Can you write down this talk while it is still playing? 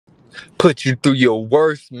Put you through your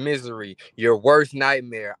worst misery, your worst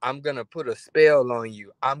nightmare. I'm gonna put a spell on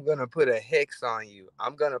you. I'm gonna put a hex on you.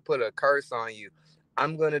 I'm gonna put a curse on you.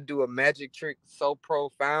 I'm gonna do a magic trick so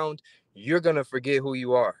profound, you're gonna forget who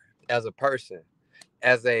you are as a person,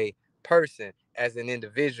 as a as an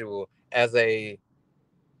individual, as a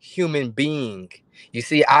human being. You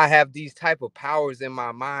see, I have these type of powers in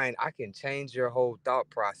my mind. I can change your whole thought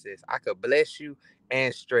process. I could bless you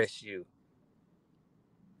and stress you.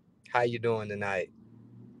 How you doing tonight?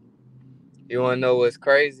 You want to know what's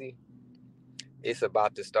crazy? It's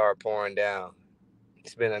about to start pouring down.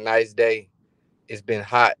 It's been a nice day. It's been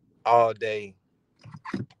hot all day.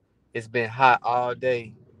 It's been hot all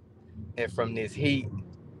day. And from this heat,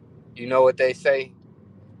 you know what they say?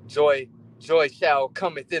 Joy, joy shall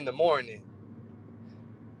cometh in the morning.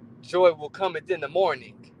 Joy will cometh in the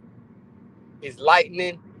morning. It's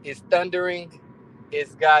lightning, it's thundering,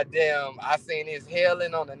 it's goddamn. I seen it's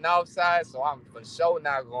hailing on the north side, so I'm for sure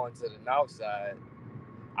not going to the north side.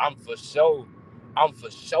 I'm for sure. I'm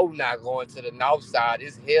for sure not going to the north side.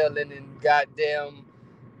 It's hailing and goddamn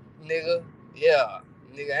nigga. Yeah.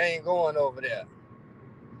 Nigga, I ain't going over there.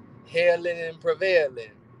 Hailing and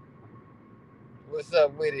prevailing. What's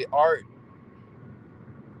up with it, Art?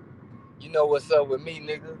 You know what's up with me,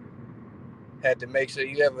 nigga. Had to make sure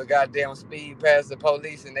you ever goddamn speed past the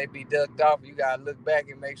police and they be ducked off. You gotta look back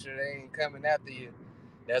and make sure they ain't coming after you.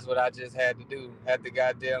 That's what I just had to do. Had to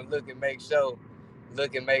goddamn look and make sure.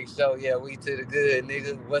 Look and make sure, yeah, we to the good,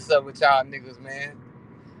 nigga. What's up with y'all niggas, man?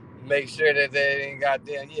 Make sure that they ain't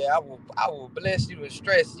goddamn. Yeah, I will bless you and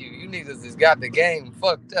stress you. You niggas has got the game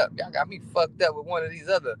fucked up. Y'all got me fucked up with one of these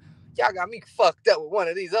other. Y'all got me fucked up with one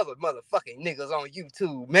of these other motherfucking niggas on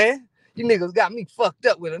YouTube, man. You niggas got me fucked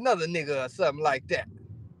up with another nigga or something like that.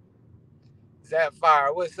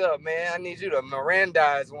 Sapphire, what's up, man? I need you to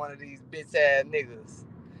Mirandize one of these bitch ass niggas.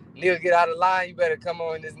 Nigga, get out of line. You better come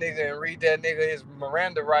on this nigga and read that nigga his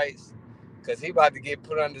Miranda rights. Cause he about to get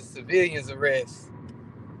put under civilian's arrest.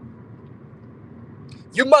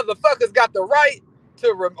 You motherfuckers got the right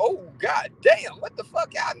to oh god damn, what the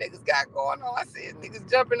fuck y'all niggas got going on? I see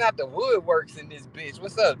niggas jumping out the woodworks in this bitch.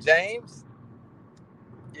 What's up, James?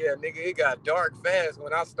 Yeah, nigga, it got dark fast.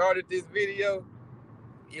 When I started this video,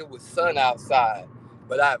 it was sun outside.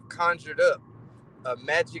 But I've conjured up a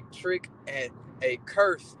magic trick and a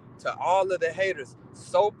curse to all of the haters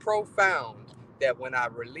so profound that when I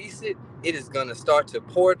release it, it is gonna start to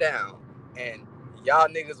pour down. And y'all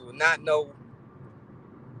niggas will not know.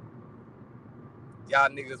 Y'all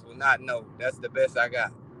niggas will not know. That's the best I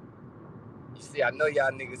got. You see, I know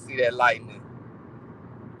y'all niggas see that lightning.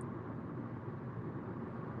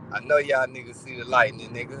 I know y'all niggas see the lightning,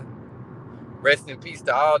 nigga. Rest in peace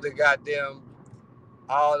to all the goddamn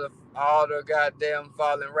fallen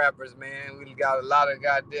rappers, man. We got a lot of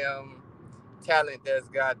goddamn talent that's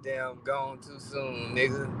goddamn gone too soon,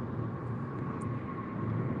 nigga.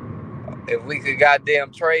 If we could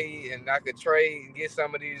goddamn trade and I could trade and get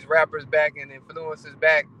some of these rappers back and influencers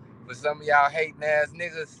back for some of y'all hating ass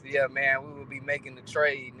niggas, yeah, man, we would be making the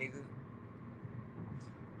trade, nigga.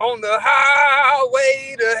 On the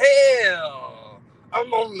highway to hell.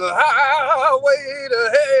 I'm on the highway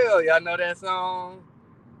to hell. Y'all know that song?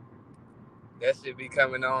 That shit be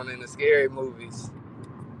coming on in the scary movies.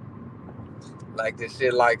 Like this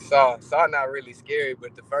shit like Saw. Saw not really scary,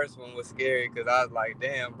 but the first one was scary because I was like,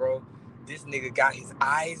 damn, bro, this nigga got his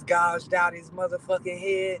eyes gouged out his motherfucking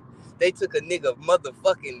head. They took a nigga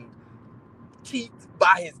motherfucking teeth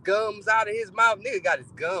by his gums out of his mouth. Nigga got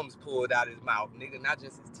his gums pulled out of his mouth, nigga. Not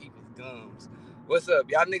just his teeth, his gums. What's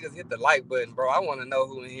up? Y'all niggas hit the like button, bro. I want to know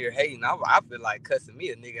who in here hating. I feel like cussing me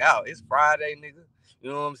a nigga out. It's Friday, nigga.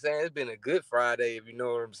 You know what I'm saying? It's been a good Friday, if you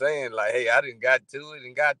know what I'm saying. Like, hey, I done got to it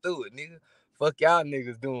and got through it, nigga. Fuck y'all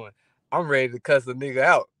niggas doing. I'm ready to cuss a nigga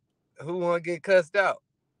out. Who want to get cussed out?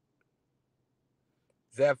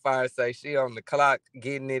 Sapphire say she on the clock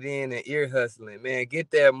getting it in and ear hustling. Man,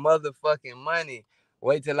 get that motherfucking money.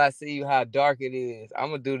 Wait till I see you how dark it is. I'm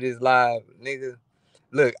going to do this live, nigga.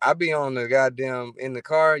 Look, I be on the goddamn, in the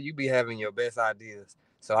car, you be having your best ideas.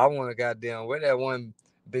 So I want to goddamn, where that one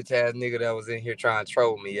bitch ass nigga that was in here trying to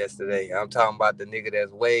troll me yesterday? I'm talking about the nigga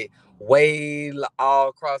that's way all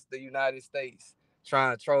across the United States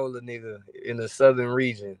trying to troll a nigga in the southern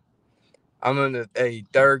region. I'm in a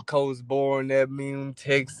third coast born, that mean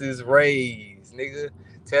Texas raised, nigga.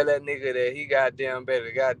 Tell that nigga that he goddamn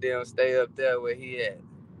better goddamn stay up there where he at.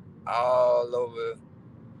 All over.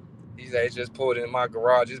 He said, it's just pulled in my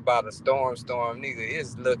garage. It's about a storm, nigga.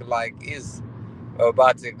 It's looking like it's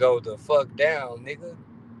about to go the fuck down, nigga.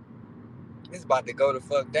 It's about to go the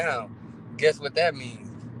fuck down. Guess what that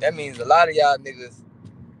means? That means a lot of y'all niggas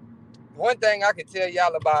one thing I can tell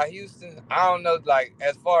y'all about Houston, I don't know, like,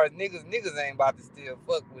 as far as niggas ain't about to still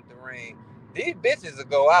fuck with the rain. These bitches will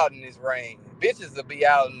go out in this rain. Bitches will be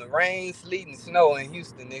out in the rain, sleet, and snow in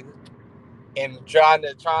Houston, nigga, and trying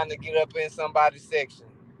to get up in somebody's section.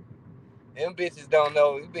 Them bitches don't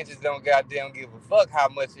know. These bitches don't goddamn give a fuck how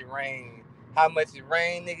much it rain. How much it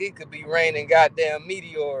rain, nigga. It could be raining goddamn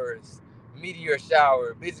meteor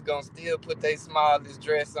shower. Bitches gonna still put their smallest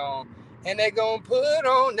dress on, and they gonna put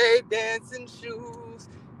on their dancing shoes.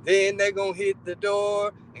 Then they gonna hit the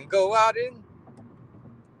door and go out and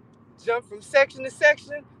jump from section to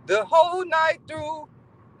section the whole night through,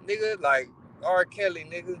 nigga. Like R. Kelly,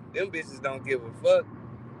 nigga. Them bitches don't give a fuck.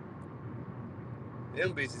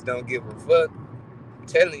 Them bitches don't give a fuck.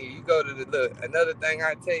 Telling you, you go to the look. Another thing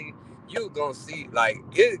I tell you, you gonna see like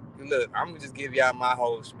it. Look, I'm gonna just give y'all my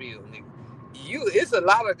whole spiel, nigga. It's a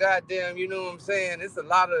lot of goddamn. You know what I'm saying? It's a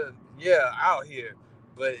lot of out here.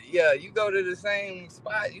 But yeah, you go to the same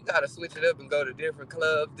spot, you gotta switch it up and go to different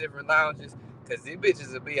clubs, different lounges, cause these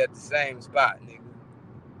bitches will be at the same spot, nigga.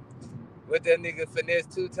 What that nigga Finesse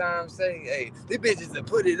 2 times say? Hey, these bitches will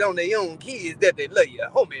put it on their own kids that they love you.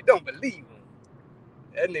 Homie, don't believe them.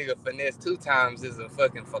 That nigga Finesse 2 times is a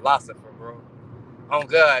fucking philosopher, bro. Oh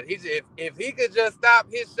God, if he could just stop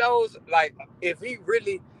his shows, like if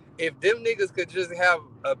them niggas could just have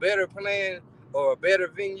a better plan or a better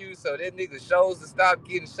venue, so that nigga shows to stop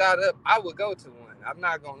getting shot up, I would go to one. I'm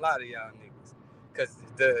not gonna lie to y'all niggas, cause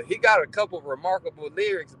he got a couple remarkable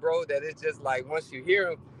lyrics, bro. That it's just like once you hear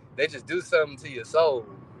them, they just do something to your soul.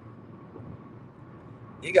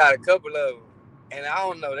 He got a couple of them. And I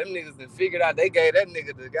don't know, them niggas done figured out they gave that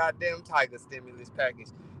nigga the goddamn Tiger stimulus package.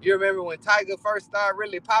 You remember when Tiger first started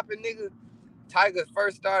really popping, nigga? Tiger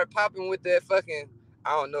first started popping with that fucking, I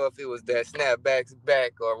don't know if it was that Snapbacks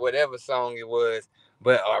Back or whatever song it was,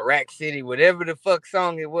 but Rack City, whatever the fuck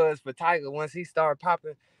song it was for Tiger, once he started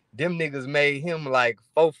popping, them niggas made him like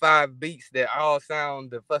 4-5 beats that all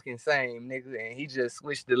sound the fucking same, nigga, and he just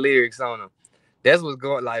switched the lyrics on them. That's what's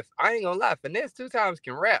going. Like, I ain't gonna lie, Finesse 2 times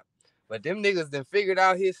can rap, but them niggas then figured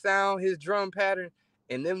out his sound, his drum pattern,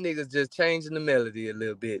 and them niggas just changing the melody a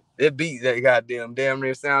little bit. That beat that goddamn damn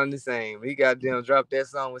near sounding the same. He goddamn dropped that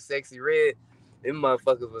song with Sexy Red. Them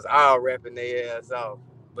motherfuckers was all rapping their ass off.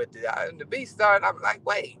 But the beat started, I'm like,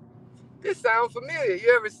 wait, this sounds familiar.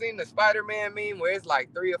 You ever seen the Spider-Man meme where it's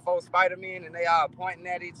like 3 or 4 Spider-Men and they all pointing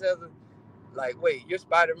at each other? Like, wait, you're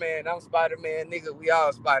Spider-Man, I'm Spider-Man, nigga, we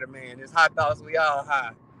all Spider-Man. It's high thoughts, we all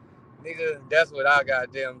high. Nigga, that's what I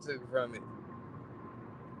goddamn took from it.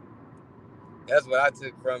 That's what I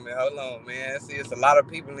took from it. Hold on, man. See, it's a lot of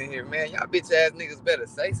people in here, man. Y'all bitch ass niggas better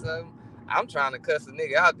say something. I'm trying to cuss a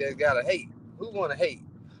nigga out there gotta hate. Who wanna hate?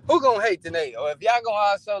 Who gonna hate tonight? Or if y'all gonna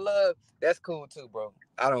all show love, that's cool too, bro.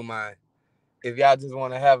 I don't mind. If y'all just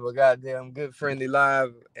wanna have a goddamn good friendly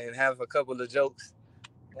live and have a couple of jokes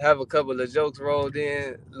rolled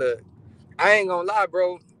in. Look, I ain't gonna lie,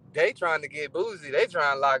 bro. They trying to get Boozy. They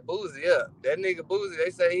trying to lock Boozy up. That nigga Boozy,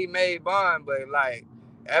 they say he made bond, but like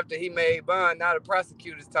after he made bond, now the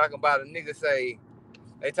prosecutors talking about a nigga say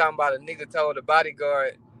they talking about a nigga told the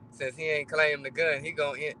bodyguard since he ain't claimed the gun, he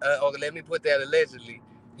gonna let me put that allegedly.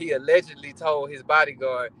 He allegedly told his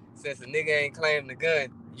bodyguard since the nigga ain't claimed the gun,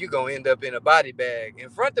 you gonna end up in a body bag in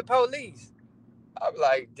front of the police. I'm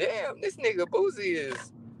like, damn, this nigga Boozy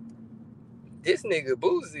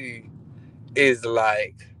is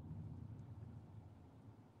like,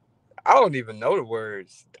 I don't even know the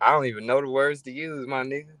words. I don't even know the words to use, my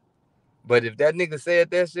nigga. But if that nigga said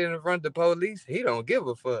that shit in front of the police, he don't give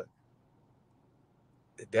a fuck.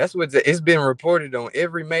 That's what it's been reported on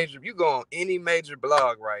every major. You go on any major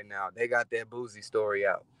blog right now, they got that Boozy story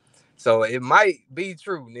out. So it might be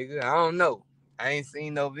true, nigga. I don't know. I ain't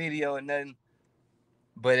seen no video or nothing,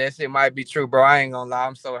 but that shit might be true, bro. I ain't gonna lie.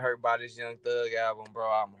 I'm so hurt by this Young Thug album, bro.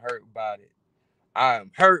 I'm hurt about it. I'm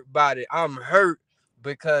hurt by it. I'm hurt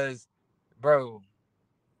because, bro,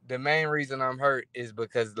 the main reason I'm hurt is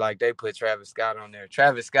because like they put Travis Scott on there.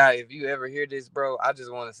 Travis Scott, if you ever hear this, bro, I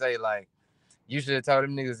just want to say like you should have told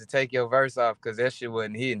them niggas to take your verse off because that shit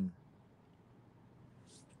wasn't hidden.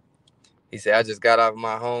 He said I just got off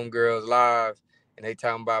my homegirls live and they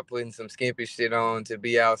talking about putting some skimpy shit on to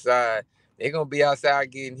be outside. They gonna be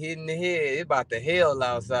outside getting hit in the head. It's about the hell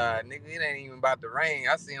outside, nigga. It ain't even about the rain.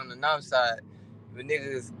 I see on the north side, the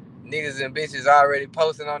niggas and bitches already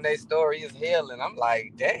posting on their story is hell, and I'm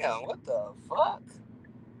like, damn, what the fuck?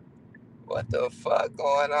 What the fuck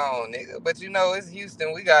going on, nigga? But you know, it's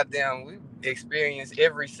Houston. We experience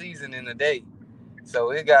every season in a day.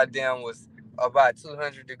 So it goddamn was about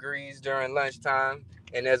 200 degrees during lunchtime.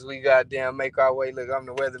 And as we goddamn make our way, look, I'm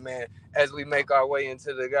the weatherman. As we make our way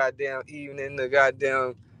into the goddamn evening, the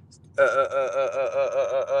goddamn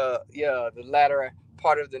yeah, the latter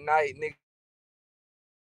part of the night, nigga.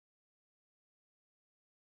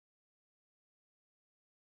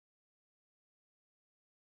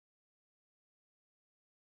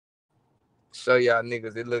 Show y'all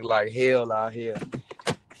niggas it look like hell out here.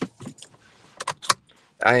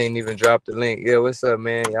 I ain't even dropped the link. Yeah, what's up,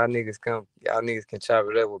 man? Y'all niggas come. Y'all niggas can chop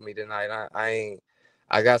it up with me tonight. I ain't.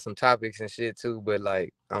 I got some topics and shit too, but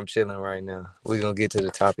like I'm chilling right now. We gonna get to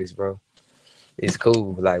the topics, bro. It's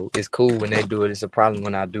cool. Like it's cool when they do it. It's a problem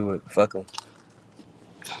when I do it. Fuck them.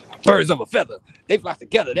 Birds of a feather. They flock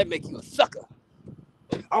together. That make you a sucker.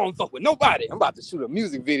 I don't fuck with nobody. I'm about to shoot a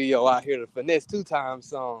music video out here to finesse 2 times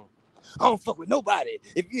song. I don't fuck with nobody.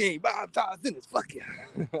 If you ain't baptized, then it's fuck you.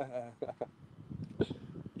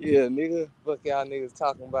 Yeah, nigga. Fuck y'all niggas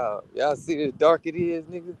talking about. Y'all see how dark it is,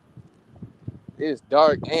 nigga? It's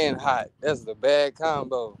dark and hot. That's the bad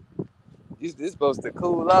combo. This supposed to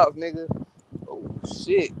cool off, nigga. Oh,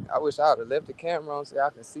 shit. I wish I would have left the camera on so I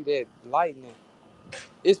can see that lightning.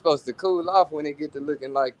 It's supposed to cool off when it get to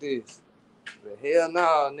looking like this. But hell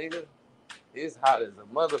no, nigga. It's hot as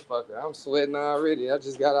a motherfucker. I'm sweating already. I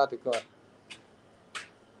just got out the car.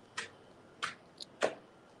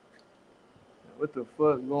 What the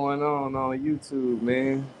fuck going on YouTube,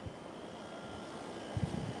 man?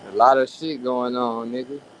 A lot of shit going on,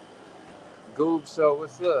 nigga. Goob Show,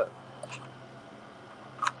 what's up?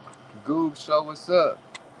 Goob Show, what's up?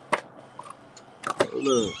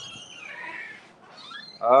 Look.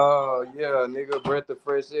 Oh, yeah, nigga. Breath of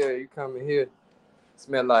fresh air. You coming here.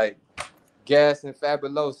 Smell like gas and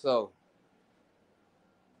fabuloso.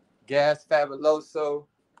 Gas, fabuloso,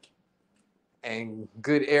 and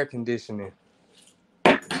good air conditioning.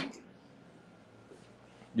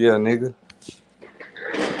 Yeah, nigga.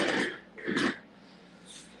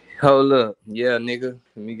 Hold up. Yeah, nigga.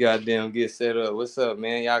 Let me goddamn get set up. What's up,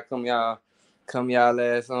 man? Come y'all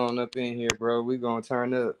ass on up in here, bro. We gonna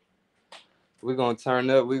turn up. We gonna turn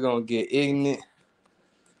up. We gonna get ignorant.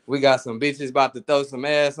 We got some bitches about to throw some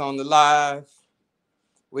ass on the live.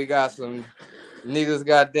 We got some niggas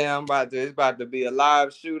goddamn it's about to be a live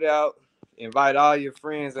shootout. Invite all your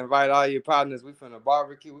friends, invite all your partners. We finna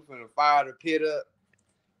barbecue. We finna fire the pit up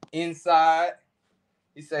inside.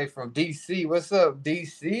 He say from DC. What's up,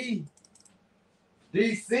 DC?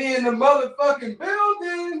 DC in the motherfucking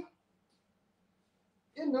building.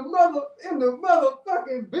 In the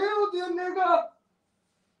motherfucking building, nigga.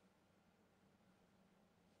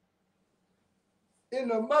 In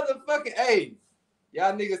the motherfucking hey.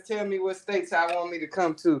 Y'all niggas tell me what states I want me to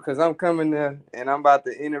come to, cause I'm coming there and I'm about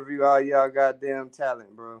to interview all y'all goddamn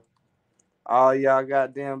talent, bro. All y'all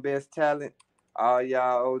goddamn best talent. All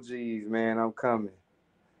y'all OGs, man. I'm coming.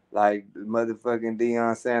 Like the motherfucking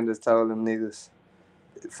Deion Sanders told them niggas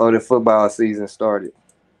before the football season started.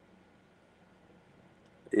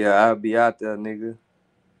 Yeah, I'll be out there, nigga.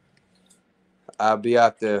 I'll be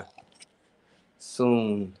out there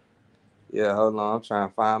soon. Yeah, hold on. I'm trying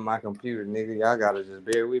to find my computer, nigga. Y'all gotta just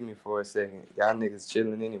bear with me for a second. Y'all niggas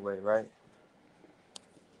chilling anyway, right?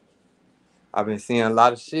 I've been seeing a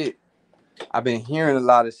lot of shit. I've been hearing a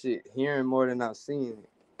lot of shit. Hearing more than I'm seeing it.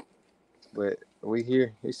 But we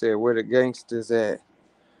here. He said, where the gangsters at?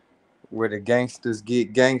 Where the gangsters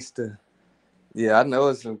get gangster. Yeah, I know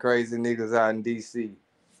it's some crazy niggas out in D.C.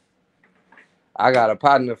 I got a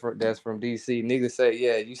partner that's from D.C. Niggas say,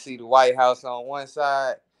 yeah, you see the White House on one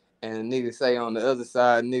side, and niggas say on the other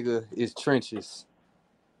side, nigga, it's trenches.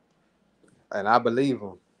 And I believe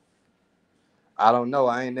them. I don't know.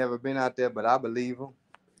 I ain't never been out there, but I believe them.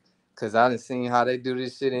 Because I done seen how they do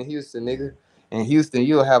this shit in Houston, nigga. In Houston,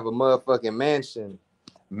 you'll have a motherfucking mansion.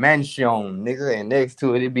 Mansion, nigga. And next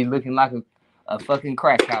to it, it be looking like a fucking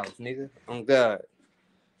crack house, nigga. Oh, God.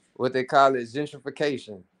 What they call it,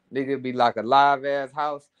 gentrification. Nigga, it be like a live ass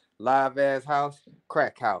house,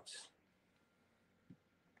 crack house.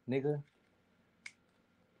 Nigga.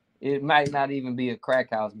 It might not even be a crack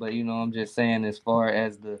house, but you know, I'm just saying as far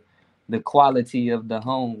as the quality of the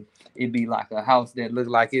home, it'd be like a house that looked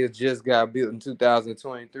like it just got built in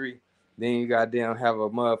 2023. Then you goddamn have a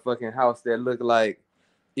motherfucking house that looked like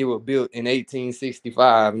it was built in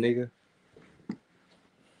 1865, nigga.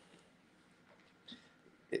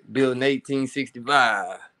 Built in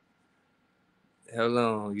 1865. Hold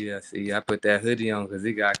on, yeah, see, I put that hoodie on because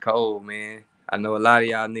it got cold, man. I know a lot of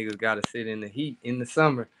y'all niggas gotta sit in the heat in the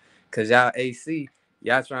summer because y'all AC,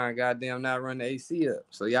 y'all trying goddamn not run the AC up.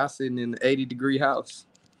 So y'all sitting in the 80-degree house.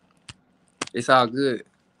 It's all good.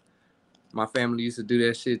 My family used to do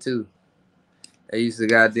that shit too. They used to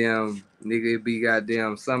goddamn Nigga, it be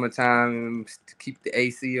goddamn summertime to keep the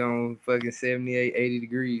AC on fucking 78, 80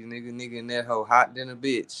 degrees. Nigga in that hoe hot than a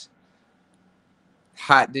bitch.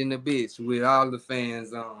 Hot than a bitch with all the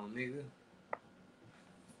fans on, nigga.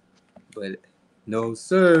 But no,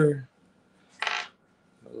 sir.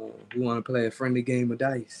 Hold on. We want to play a friendly game of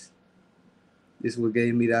dice. This is what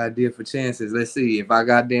gave me the idea for chances. Let's see. If I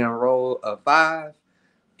goddamn roll a 5,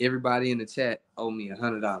 everybody in the chat owe me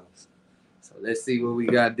 $100. So let's see what we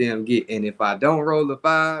goddamn get. And if I don't roll a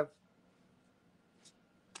 5,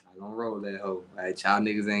 I don't roll that hoe. All right, y'all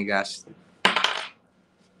niggas ain't got shit.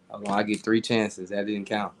 Hold on, I get 3 chances. That didn't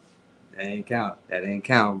count. That ain't count. That ain't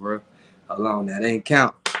count, bro. Hold on, that ain't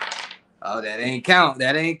count. Oh, that ain't count.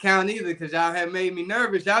 That ain't count either, because y'all have made me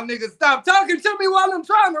nervous. Y'all niggas stop talking to me while I'm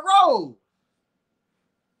trying to roll.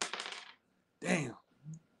 Damn.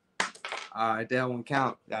 All right, that one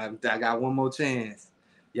count. I got one more chance.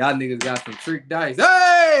 Y'all niggas got some trick dice.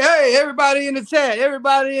 Hey, everybody in the chat.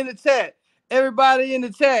 Everybody in the chat. Everybody in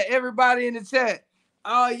the chat. Everybody in the chat.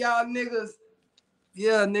 All y'all niggas.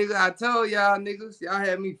 Yeah, nigga, I told y'all niggas. Y'all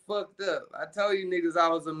had me fucked up. I told you niggas I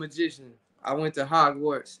was a magician. I went to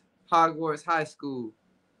Hogwarts High School.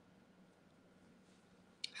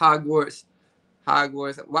 Hogwarts.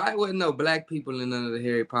 Why wasn't no black people in none of the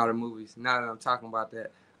Harry Potter movies? Now that I'm talking about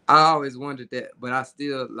that, I always wondered that, but I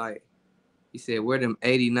still like. He said, "Where them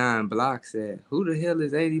 89 blocks at? Who the hell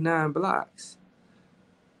is 89 blocks?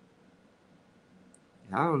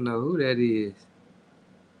 I don't know who that is."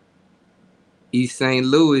 East St.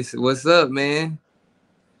 Louis, what's up, man?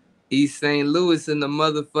 East St. Louis in the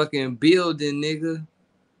motherfucking building, nigga.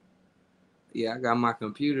 Yeah, I got my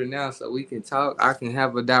computer now so we can talk. I can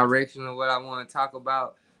have a direction of what I want to talk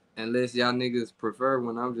about, unless y'all niggas prefer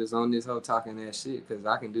when I'm just on this whole talking that shit, because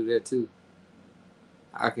I can do that too.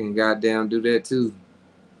 I can goddamn do that too.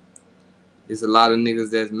 It's a lot of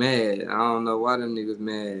niggas that's mad. I don't know why them niggas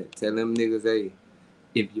mad. Tell them niggas, hey,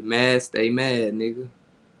 if you mad, stay mad, nigga.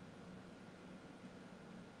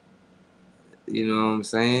 You know what I'm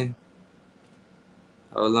saying?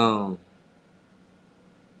 Hold on.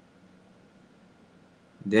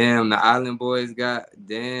 Damn, the Island Boys got...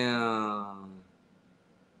 Damn.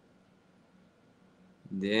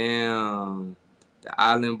 The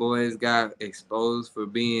Island Boys got exposed for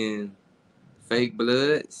being fake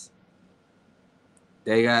bloods.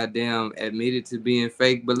 They got damn admitted to being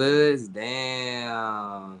fake bloods.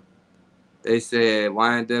 Damn. They said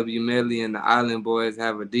YNW Melly and the Island Boys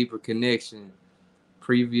have a deeper connection.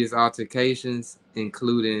 Previous altercations,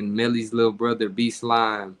 including Melly's little brother B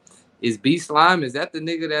Slime. Is B Slime, is that the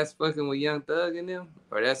nigga that's fucking with Young Thug and them?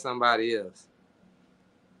 Or that's somebody else?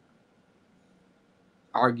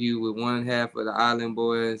 Argued with one half of the Island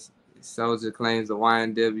Boys. Soldier claims the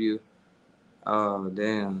YNW. Oh,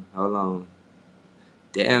 damn. Hold on.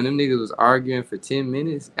 Damn, them niggas was arguing for 10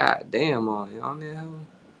 minutes. God damn, on that hoe.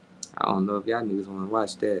 I don't know if y'all niggas want to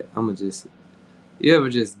watch that. I'ma just... You ever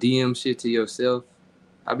just DM shit to yourself?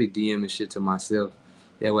 I be DMing shit to myself.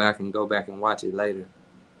 That way I can go back and watch it later.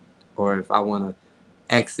 Or if I want to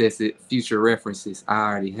access it, future references, I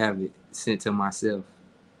already have it sent to myself.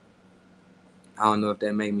 I don't know if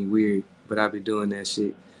that made me weird, but I be doing that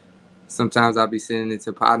shit. Sometimes I'll be sending it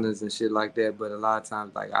to partners and shit like that, but a lot of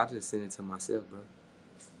times, like, I just send it to myself, bro.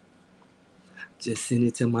 Just send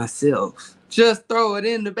it to myself. Just throw it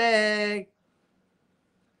in the bag.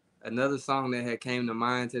 Another song that had came to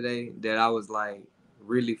mind today that I was, like,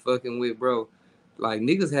 really fucking with, bro. Like,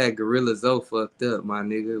 niggas had Gorilla Zoe fucked up, my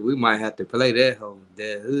nigga. We might have to play that hoe.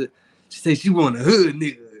 That hood. She said she want a hood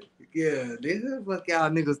nigga. Yeah, nigga. Fuck y'all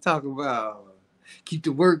niggas talking about. Keep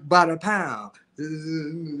the work by the pound. Yeah,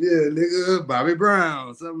 nigga. Bobby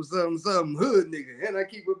Brown. Something. Hood nigga. And I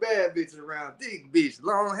keep a bad bitch around. Thick bitch.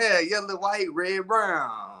 Long hair. Yellow, white, red,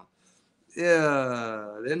 brown.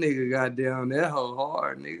 Yeah. That nigga got down that hoe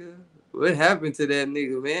hard, nigga. What happened to that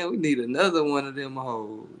nigga, man? We need another one of them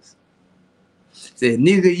hoes. Said,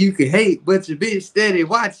 nigga, you can hate, but your bitch steady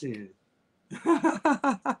watching.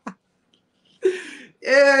 Yeah,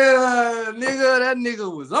 nigga, that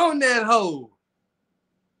nigga was on that hoe.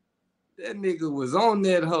 That nigga was on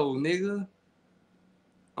that hoe, nigga.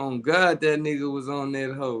 On God, that nigga was on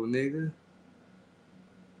that hoe, nigga.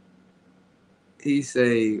 He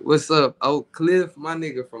say, what's up, Oak Cliff? My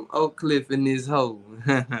nigga from Oak Cliff in this hoe.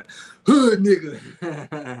 Hood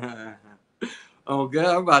nigga. Oh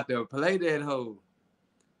God, I'm about to play that hoe.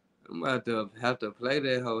 I'm about to have to play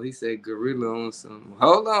that hoe. He said gorilla on some.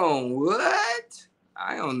 Hold on, what?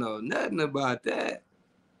 I don't know nothing about that.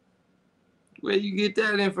 Where you get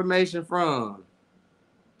that information from?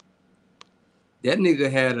 That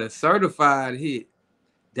nigga had a certified hit.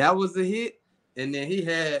 That was a hit. And then he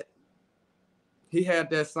had He had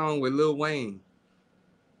that song with Lil Wayne.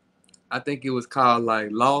 I think it was called like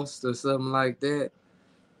Lost or something like that.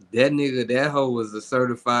 That nigga, that hoe was a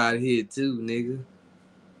certified hit too, nigga.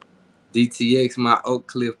 DTX, my Oak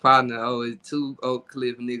Cliff partner. Oh, it's 2 Oak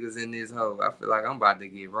Cliff niggas in this hoe. I feel like I'm about to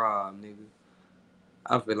get robbed, nigga.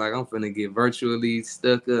 I feel like I'm finna get virtually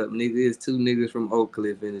stuck up, nigga. It's 2 niggas from Oak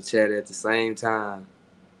Cliff in the chat at the same time.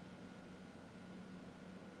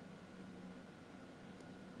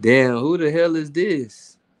 Damn, who the hell is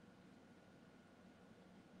this?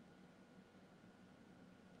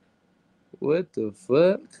 What the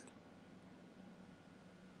fuck?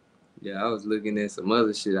 Yeah, I was looking at some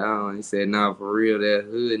other shit. He said, nah, for real, that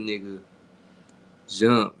hood nigga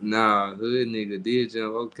jump. Nah, hood nigga did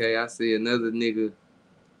jump. Okay, I see another nigga.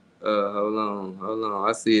 Hold on.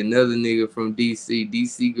 I see another nigga from DC,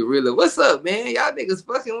 DC Gorilla. What's up, man? Y'all niggas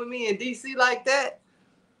fucking with me in DC like that?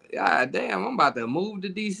 God damn, I'm about to move to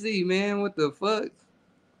DC, man. What the fuck?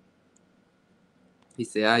 He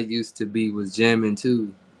said, I used to be was jamming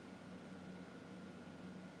too.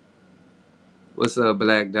 What's up,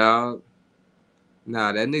 Black Dog?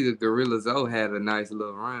 Nah, that nigga Gorilla Zoe had a nice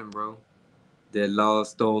little run, bro. That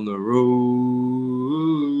lost on the road.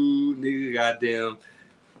 Nigga, goddamn.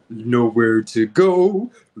 Nowhere to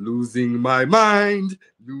go, losing my mind,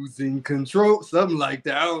 losing control, something like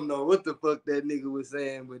that. I don't know what the fuck that nigga was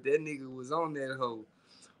saying, but that nigga was on that hoe.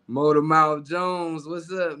 Motor Mouth Jones,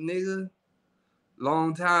 what's up, nigga?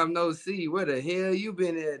 Long time no see. Where the hell you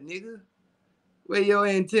been at, nigga? Where your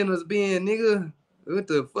antennas been, nigga? What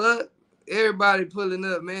the fuck? Everybody pulling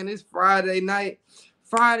up, man. It's Friday night.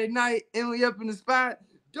 And we up in the spot.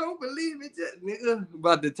 Don't believe it, nigga.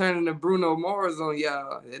 About to turn into Bruno Mars on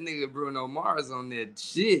y'all. That nigga Bruno Mars on that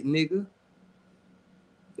shit, nigga.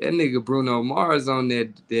 That nigga Bruno Mars on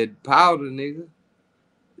that powder, nigga.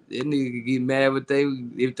 That nigga can get mad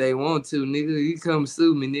if they want to, nigga. You come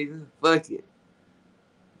sue me, nigga. Fuck it.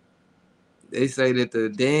 They say that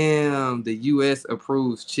the U.S.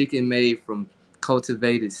 approves chicken made from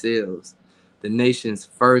cultivated cells, the nation's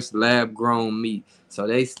first lab-grown meat. So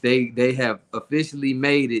they have officially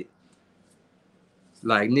made it.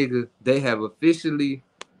 Like, nigga, they have officially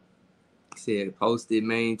said posted,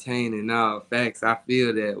 maintained, and all facts. I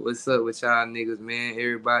feel that. What's up with y'all niggas, man?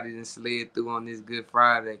 Everybody done slid through on this Good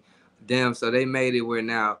Friday. Damn, so they made it where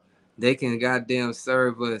now they can goddamn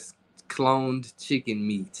serve us cloned chicken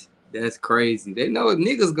meat. That's crazy. They know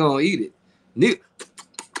niggas gonna eat it.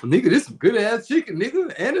 Nigga, this some good ass chicken,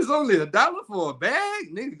 nigga. And it's only $1 for a bag.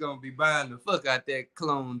 Nigga gonna be buying the fuck out that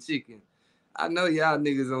cloned chicken. I know y'all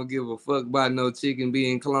niggas don't give a fuck about no chicken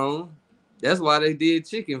being cloned. That's why they did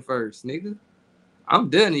chicken first, nigga. I'm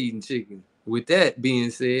done eating chicken. With that being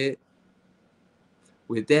said,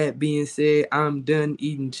 I'm done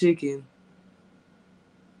eating chicken.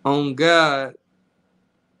 On God,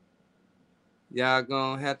 y'all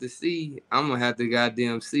gonna have to see. I'm gonna have to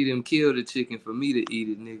goddamn see them kill the chicken for me to eat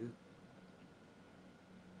it, nigga.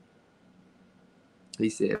 He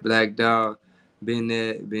said, Black Dog,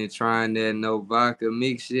 been trying that no vodka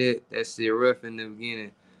mix shit. That shit rough in the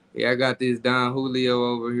beginning. Yeah, I got this Don Julio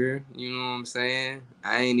over here. You know what I'm saying?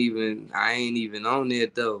 I ain't even on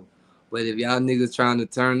it though. But if y'all niggas trying to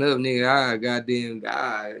turn up, nigga, I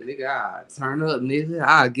turn up, nigga.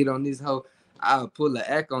 I get on this hoe. I'll pull an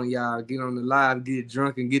act on y'all, get on the live, get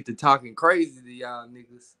drunk, and get to talking crazy to y'all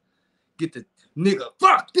niggas. Get the nigga,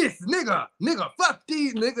 fuck this, nigga, fuck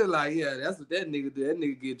these, nigga. Like, yeah, that's what that nigga do. That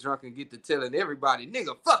nigga get drunk and get to telling everybody,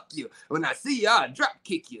 nigga, fuck you. When I see y'all, drop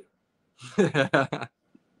kick you.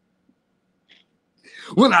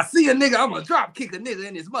 When I see a nigga, I'm gonna drop kick a nigga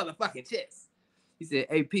in his motherfucking chest. He said,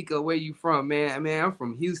 hey, Pico, where you from, man? Man, I'm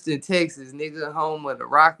from Houston, Texas, nigga, home of the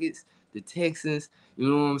Rockets, the Texans. You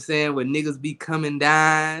know what I'm saying? Where niggas be coming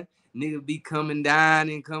down. Niggas be coming down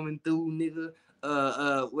and coming through, nigga.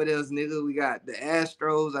 What else, nigga? We got the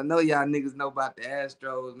Astros. I know y'all niggas know about the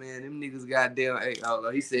Astros, man. Them niggas goddamn. Hey,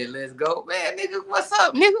 he said, let's go. Man, nigga, what's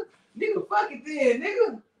up, nigga? Nigga, fuck it then,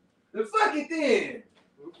 nigga. The fuck it then.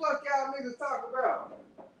 What the fuck y'all niggas talk about?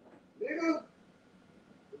 Nigga?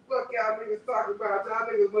 The fuck y'all niggas talking about? Y'all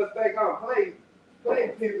niggas must think I'm play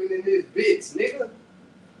pimping in this bitch, nigga.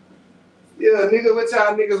 Yeah, nigga, what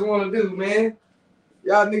y'all niggas want to do, man?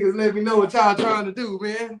 Y'all niggas let me know what y'all trying to do,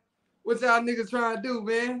 man. What y'all niggas trying to do,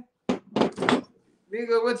 man?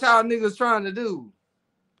 Nigga, what y'all niggas trying to do?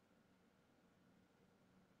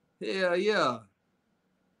 Hell yeah.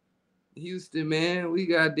 Houston, man, we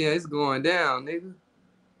goddamn, it's going down, nigga.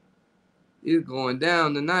 It's going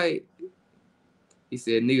down tonight. He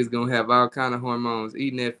said niggas gonna have all kind of hormones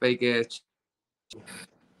eating that fake ass.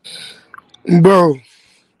 Bro.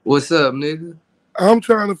 What's up, nigga? I'm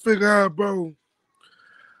trying to figure out, bro.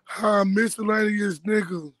 how miscellaneous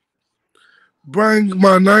nigga bring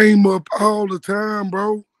my name up all the time,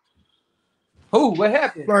 bro. Who? What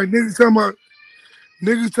happened? Like niggas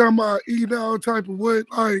talking about eating all type of what,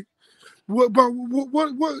 like what, but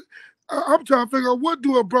what? I'm trying to figure out what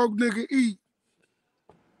do a broke nigga eat.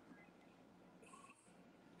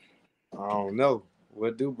 I don't know.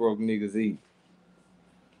 What do broke niggas eat?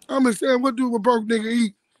 I'm saying, what do a broke nigga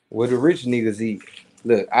eat? What do rich niggas eat?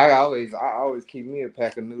 Look, I always keep me a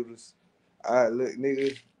pack of noodles. Look,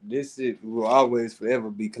 nigga, this shit will always forever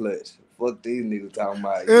be clutch. Fuck these niggas talking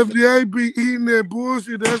about. FDA be eating that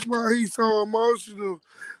bullshit. That's why he's so emotional.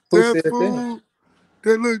 Who That said that? food,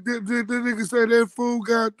 that nigga say that food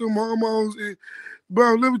got them hormones.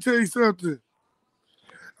 Bro, let me tell you something.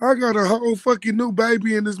 I got a whole fucking new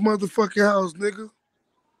baby in this motherfucking house, nigga.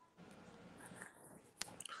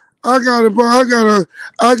 I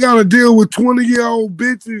gotta deal with 20-year-old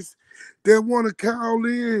bitches that wanna call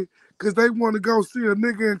in because they wanna go see a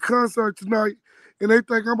nigga in concert tonight and they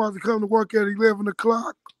think I'm about to come to work at 11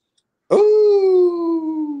 o'clock.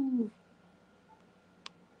 Ooh.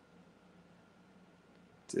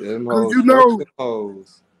 Them Cause hoes, you fuck know, them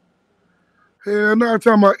hoes. hell no, I'm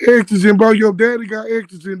talking about estrogen, bro. Your daddy got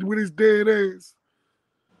estrogen with his dead ass.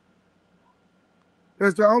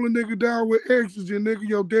 That's the only nigga down with estrogen, nigga.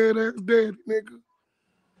 Your dead ass daddy, nigga.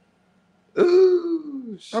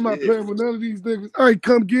 Ooh, I'm not shit. playing with none of these niggas. Hey,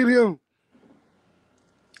 come get him.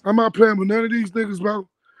 I'm not playing with none of these niggas, bro.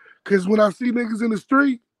 Cause when I see niggas in the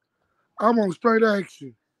street, I'm on straight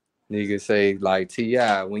action. Nigga say like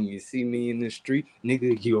T.I. when you see me in the street,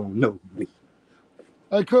 nigga, you don't know me.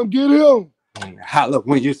 Hey, come get him. Holla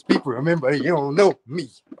when you speak, remember you don't know me.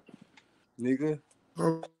 Nigga.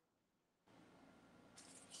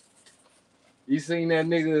 You seen that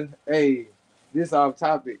nigga? Hey, this off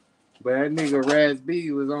topic, but that nigga Raz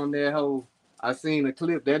B was on that whole. I seen a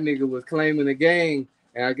clip. That nigga was claiming the gang,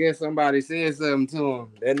 and I guess somebody said something to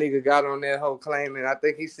him. That nigga got on that whole claiming. I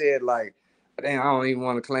think he said like, "Damn, I don't even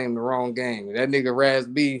want to claim the wrong gang." That nigga Raz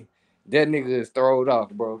B, that nigga is throwed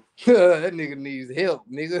off, bro. That nigga needs help,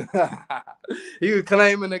 nigga. He was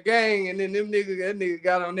claiming the gang, and then that nigga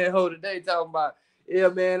got on that whole today talking about. Yeah,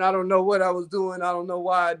 man, I don't know what I was doing. I don't know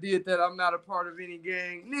why I did that. I'm not a part of any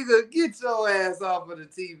gang. Nigga, get your ass off of the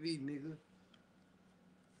TV, nigga.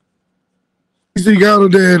 She got a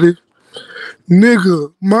daddy.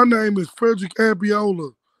 Nigga, my name is Frederick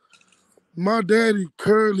Abiola. My daddy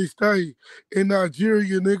currently stay in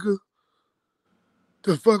Nigeria, nigga.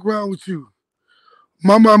 The fuck wrong with you?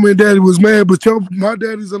 My mama and daddy was mad, but my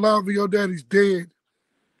daddy's alive and your daddy's dead.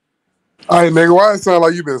 Hey, nigga, why it sound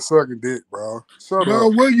like you been sucking dick, bro? Shut Bro,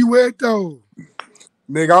 up. where you at though?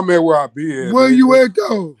 Nigga, I'm at where I be at, Where you nigga. at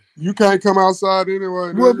though? You can't come outside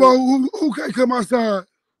anyway, Well, nigga. bro, who can't come outside?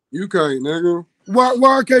 You can't, nigga.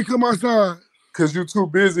 Why I can't come outside? Cause you too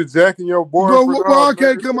busy jacking your Bro, boyfriend why off, I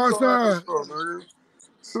can't nigga. come Sit your ass outside? up, nigga.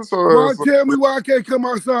 Sit your Bro, ass up. tell me why I can't come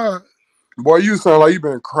outside. Boy, you sound like you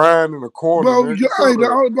been crying in the corner, Bro, nigga. hey, Shut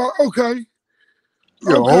up. okay.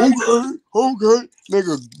 Yeah, Okay. okay.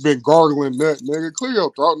 Nigga been gargling that, nigga. Clear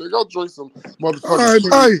your throat, nigga. Go drink some All motherfucking right, tea.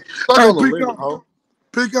 Stay hey, on the limit, ho.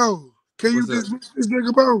 Pico. Can you What's up? dismiss this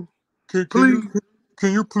nigga, bro? Can Please.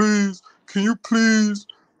 you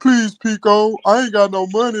please, Pico? I ain't got no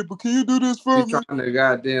money, but can you do this He for me? trying to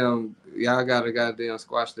goddamn, y'all gotta goddamn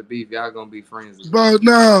squash the beef. Y'all gonna be friends again. But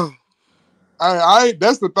now,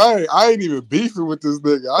 That's the thing. I ain't even beefing with this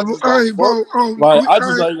nigga. I just don't hey, fuck. bro, Like I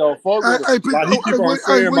just ain't gonna fuck with him. hey, Like Pico, he keep on hey,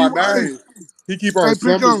 saying where my you, name. He keep on hey,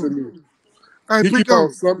 Pico, summoning me. hey, He keep on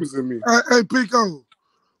Pico, summoning me. hey, Pico,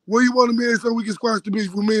 where you want to be at so we can squash the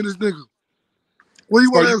beef with me and this nigga? Where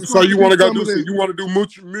you want to So squash the you want beef to go some do of that? you want to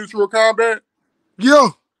do mutual combat? Yeah,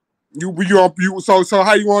 So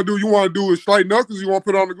how you want to do? You want to do it straight knuckles? You want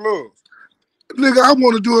to put on the gloves? nigga, I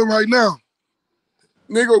want to do it right now.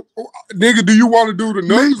 Nigga, do you want to do the Meet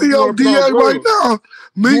knuckles? Or me you on want to put on DA right gloves? now.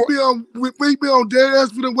 Meet me on Dead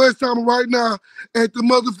Ass for the West Time right now at the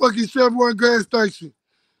motherfucking Chevron gas station.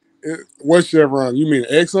 What Chevron? You mean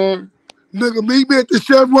Exxon? Nigga, meet me at the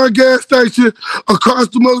Chevron gas station across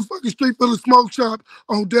the motherfucking street from the smoke shop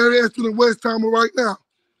on Dead Ass for the West Time right now.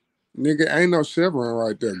 Nigga, ain't no Chevron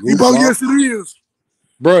right there, Bro, goofball. yes it is.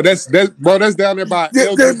 Bro, that's down there by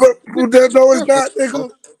Eldridge. No, it's not,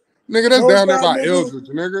 nigga. Nigga, that's No, it's down there not, by nigga. Eldridge,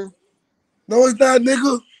 nigga. No, it's not,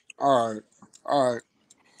 nigga. All right,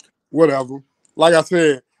 whatever. Like I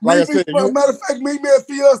said, Matter of fact, meet me at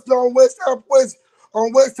Fiesta on West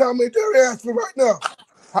Time at Dead Ass for right now.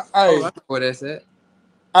 Oh, I hey, know where that's at.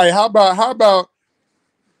 how about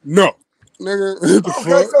no, nigga? What the Okay,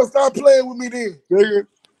 fuck, so stop playing with me then. nigga?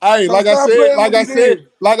 Hey, So stop playing with me then.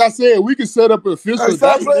 like I said, we can set up an official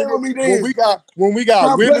Stop date, playing nigga. with me then. When we got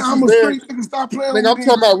Stop playing. I'm witnesses a there, street nigga. Stop playing nigga. with I'm me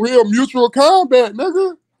talking then. about real mutual combat,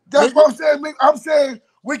 nigga. That's what I'm saying, nigga. I'm saying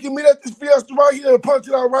we can meet at this fiesta right here and punch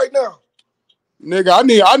it out right now. Nigga,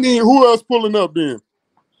 I need who else pulling up then?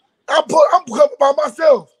 I'm coming by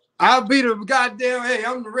myself. I'll be the goddamn. Hey,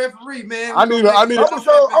 I'm the referee, man. I'm gonna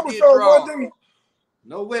show one thing.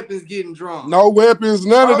 No weapons getting drawn. No weapons,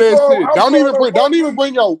 none of that shit. Don't even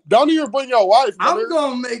bring your wife. I'm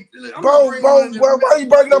gonna make. Bro, why you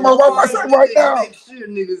bringing up my wife? I said right now. Make sure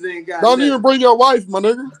niggas ain't got. Don't even bring your wife, my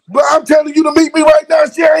nigga. But I'm telling you to meet me right now.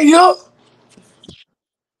 She ain't here.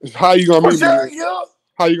 How you gonna meet She me? ain't here.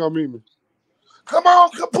 How you gonna meet me? Come on,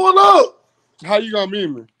 pull up. How you gonna meet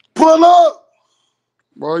me? Pull up.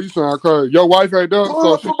 Boy, you sound crazy. Your wife ain't done.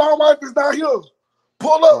 Pull up. My wife is not here.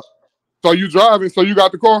 Pull up. So you driving? So you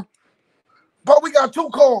got the car? But we got 2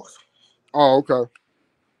 cars. Oh, okay.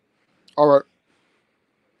 All right.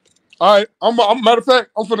 All right. I'm matter of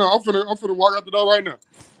fact, I'm finna walk out the door right now.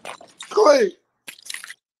 Go ahead.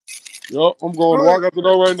 Yup, I'm going to walk out the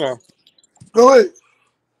door right now. Go ahead.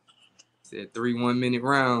 Said 3 1-minute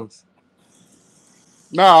rounds.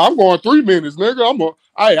 Nah, I'm going 3 minutes, nigga.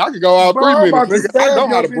 I could go out 3 minutes, nigga. I know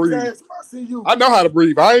how to breathe. I know how to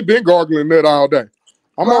breathe. I ain't been gargling that all day.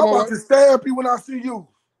 I'm about to stab you when I see you.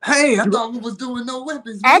 Hey, I thought we was doing no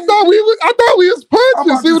weapons. Man. I thought we was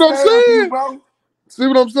punching. See what I'm saying? Bro. See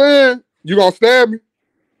what I'm saying? You gonna stab me?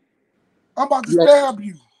 I'm about to stab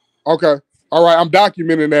you. Okay. All right. I'm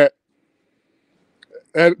documenting that.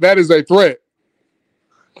 That is a threat.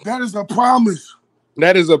 That is a promise.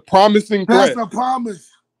 That is a promising threat. That's a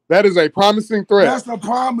promise. That is a promising threat. That's a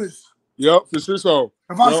promise. Yep, for sure. So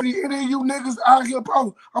if I see any of you niggas out here,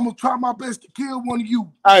 bro, I'm gonna try my best to kill one of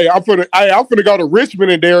you. Hey, I'm finna go to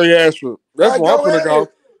Richmond and Dairy Ashford. That's where I'm finna go.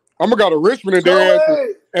 I'm gonna go to Richmond and Dairy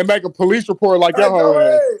Ashford and make a police report like your whole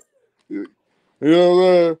ass. You know what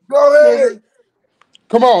I'm saying? Go ahead.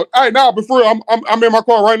 Come on. Hey, now before I'm in my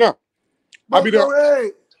car right now. I'll be there. Go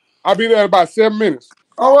ahead. I'll be there in about 7 minutes.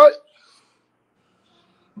 All right.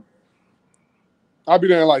 I'll be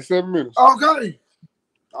there in like 7 minutes. Okay.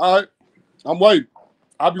 All right. I'm waiting.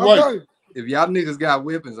 I'll be waiting. If y'all niggas got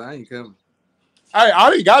weapons, I ain't coming. Hey, I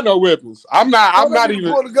ain't got no weapons. I'm not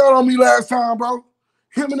even. Put a gun on me last time, bro.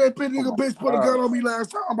 Him and that bitch put a gun on me last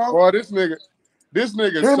time, bro. Boy, this nigga Him so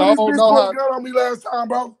and this bitch know put a gun on me last time,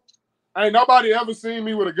 bro. Ain't nobody ever seen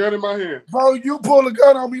me with a gun in my hand. Bro, you pulled a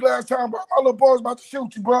gun on me last time, bro. My little boy's about to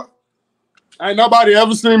shoot you, bro. Ain't nobody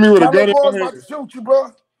ever seen me with a gun in my hand. My little boy's about to shoot you,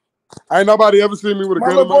 bro. Ain't nobody ever seen me with a gun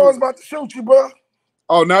in my hand. My little boy's about to shoot you, bro.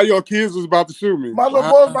 Oh, now your kids was about to shoot me. My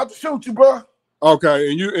little boy's about to shoot you, bro.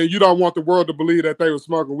 Okay, and you don't want the world to believe that they was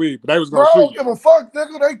smoking weed, but they was gonna shoot. Bro, I don't give a fuck,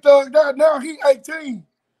 nigga. They thugged out. Now he 18.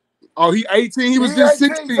 Oh, he 18? He was just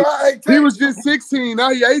 16. He was just 16. Now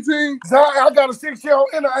he 18? I got a 6-year-old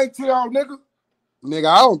and an 18-year-old, nigga. Nigga,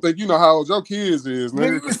 I don't think you know how old your kids is,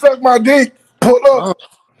 nigga. Nigga, you suck my dick. Pull up.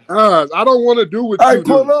 I don't want to do what you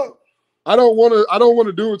do. Pull up. I don't want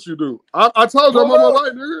to do what you do. I told you I'm on my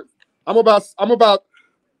life, nigga. I'm about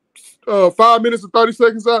 5 minutes and 30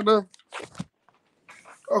 seconds out now.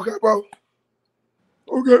 Okay, bro.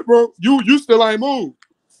 Okay, bro. You still ain't moved.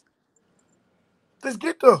 Let's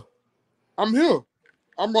get there. I'm here.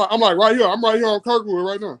 I'm like right here. I'm right here on Kirkwood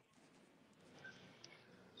right now.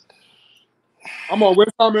 I'm on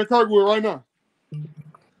West Palm and Kirkwood right now.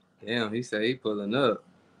 Damn, he said he pulling up.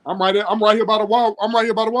 I'm right here by the wall. I'm right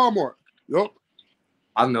here by the Walmart. Yup.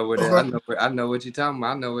 I know where that. I know what you're talking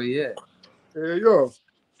about. I know where you at. Yeah.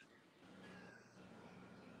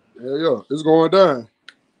 It's going down.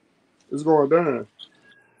 It's going down.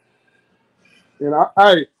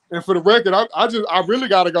 And and for the record, I really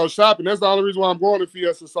gotta go shopping. That's the only reason why I'm going to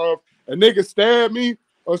Fiesta. So if a nigga stab me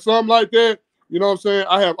or something like that, you know what I'm saying?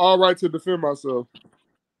 I have all right to defend myself.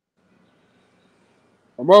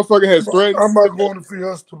 A motherfucker has threatened. I'm not going to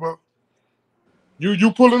Fiesta, bro.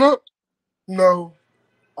 You pulling up? No.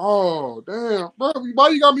 Oh, damn. Bro, why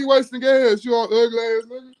you got me wasting gas? You on ugly ass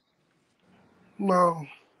nigga? No.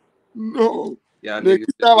 Y'all nigga, niggas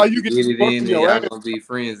sound like you get it in there. Y'all gonna be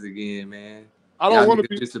friends again, man. I don't want to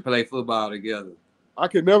be just to play football together. I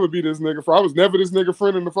could never be this nigga friend. I was never this nigga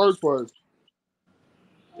friend in the first place.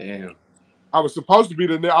 Damn. I was supposed to be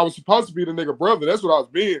the nigga brother. That's what I was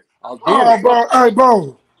being. Oh, bro. Hey,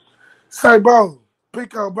 bro. Say, bro.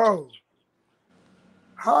 Pick up, bro.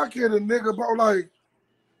 How can a nigga, bro, like...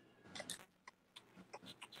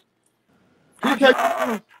 He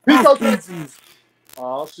can't...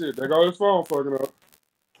 Oh, shit. There go his phone fucking up.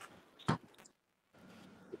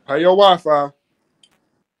 Pay your Wi-Fi.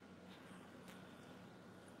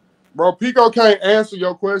 Bro, Pico can't answer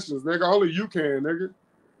your questions, nigga. Only you can, nigga.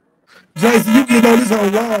 Jason, you get on this whole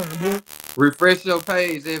line, bro. Refresh your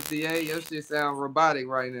page, FDA. Your shit sound robotic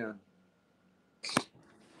right now.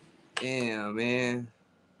 Damn, man.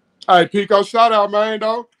 Hey, Pico, shout out, man,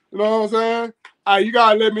 though. You know what I'm saying? Hey, you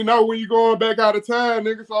gotta let me know when you going back out of town,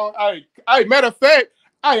 nigga. So, hey, matter of fact,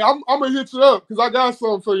 hey, I'm gonna hit you up because I got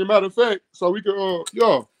something for you. Matter of fact, so we can,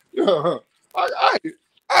 yeah.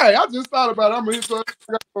 I just thought about it. I'm gonna hit you up.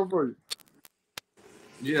 I got something for you.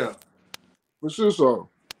 Yeah. For sure, so.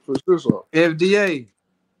 For sure, so. FDA.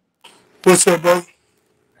 What's up, bro?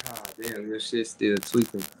 Ah, damn, your shit still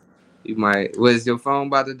tweaking. You might. Was your phone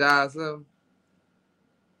about to die or something?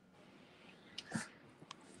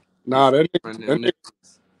 Nah, that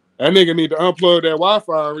nigga need to unplug that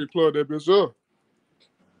Wi-Fi and replug that bitch up.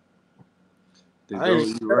 The I go,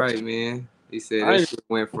 ain't. you right, man. He said I that ain't. shit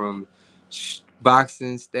went from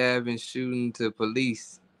boxing, stabbing, shooting to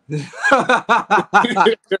police.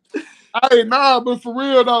 Hey, nah, but for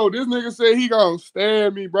real though, this nigga said he gonna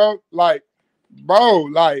stab me, bro. Like, bro,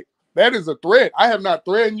 like that is a threat. I have not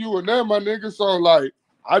threatened you or nothing, my nigga. So like,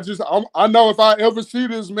 I know if I ever see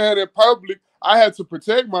this man in public, I had to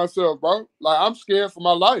protect myself, bro. Like I'm scared for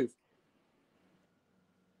my life.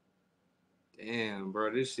 Damn,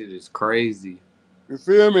 bro, this shit is crazy. You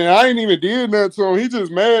feel me? I ain't even did nothing to him. He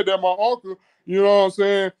just mad that my uncle, you know what I'm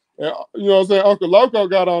saying? And, you know what I'm saying? Uncle Loco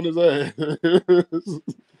got on his ass.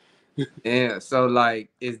 Yeah, so like,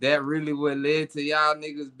 is that really what led to y'all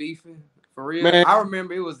niggas beefing? For real? Man, I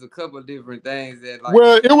remember it was a couple of different things that like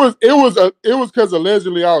well, it was because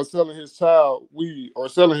allegedly I was selling his child weed or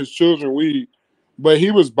selling his children weed, but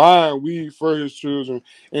he was buying weed for his children.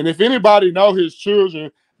 And if anybody know his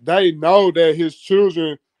children, they know that his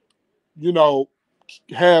children, you know,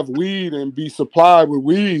 have weed and be supplied with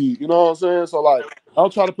weed. You know what I'm saying? So like,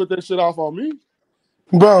 don't try to put that shit off on me.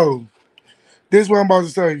 Bro, this is what I'm about to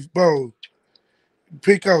say, bro.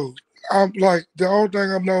 Pico, I'm like the only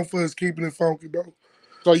thing I'm known for is keeping it funky, bro.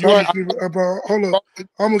 So So you I'm ain't. gonna keep it. Hold up.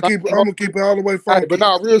 I'm gonna keep it all the way Hey, but funky.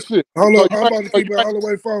 nah, real shit. Hold So up. you I'm ain't. about to So keep you it ain't. all the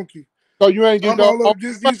way funky. So you ain't get I'm your all own. up.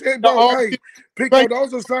 Just you said, Your bro. own Hey, kid. You Pico, ain't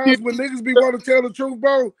those are get signs when niggas be want to tell the truth,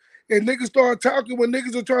 bro. And niggas start talking when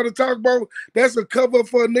niggas are trying to talk, bro. That's a cover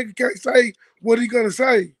for a nigga can't say what he gonna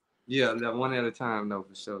say. yeah, that one at a time though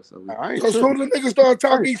for sure. So we I ain't So as tripping. soon as the nigga start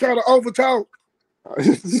I talking, he try to over talk. I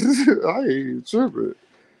ain't tripping.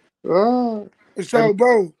 Uh, And and so,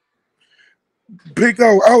 bro,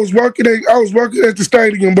 Pico, I was working at the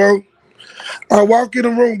stadium, bro. I walk in the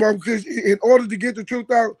room, bro, because in order to get the truth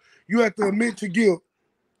out, you have to admit your guilt.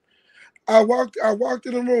 I walked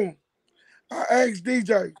in the room. I asked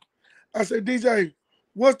DJ. I said, DJ,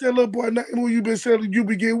 what's that little boy name who you been selling you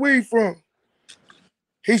be getting weed from?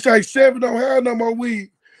 He said, Seven don't have no more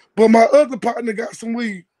weed. But my other partner got some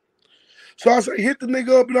weed. So I said, hit the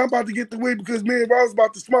nigga up and I'm about to get the weed because me and Ross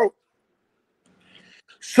about to smoke.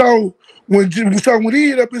 So when he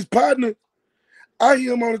hit up his partner, I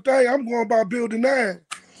hear him on the thing, I'm going by building 9.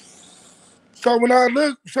 So when I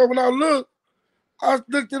look, I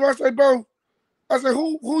looked at him, I said, bro, I said,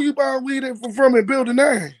 who you buying weed from in building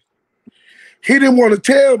 9? He didn't want to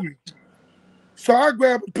tell me. So I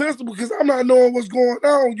grabbed a pistol because I'm not knowing what's going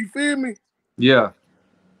on. You feel me? yeah.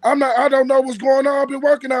 I don't know what's going on. I've been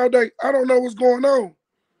working all day. I don't know what's going on.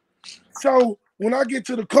 So when I get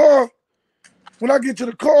to the car,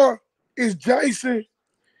 it's Jason,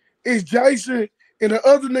 and the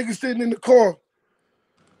other nigga sitting in the car.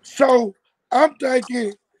 So I'm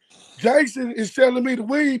thinking Jason is selling me the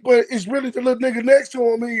weed, but it's really the little nigga next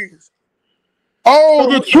to him is. oh,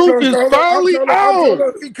 So, the so, truth so is hold up, finally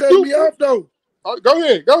out. he cut You, me off though. go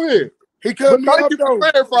ahead, go ahead. He cut But me thank off you for though.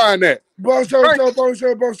 clarifying that. Bro, so, Thank so, bro,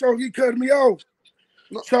 so, bro, so he cut me off.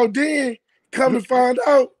 you. So then, come to find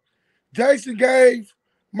out, Jason gave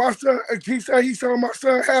my son, he said he sold my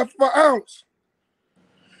son half of an ounce.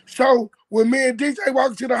 So when me and DJ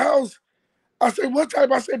walked to the house, I said, what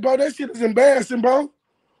type? I said, bro, that shit is embarrassing, bro.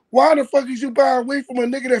 Why the fuck is you buying weed from a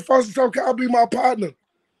nigga that first so can be my partner?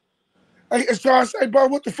 And so I say, bro,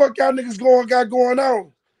 what the fuck y'all niggas got going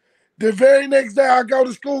on? The very next day I go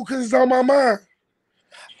to school because it's on my mind.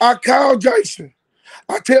 I call Jason.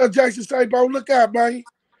 I tell Jason, say, bro, look out, man.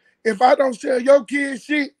 If I don't sell your kid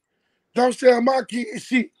shit, don't sell my kid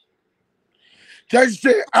shit. Jason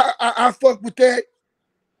said, I fuck with that.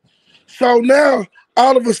 So now,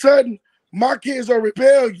 all of a sudden, my kids are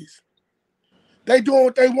rebellious. They doing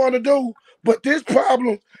what they want to do. But this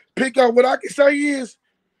problem, pick up what I can say is,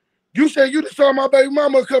 you said you just saw my baby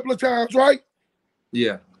mama a couple of times, right?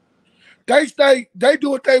 Yeah. They do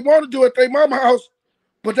what they want to do at their mama house,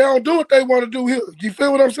 but they don't do what they want to do here. You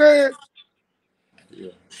feel what I'm saying?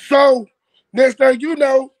 Yeah. So next thing you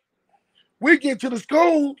know, we get to the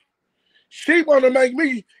school. She want to make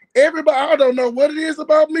me, everybody, I don't know what it is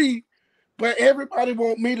about me, but everybody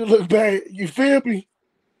want me to look bad. You feel me?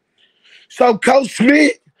 So Coach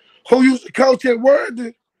Smith, who used to coach at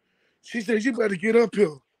Worthing, she said, you better get up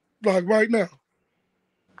here, like right now.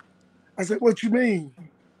 I said, what you mean?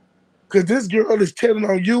 Because this girl is telling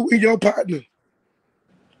on you and your partner.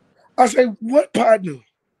 I said, what partner?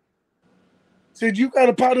 Said, you got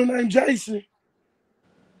a partner named Jason?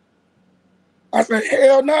 I said,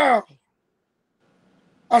 hell no.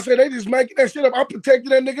 I said, they just making that shit up. I'm protecting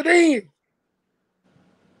that nigga then.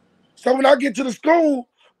 So when I get to the school,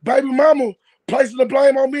 baby mama placing the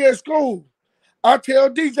blame on me at school. I tell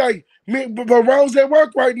DJ, but Rose at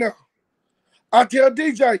work right now. I tell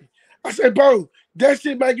DJ, I say, bro, that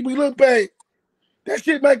shit making me look bad. That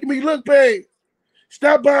shit making me look bad.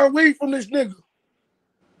 Stop buying weed from this nigga.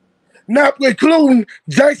 Not including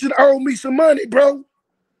Jason owed me some money, bro.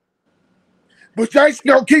 But Jason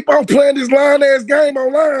gonna keep on playing this lying-ass game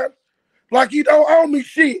online like he don't owe me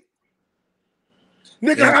shit.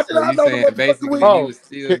 Nigga, Damn, how did so I you know the saying motherfucker basically weed? you Oh, was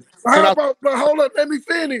still can I? But hold up, let me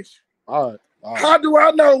finish. All right. All right. How do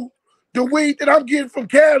I know the weed that I'm getting from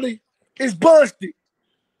Cali is busted?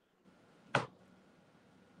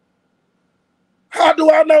 How do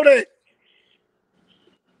I know that?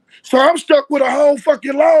 So I'm stuck with a whole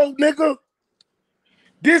fucking load, nigga.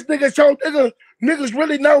 This nigga niggas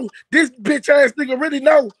really know, this bitch ass nigga really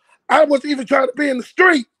know I wasn't even trying to be in the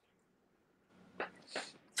street.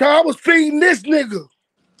 So I was feeding this nigga.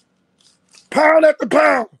 Pound after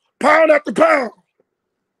pound, pound after pound.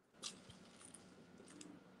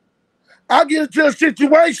 I get into a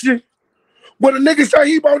situation where the nigga say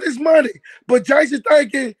he want his money, but Jason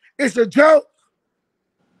thinking it's a joke.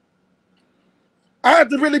 I had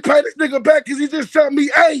to really pay this nigga back because he just sent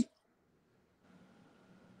me 8.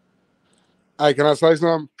 Hey, can I say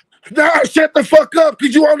something? Nah, shut the fuck up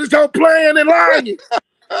because you on this whole playing and lying.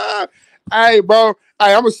 Hey, bro.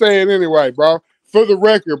 Hey, I'm gonna say it anyway, bro. For the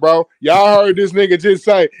record, bro, y'all heard this nigga just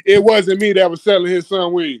say it wasn't me that was selling his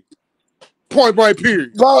son weed. Point blank,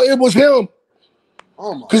 period. No, it was him.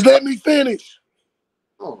 Oh my. Because let me finish.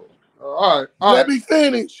 Oh. All right. All Let right. me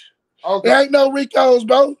finish. Okay. It ain't no Ricos,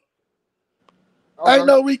 bro. Ain't Okay.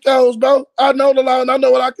 no Ricos, bro. I know the law and I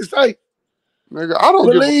know what I can say. Nigga, I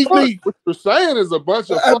don't give a Believe fuck. me. What you're saying is a bunch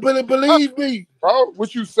of fucking, Believe me. bro.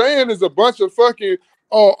 What you saying is a bunch of fucking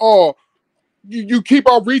you keep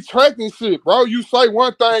on retracting shit, bro. You say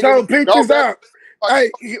one thing and So then you peep go this back. out.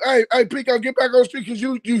 Like, Hey, Pico, get back on the street because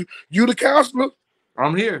you the counselor.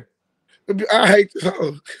 I'm here. I hate this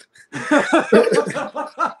hoe.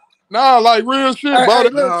 nah, like real shit, Hey, bro. hey, No,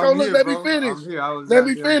 look, so I'm look, here, let me bro. finish. I'm here. I was Let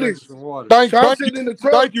me goddamn finish. drinking some water. Thank So I'm you, sitting in the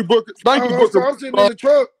truck. thank you, Booker. Thank you, Booker. So I'm sitting in the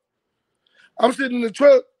truck. I'm sitting in the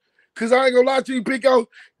truck because I ain't gonna lie to you, Pico.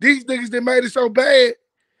 These niggas that made it so bad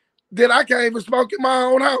that I can't even smoke in my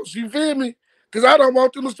own house. You feel me? Because I don't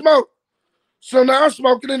want them to smoke. So now I'm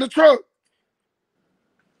smoking in the truck.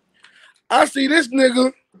 I see this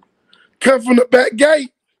nigga come from the back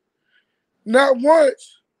gate, not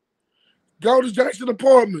once, go to Jason's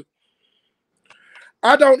apartment.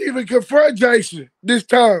 I don't even confront Jason this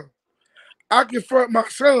time. I confront my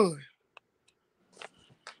son.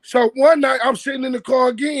 So one night I'm sitting in the car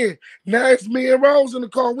again. Now it's me and Rose in the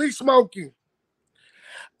car. We smoking.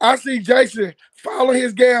 I see Jason follow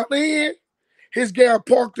his gal in. His gal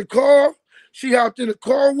parked the car. She hopped in the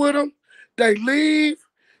car with him. They leave.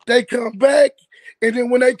 They come back. And then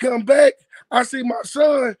when they come back, I see my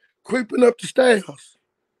son creeping up the stairs.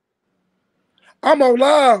 I'm on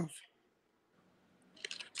live.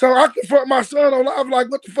 So I confront my son on live like,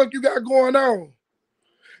 what the fuck you got going on?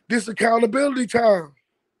 This accountability time.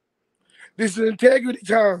 This is integrity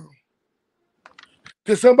time.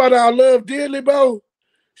 Because somebody I love dearly, bro,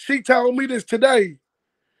 she told me this today.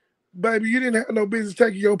 Baby, you didn't have no business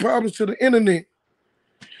taking your problems to the internet.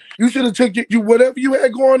 You should have took it, whatever you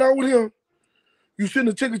had going on with him, you shouldn't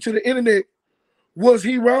have took it to the internet. Was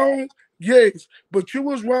he wrong? Yes. But you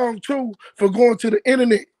was wrong too for going to the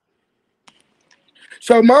internet.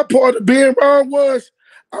 So my part of being wrong was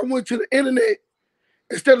I went to the internet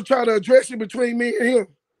instead of trying to address it between me and him.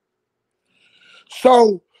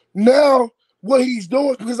 So now what he's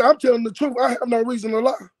doing, because I'm telling the truth, I have no reason to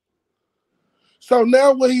lie. So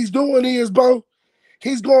now what he's doing is, bro,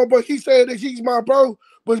 he's going, but he said that he's my bro,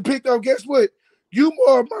 but Pico, guess what? You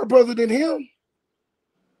more my brother than him.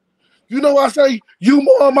 You know why I say you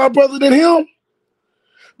more my brother than him?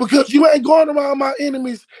 Because you ain't going around my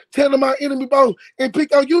enemies telling my enemy, bro, and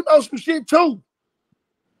Pico, you know some shit too.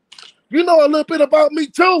 You know a little bit about me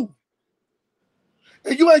too.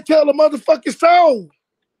 And you ain't tell a motherfucking soul.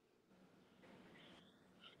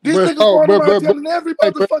 This But nigga so, going around but telling every hey,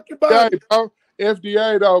 but motherfucking body. bro,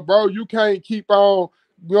 FDA though, bro, you can't keep on.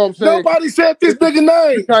 You know what I'm saying? Nobody said this nigga You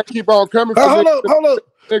name. can't keep on coming for niggas. Hold up.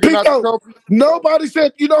 Nigga not to Pico. come. Nobody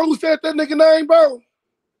said, you know who said that nigga name, bro?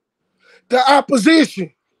 The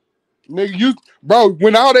opposition. Nigga,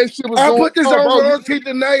 when all that shit was I going put this on, on bro. Royalty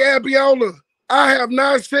to Nate Abiola. I have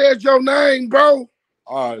not said your name, bro.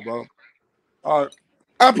 All right, bro. All right.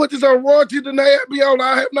 I put this on Royalty to Nate Abiola.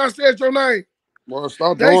 I have not said your name. Well,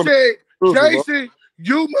 stop They doing said, it. Jason,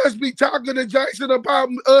 you must be talking to Jason about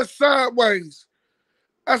us sideways.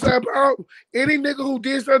 I said, bro, any nigga who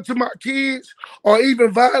did something to my kids or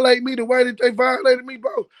even violate me the way that they violated me,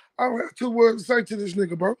 bro, I don't have 2 words to say to this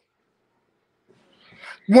nigga, bro.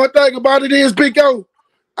 One thing about it is, Pico,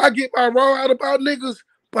 I get my raw out about niggas,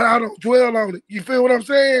 but I don't dwell on it. You feel what I'm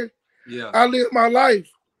saying? Yeah. I live my life.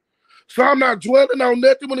 So I'm not dwelling on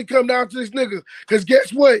nothing when it come down to this nigga. Because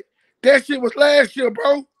guess what? That shit was last year,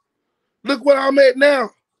 bro. Look where I'm at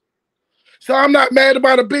now. So I'm not mad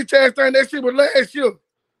about a bitch ass thing. That shit was last year.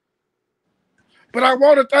 But I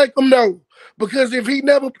want to thank him, though. Because if he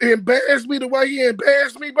never embarrassed me the way he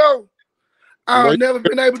embarrassed me, bro, Bro, I've never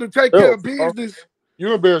been able to take care of bro. business.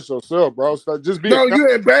 You embarrass yourself, bro. Stop, just be No, you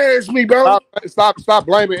embarrassed me, bro. stop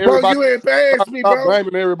blaming Bro, everybody. you embarrassed me, Stop bro.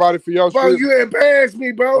 blaming everybody for your Bro, shit. you embarrassed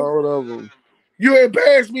me, bro. Whatever. You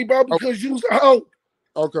embarrassed me, bro, because you was a hoe.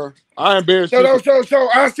 Okay. I embarrassed you. So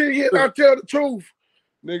I sit here and I tell the truth.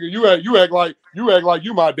 Nigga, you act like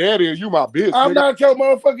you my daddy or you my bitch. I'm nigga. not your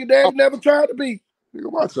motherfucking daddy, never tried to be.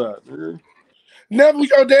 Nigga, watch out, nigga. Never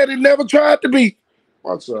your daddy, never tried to be.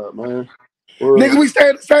 Watch out, man. Nigga, we stay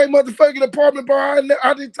in the same motherfucking apartment, bro.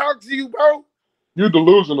 I didn't talk to you, bro. You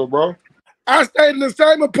delusional, bro. I stayed in the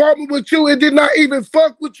same apartment with you and did not even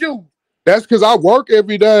fuck with you. That's because I work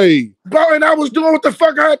every day. Bro, and I was doing what the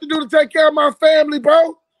fuck I had to do to take care of my family,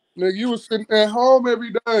 bro. Nigga, you was sitting at home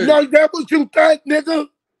every day. No, that what you think, nigga.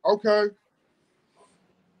 Okay.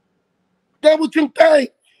 That what you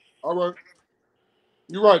think. All right.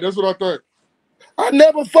 You're right. That's what I think. I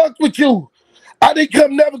never fucked with you. I didn't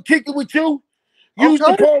come never kick it with you. You used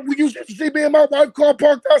to pull, we used to see me and my wife car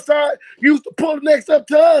parked outside. You used to pull next up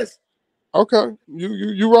to us. Okay.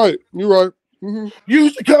 You right. You right. Mm-hmm. You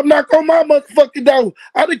used to come knock on my motherfucking door.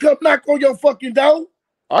 I didn't come knock on your fucking door.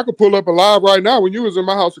 I could pull up a live right now when you was in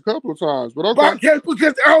my house a couple of times, but okay. But I can't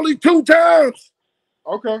because only 2 times.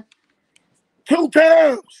 Okay. 2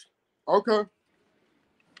 times. Okay.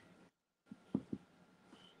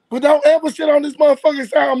 But don't ever sit on this motherfucking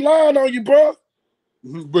side. I'm lying on you, bro.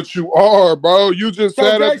 But you are, bro. You just so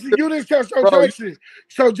said Jason, you didn't say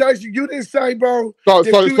Jason, you didn't say, bro, so I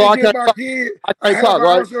can't my kid. I can't talk,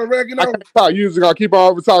 right? I can't talk. You just gotta keep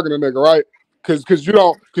on over talking to nigga, right? Cause you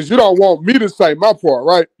don't want me to say my part,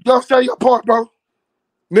 right? Don't say your part, bro.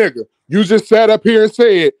 Nigga, you just sat up here and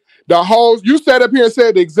said you sat up here and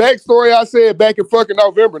said the exact story I said back in fucking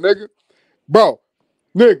November, nigga. Bro,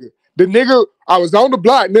 nigga. The nigga, I was on the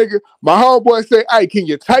block, nigga. My homeboy said, hey, can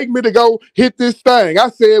you take me to go hit this thing? I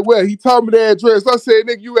said, well, he told me the address. I said,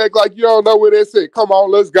 nigga, you act like you don't know where that's at. Come on,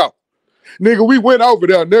 let's go. Nigga, we went over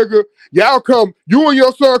there, nigga. You and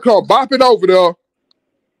your son come bopping over there.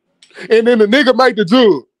 And then the nigga make the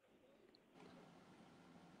jug.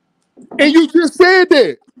 And you just said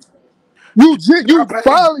that. You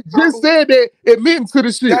finally just said that admitting to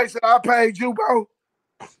the shit. Jason, I paid you, bro.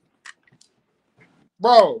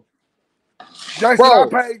 Bro. Jason, I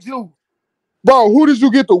paid you. Bro, who did you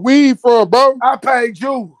get the weed from, bro? I paid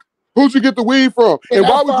you. Who'd you get the weed from? And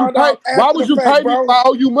why would you pay me if I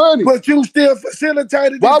owe you money? But you still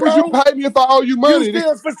facilitated it, bro. Why would you pay me if I owe you money? You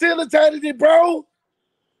still facilitated it, bro.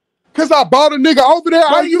 Because I bought a nigga over there.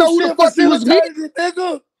 I didn't know who the fuck he was meeting.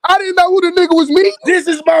 Nigga. I didn't know who the nigga was meeting. This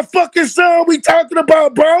is my fucking son we talking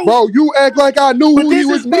about, bro. Bro, you act like I knew who he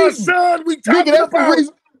was meeting. This is my son we talking about. The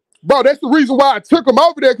reason, bro, that's the reason why I took him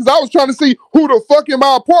over there, because I was trying to see who the fuck in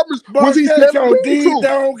my apartments was he selling weed to.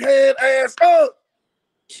 Dog head ass up.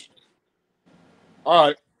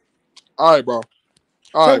 All right, bro.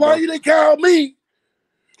 So why you didn't call me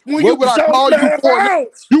when you I call you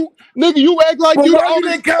for? Nigga, you act like you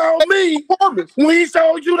didn't call me when he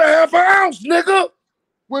sold you the half an ounce, nigga.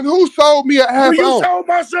 When who sold me a half ounce? When you sold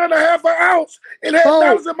my son a half an ounce and had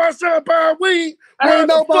dollars in my son buying weed, ain't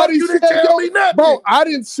nobody you didn't tell me nothing. Bro, I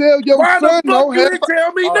didn't sell your son no half. You didn't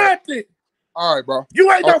tell me nothing. All right, bro. You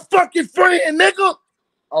ain't no fucking friend, nigga.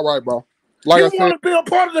 All right, bro. Like you want to be a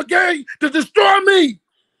part of the game to destroy me,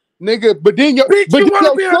 nigga. But then you want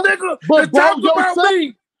to be a nigga to talk about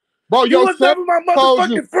me. Bro, you was never my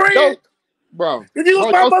motherfucking friend. Bro, if you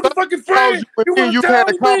was my motherfucking friend, you would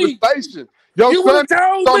have told me. Your You would son have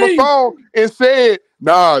told on the me. phone and said,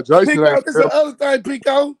 "Nah, Jason Pico, ain't this is for the other thing,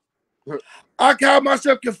 Pico. I call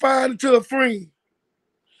myself confined to a friend.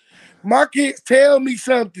 My kids tell me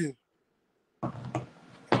something.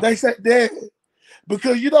 They say, Dad,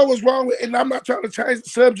 because you know what's wrong with, and I'm not trying to change the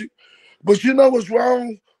subject, but you know what's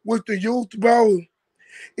wrong with the youth, bro,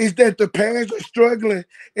 is that the parents are struggling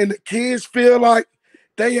and the kids feel like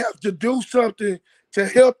they have to do something to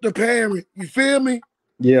help the parent. You feel me?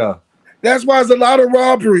 Yeah. That's why there's a lot of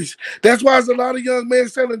robberies. That's why there's a lot of young men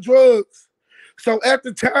selling drugs. So at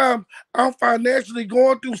the time, I'm financially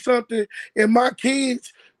going through something, and my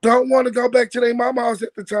kids don't want to go back to their mama house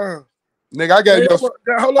at the time. nigga." I They gave your don't want,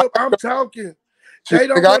 hold up, I'm talking. shit, They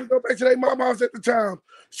don't nigga. want to go back to their mama house at the time.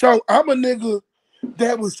 So I'm a nigga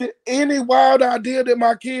that was any wild idea that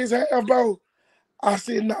my kids have, bro. I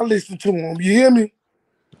said, now listen to them. You hear me?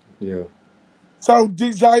 Yeah. So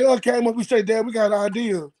Zion came up, we said, Dad, we got an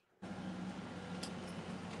idea.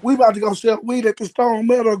 We about to go sell weed at the Stone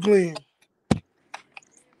Meadow Glen.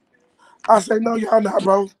 I said, no, y'all not,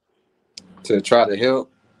 bro. To try to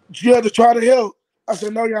help. You had to try to help. I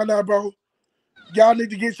said, no, y'all not, bro. Y'all need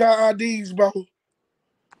to get y'all IDs, bro,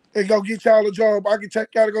 and go get y'all a job. I can take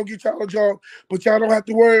y'all to go get y'all a job, but y'all don't have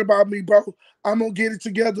to worry about me, bro. I'm going to get it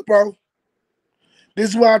together, bro. This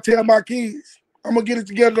is what I tell my kids. I'm going to get it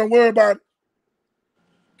together. Don't worry about it.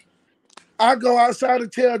 I go outside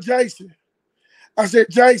and tell Jason. I said,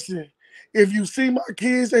 Jason, if you see my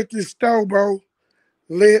kids at this store, bro,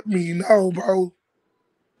 let me know, bro.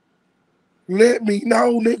 Let me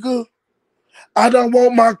know, nigga. I don't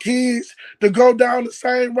want my kids to go down the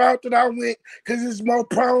same route that I went because it's more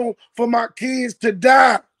prone for my kids to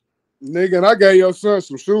die. Nigga, and I gave your son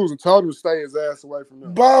some shoes and told him to stay his ass away from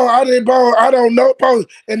them. Bro, I didn't, bro. I don't know, bro.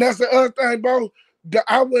 And that's the other thing, bro.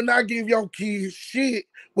 I would not give your kids shit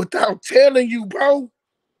without telling you, bro.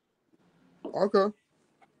 Okay.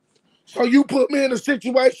 So you put me in a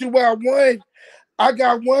situation where I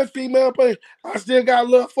got one female, but I still got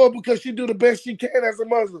love for her because she do the best she can as a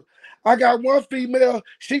mother. I got one female,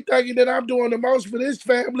 she thinking that I'm doing the most for this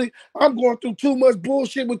family. I'm going through too much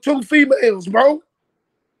bullshit with two females, bro.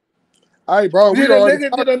 Hey, bro, Did we a already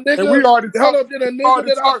nigga, talked, did a and we nigga, already hold talked, up, did a nigga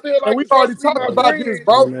that I feel and like we is supposed already to be talked my about Yeah. this, friend?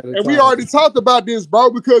 bro. One at a And we time. already talked about this, bro,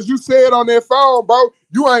 because you said on that phone, bro,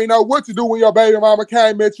 you ain't know what to do when your baby mama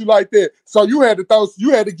came at you like that. So you had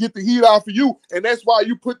to get the heat off of you, and that's why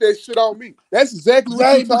you put that shit on me. That's exactly what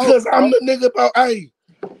you Jay, told me, because I'm bro. the nigga about, hey,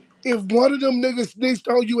 if one of them niggas snitched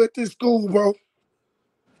on you at this school, bro,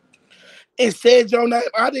 and said your name,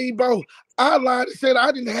 I didn't, bro. I lied and said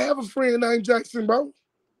I didn't have a friend named Jackson, bro.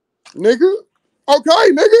 Nigga.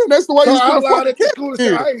 Okay, nigga. That's the way So you should I have lied fucking at the kept school and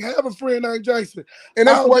said it. I ain't have a friend named Jason. And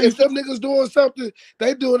that's the way you If should them niggas doing something,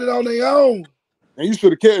 they doing it on their own. and you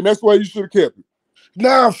should have kept, and that's the way you should have kept it.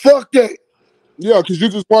 Nah, fuck that. Yeah, because you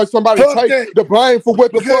just want somebody to Fuck take that. the blame for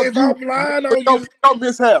what the Because fuck if you I'm lying for on you, your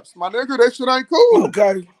mishaps. My nigga, that shit ain't cool.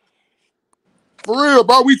 okay. For real,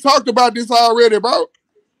 bro. We talked about this already, bro.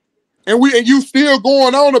 And you still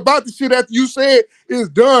going on about the shit after you said it's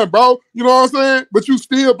done, bro. You know what I'm saying? But you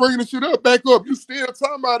still bringing the shit up back up. You still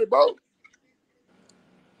talking about it, bro.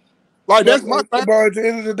 Like that's my thing. Bro, at the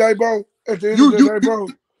end of the day, bro. At the end of You the you day, bro.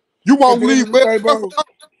 you At won't the end leave of the well day, enough bro.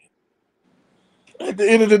 At the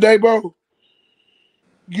end of the day, bro.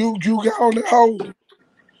 You got on the hoe,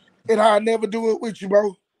 and I never do it with you,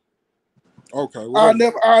 bro. okay, whatever.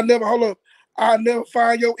 I never, hold up. I never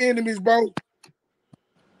find your enemies, bro.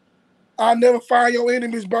 I never find your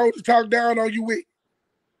enemies, bro, to talk down on you with.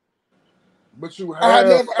 But you have,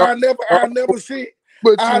 I never sit.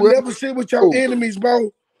 but I you have, never sit with your enemies,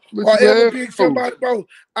 bro, but or you ever have. pick somebody, bro.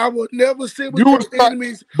 I would never sit You with your was trying,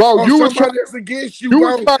 enemies bro. or somebody that's against you, You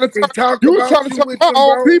was bro, trying to and turn, talk you was trying about to you turn with my them,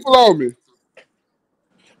 own bro. people on me.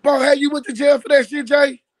 Bro, hey, you went to jail for that shit,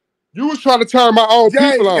 Jay? You was trying to turn my own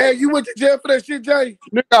Jay, people on. hey, you went to jail for that shit, Jay?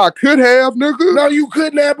 Nigga, I could have, nigga. No, you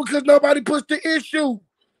couldn't have because nobody pushed the issue.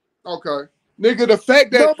 Okay. Nigga, the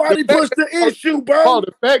fact that Nobody pushed the issue, bro, bro.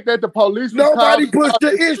 the fact that the police was called Nobody and pushed all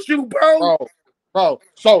the that shit, issue, bro. bro.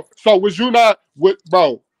 So was you not with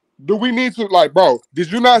bro? Do we need to like, bro?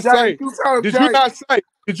 Jay, you tell him, Did you Jay. not say?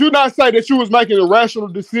 Did you not say that you was making irrational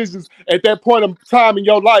decisions at that point of time in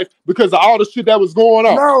your life because of all the shit that was going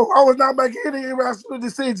on? No, I was not making any irrational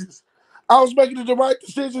decisions. I was making the right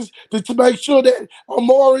decisions to make sure that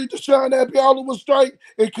Amari, Deshaun Appiala was straight,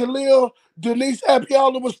 and Khalil, Denise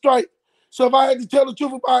Appiala was straight. So if I had to tell the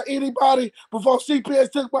truth about anybody before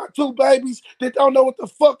CPS took my two babies that don't know what the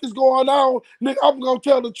fuck is going on, nigga, I'm gonna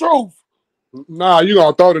tell the truth. Nah, you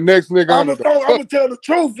gonna throw the next nigga under the I'm bus. gonna tell the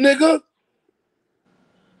truth, nigga.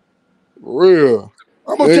 Real.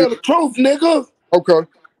 I'm gonna Nigga. tell the truth, nigga. Okay.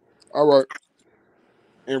 All right.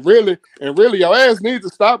 And really, your ass needs to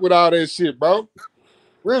stop with all that shit, bro.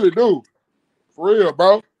 Really do. For real,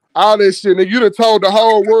 bro. All that shit, nigga. You done told the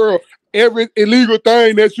whole world every illegal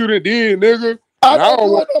thing that you done did, nigga. I And I don't don't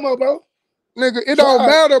do want, it no more, bro. nigga, it don't Try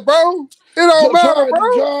matter, bro. It don't it. matter, Try bro.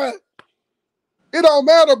 it. Try it. It don't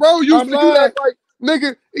matter, bro. I'm You lying. act like,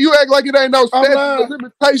 nigga, you act like it ain't no I'm statute of lying.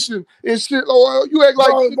 limitation and shit. Lord. You act like,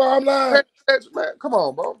 Bro, I'm lying. man, come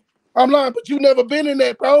on, bro. I'm lying, but you never been in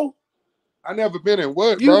that, bro. I never been in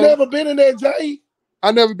what, You bro? never been in that, Jay.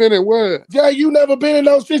 I never been in what? Jay, you never been in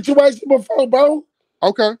those situations before, bro.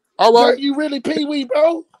 Okay. All Jay, right. you really pee-wee,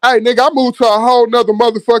 bro. Hey, nigga, I moved to a whole nother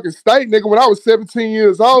motherfucking state, nigga, when I was 17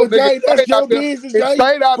 years old, But nigga. Jay, that's your business, It Jay.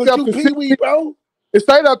 stayed out But there you for 16, pee-wee, bro. it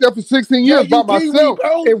stayed out there for 16 Jay, years by you pee-wee, myself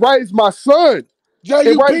bro. and raised my son. Jay, It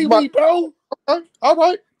you raised my pee-wee, bro. all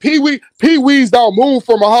right. Pee-wees don't move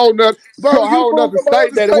from a whole nother to Bro, a you whole moved nother from all state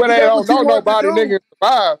the that state when because they that's don't what you know wanted to nobody, do. nigga,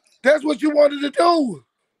 survive, That's what you wanted to do.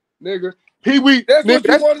 nigga. Pee-wee, That's nigga,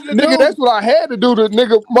 what you wanted to nigga, do. that's what I had to do to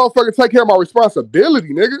nigga motherfucker take care of my responsibility,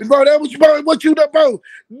 nigga. Bro, that was what you done, bro.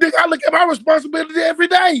 Nigga, I look at my responsibility every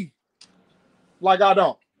day. Like I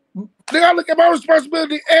don't. Nigga, I look at my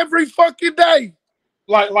responsibility every fucking day.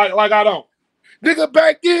 Like I don't. Nigga,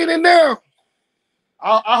 back then and now.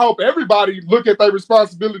 I hope everybody look at their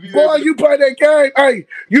responsibilities Boy, every day. you play that game. Hey,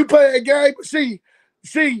 you play that game. But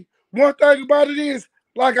see, one thing about it is,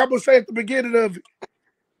 like I'm gonna say at the beginning of it,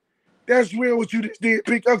 that's real what you just did,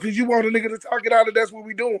 pick up, because you want a nigga to talk it out, and that's what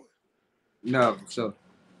we doing. No, so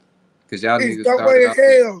because y'all It's niggas no way started in off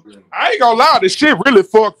with hell. I ain't gonna lie, this shit really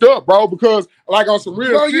fucked up, bro. Because like on some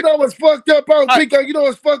real Bro, shit, you know what's fucked up, bro? I, Pico, you know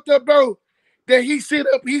what's fucked up, bro? That he sit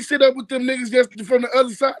up with them niggas just from the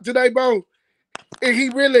other side today, bro. And he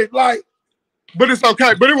really like, but it's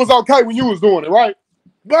okay. But it was okay when you was doing it, right?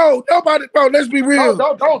 bro, nobody, bro, let's be real.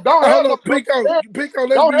 Don't have Hold no up, double standard. Pico,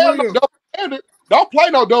 let's Don't be have no real. double standard. Don't play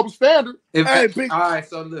no double standard. Hey, all right,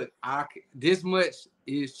 so look, this much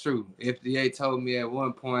is true. FDA told me at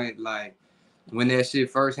one point, like when that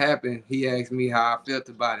shit first happened, he asked me how I felt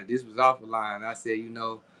about it. This was off the line. I said,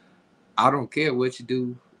 I don't care what you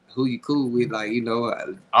do, who you cool with, like,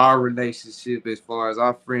 our relationship as far as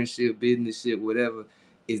our friendship, business ship, whatever,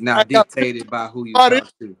 is I not got dictated by who you everybody.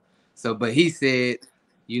 talk to. So, but he said,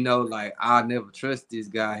 like, I'll never trust this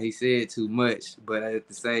guy. He said too much, but at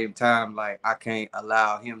the same time, like, I can't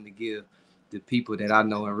allow him to give the people that I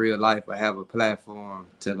know in real life or have a platform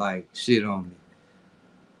to, like, shit on me.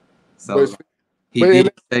 So, But like, he but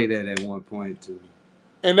did say that at one point too.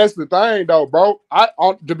 and that's the thing though, bro.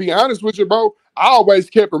 To be honest with you, bro, I always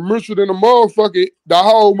kept a mutual in the motherfucking the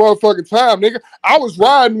whole motherfucking time, nigga. I was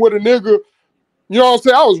riding with a nigga. You know what I'm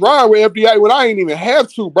saying? I was riding with FDA when I ain't even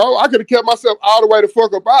have to, bro. I could have kept myself all the way the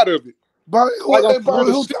fuck up out of it. bro, Like on some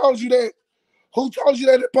real who shit. told you that? Who told you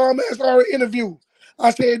that at Palm Ass interview? I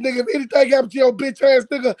said, nigga, if anything happens to your bitch ass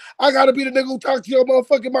nigga, I gotta be the nigga who talks to your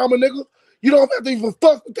motherfucking mama, nigga. You don't have to even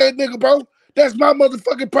fuck with that nigga, bro. That's my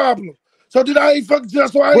motherfucking problem. So did I ain't fucking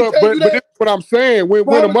just so I ain't tell you But this that? is what I'm saying.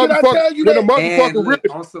 Why did I tell you that? And look,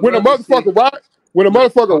 on some other shit, When a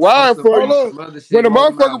look, motherfucker ride for you, Hold up. some other when shit, a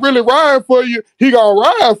motherfucker really ride for you, he gonna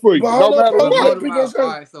ride for But you, no hold up, matter But what. hold Pico on. All say.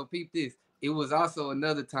 right, so peep this. It was also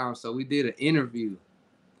another time. So we did an interview,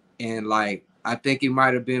 and like I think it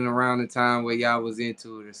might have been around the time where y'all was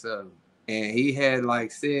into it or something. And he had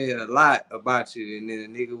like said a lot about you, and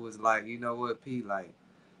then the nigga was like, you know what, P, like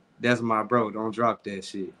that's my bro. Don't drop that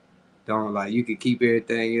shit. Don't like you can keep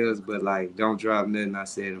everything else, but like don't drop nothing I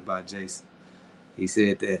said about Jason. He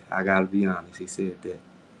said that. I gotta be honest. He said that.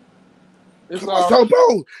 It's Come on, all so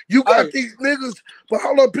bro, you got right. these niggas, but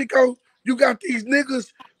hold up, Pico, you got these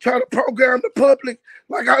niggas trying to program the public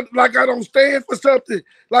like I don't stand for something.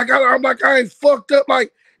 I'm like I ain't fucked up.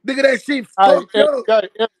 Like nigga, that shit Hey, fucked up.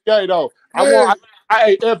 FDA though. Yeah.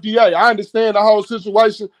 FDA. I understand the whole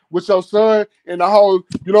situation with your son and the whole,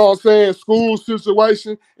 you know what I'm saying, school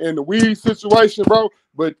situation and the weed situation, bro.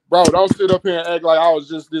 But bro, don't sit up here and act like I was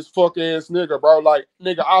just this fuck ass nigga, bro. Like,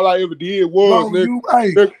 nigga, all I ever did was, Bro, nigga,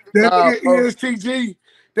 that nah, nigga bro.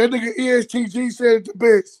 ESTG said it the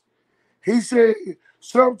best. He said,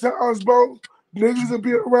 sometimes, bro, niggas will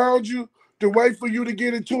be around you to wait for you to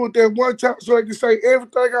get into it that one time so they can say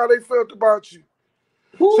everything how they felt about you.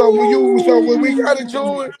 So when we got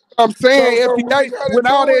into it, I'm saying so when we FDA, got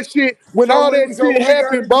into it, so when we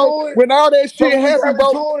got into it, so when we got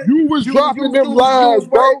bro, into it, you was dropping them you lives, was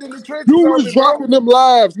bro. waiting in the trenches You on was me, bro. dropping them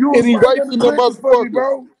lives You and was waiting in the erasing them trenches for me, motherfuckers.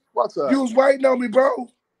 bro. What's up? You was waiting on me, bro.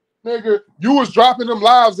 Nigga, you was dropping them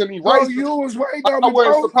lives and Bro, erasing. you was waiting on I me,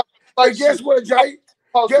 wasn't bro. supposed to And say guess shit. what, I was Jay?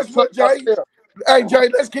 supposed to Guess touch what, Jay? myself. Hey, Jay,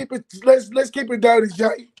 let's keep it dirty,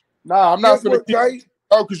 Jay. Nah, I'm not Guess finna what, keep Jay?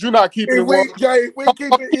 bro, because you're not keeping it If one. we, Jay,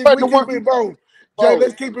 if But we the keep one, it, bro, Jay, bro,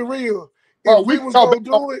 let's keep it real. bro, If we was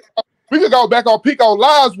we could go back on Pico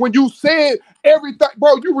Lives when you said everything,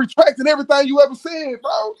 bro. You retracting everything you ever said,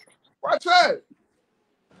 bro. Watch that.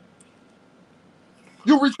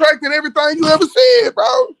 You retracting everything you ever said,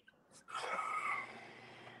 bro.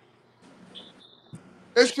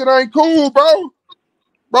 That shit ain't cool, bro.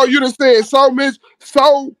 Bro, you done said so much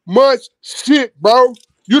shit, bro.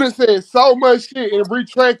 You done said so much shit and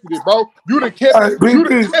retracted it, bro. hey, You beat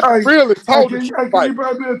done this, kept it real and told the truth. can you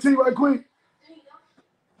buy me a tea right quick?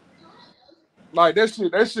 Like that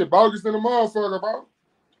shit bogus in the motherfucker, bro.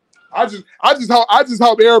 I just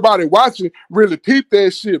hope everybody watching really peep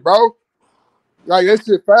that shit, bro. Like that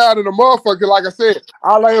shit foul in the motherfucker. Like I said,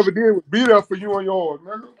 all I ever did was be there for you and yours,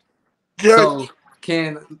 nigga. Yeah, So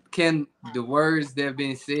can the words that have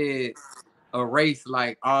been said erase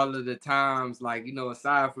like all of the times, like, you know,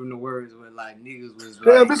 aside from the words where like niggas was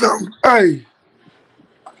damn, like, this hey,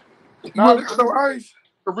 you Now want this to no ice?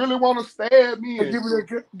 really want to stab me Hey, and give me that,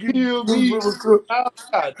 kill give me. me a cup.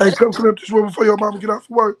 God Hey, damn. come clean up this room before your mama get off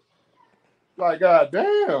work. Like God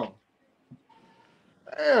damn.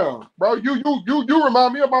 Damn, bro, you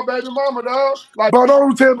remind me of my baby mama, dog. Like, Bro,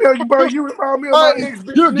 don't tell me how you, bro, you remind me of my praise, ex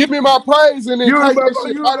bitch you give me Nikki. my praise and then You take remind, that bro,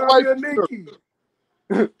 shit you right remind away me of from Nikki.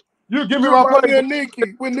 you. You give me You my remind me praise. of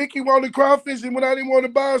Nikki. When Nikki wanted crawfish and when I didn't want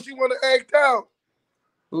to buy, she wanted to act out.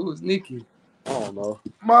 who was Nikki? I don't know.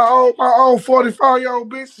 My own 45-year-old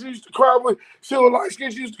bitch, she used to cry when she was light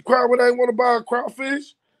skin, she used to cry when I didn't want to buy a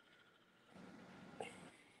crawfish.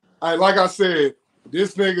 Like I said,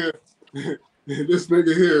 this nigga, this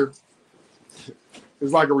nigga here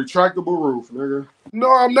is like a retractable roof, nigga.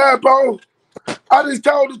 No, I'm not, bro. I just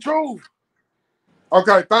told the truth.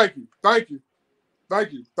 Okay, thank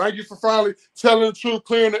you for finally telling the truth,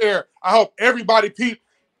 clearing the air. I hope everybody peep.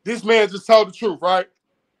 This man just told the truth, right?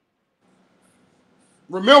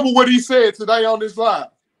 Remember what he said today on this live.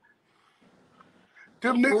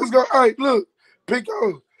 Them niggas go, hey, look,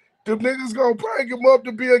 Pico, them niggas gonna bring him up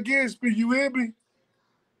to be against me, you hear me?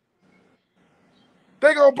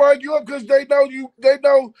 They gonna bring you up because they know you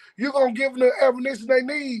gonna give them the ammunition they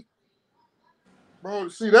need. Bro,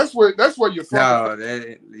 see, that's where you're fucking. No,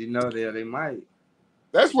 that, you know, they might.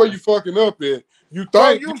 That's where you fucking up at. You Bro,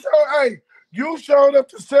 think, you showed up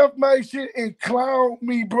to self-made shit and clown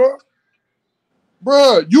me, bro.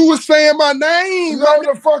 bro, you was saying my name, my No,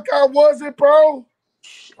 the fuck I wasn't, bro.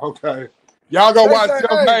 nigga. Okay. Y'all go They watch say, hey,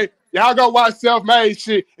 self-made. Y'all go watch self-made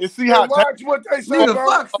shit and see how and watch what they say, Nigga, bro.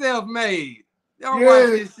 fuck self-made. Y'all watch Yeah,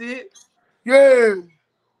 this shit. yeah.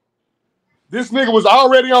 this nigga was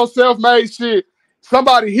already on self-made shit.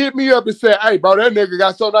 Somebody hit me up and said, hey, bro, that nigga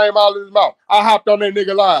got your name all in his mouth. I hopped on that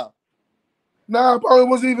nigga live. Nah, bro, it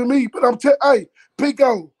wasn't even me. But hey,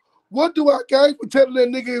 Pico, what do I gain for telling that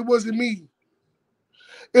nigga it wasn't me?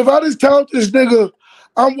 If I just told this nigga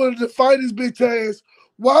I'm willing to fight his bitch ass,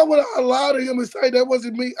 why would I lie to him and say that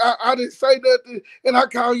wasn't me? I didn't say nothing and I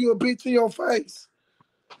call you a bitch in your face.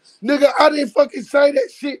 Nigga, I didn't fucking say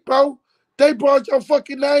that shit, bro. They brought your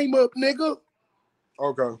fucking name up, nigga.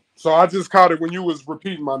 Okay. So I just caught it when you was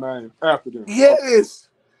repeating my name after them. Okay. Yes.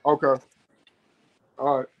 Okay.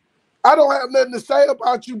 All right. I don't have nothing to say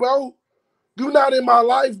about you, bro. You not in my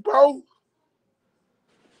life, bro.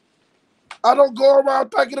 I don't go around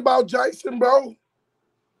thinking about Jason, bro.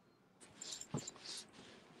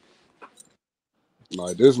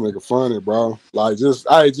 Like this nigga funny, bro. Like just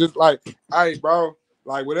like, hey, bro.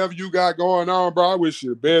 Like whatever you got going on, bro. I wish you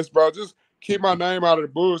the best, bro. Just keep my name out of the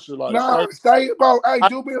bullshit, like Nah, straight. stay, bro. Hey, I,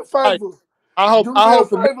 do me a hey, favor. Do I me a hope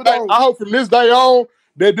from this favor, day, though. I hope from this day on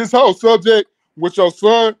that this whole subject with your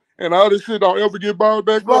son and all this shit don't ever get brought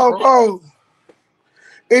back up, Bro, bro. bro.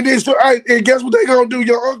 And then, so, hey, and guess what they gonna do?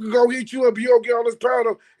 Your uncle gonna hit you up. You gonna get on this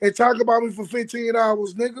panel and talk about me for 15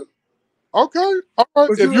 hours, nigga. Okay, all right.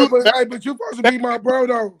 But but you supposed to be my bro,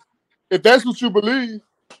 though. If that's what you believe,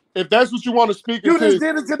 if that's what you want to speak You just into,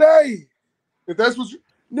 did it today. if that's what you,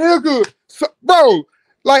 nigga, so, bro,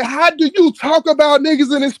 like, how do you talk about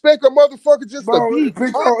niggas and expect a motherfucker just to Bro, be?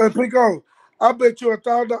 and Pico, I bet you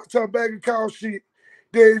 $1,000 to a bag of cow shit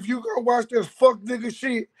that if you go watch this fuck nigga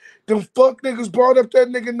shit, them fuck niggas brought up that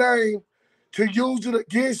nigga name to use it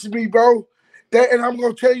against me, bro. And I'm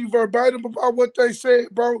gonna tell you verbatim about what they said,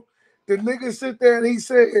 bro. The nigga sit there and he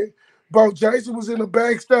said, bro, Jason was in the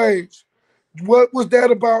backstage. What was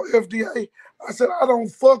that about, FDA? I said, I don't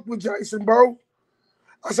fuck with Jason, bro.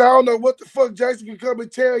 I said, I don't know what the fuck Jason can come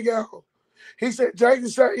and tell y'all. He said, Jason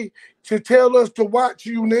say to tell us to watch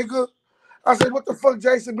you, nigga. I said, what the fuck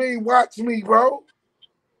Jason mean, watch me, bro?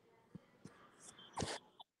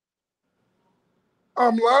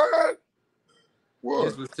 I'm lying. What?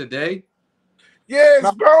 This was today. Yes,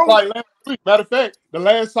 Nah, bro. like last week. Matter of fact, the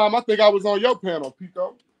last time I think I was on your panel,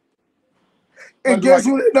 Pico. And Maybe guess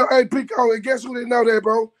like who didn't know? Hey, Pico, and guess who didn't know that,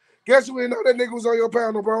 bro? Guess who didn't know that nigga was on your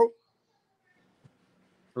panel, bro?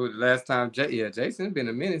 Who the last time? Yeah, Jason been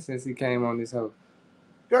a minute since he came on this hoe.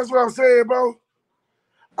 That's what I'm saying, bro.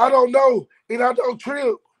 I don't know, and I don't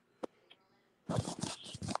trip.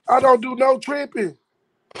 I don't do no tripping.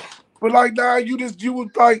 But like now, you was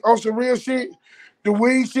like on some real shit. The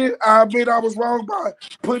weed shit, I admit I was wrong by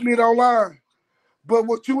putting it online. But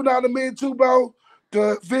what you not admit to, bro,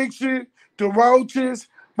 the eviction, the roaches,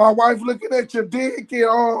 my wife looking at your dick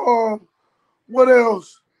and what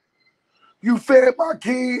else? You fed my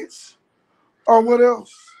kids, or what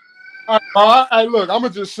else? hey, look, I'ma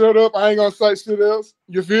just shut up. I ain't gonna say shit else.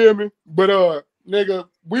 You feel me? But nigga,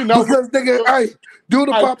 we know Because nigga, hey, do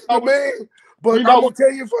the pop the man. But I'm gonna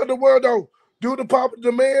tell you for the world though, do the pop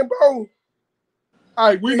the man, bro.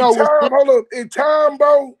 Hey, we In know time, what's hold up. In time,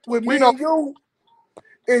 bro, with we me know and you,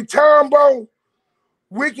 in time, bro,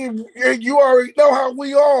 we can, and you already know how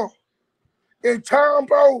we are. In time,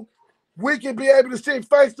 bro, we can be able to sit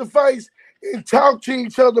face to face and talk to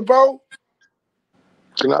each other, bro.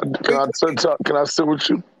 Can I sit with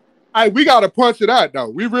you? hey, we gotta punch it out though.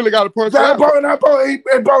 We really gotta punch it out.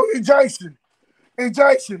 And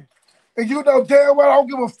Jason, and you know damn well I don't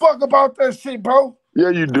give a fuck about that shit, bro. Yeah,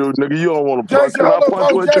 you do, nigga. You don't want to punch. Jason, Can I hold up, punch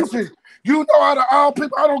bro. with you? Jason, you know out of all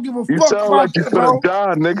people, I don't give a You fuck sound about like you that, finna bro.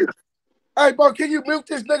 die, nigga. Hey, bro, can you mute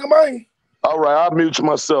this nigga, man? All right, I'll mute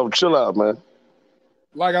myself. Chill out, man.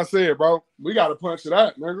 Like I said, bro, we gotta punch it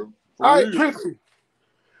out, nigga. I ain't tripping.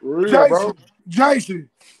 For real, bro. Jason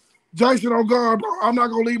on guard, bro. I'm not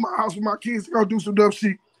gonna leave my house with my kids to go do some dumb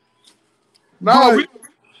shit. No, it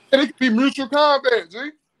can be mutual combat,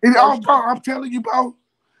 G. I'm telling you, bro.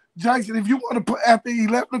 Jason, if you want to put after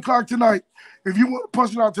 11 o'clock tonight, if you want to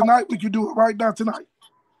punch it out tonight, we can do it right now tonight.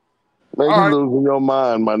 Man, you losing your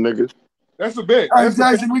mind, my nigga. That's a bet. Hey,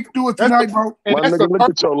 Jason, we can do it tonight, bro. My nigga, look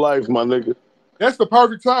at your life, my nigga. That's the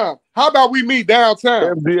perfect time. How about we meet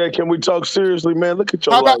downtown? FDA, can we talk seriously, man? Look at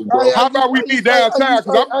your life, bro. How about we meet downtown?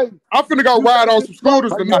 Because I'm finna go ride on some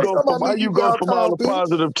scooters tonight. How you go from all the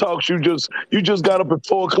positive talks you just got up at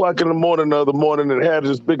 4 o'clock in the morning the other morning and had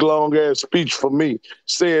this big long ass speech for me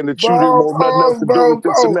saying that you didn't want nothing else to do with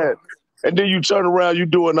this and that. And then you turn around, you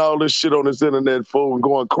doing all this shit on this internet fool and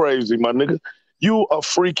going crazy, my nigga. You are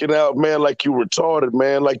freaking out, man, like you retarded,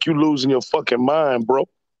 man, like you losing your fucking mind, bro.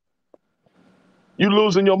 You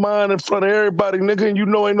losing your mind in front of everybody, nigga, and you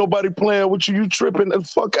know ain't nobody playing with you. You tripping the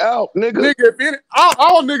fuck out, nigga. Nigga, if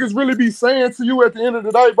all niggas really be saying to you at the end of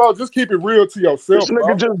the day, bro, just keep it real to yourself, This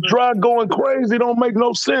nigga just dry going crazy. Don't make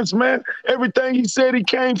no sense, man. Everything he said he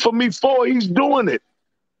came for me for, he's doing it.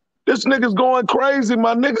 This nigga's going crazy,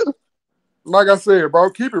 my nigga. Like I said,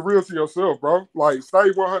 bro, keep it real to yourself, bro. Like,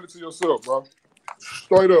 stay 100 to yourself, bro.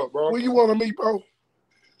 Straight up, bro. Where you want to meet, bro?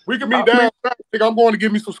 We can meet downtown. Nigga, I'm going to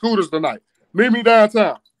give me some scooters tonight. Meet me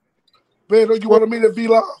downtown. Man, you want to meet at V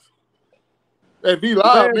Live? At V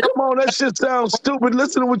Live, man, come on, that shit sounds stupid.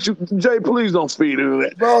 Listen to what you, Jay, please don't feed into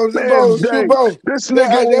that. Bro, Jay, this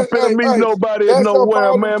nigga ain't finna meet nobody at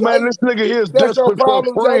nowhere, man. Man, this nigga here is desperate for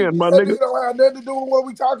a friend, my nigga. That nigga don't have nothing to do with what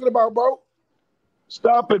we talking about, bro.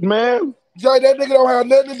 Stop it, man. Jay, that nigga don't have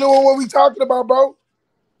nothing to do with what we talking about, bro.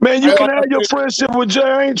 Man, you can have your friendship with Jay.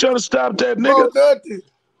 I ain't trying to stop that, nigga. Bro, nothing.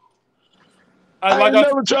 I ain't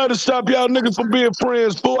never tried to stop y'all niggas from being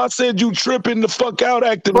friends, fool. I said you tripping the fuck out,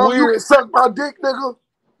 acting weird. You can suck my dick, nigga.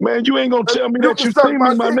 Man, you ain't gonna tell me that you see me,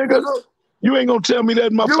 my nigga. You ain't gonna tell me that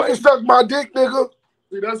in my face. You can suck my dick, nigga.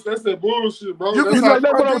 See, that's that bullshit, bro. That's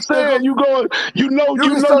what I'm saying. You going, you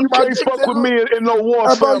can't fuck with me in no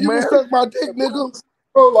warfare, man. You can suck my dick, nigga.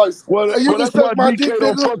 Well, that's why DK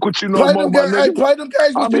don't fuck with you no more, my nigga. Play them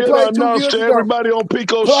games I'm here to announce to everybody on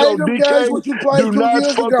Pico's show, DK, do not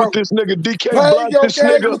fuck with this nigga. DK blocked this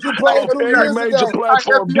nigga off every major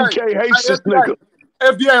platform. DK hates this nigga.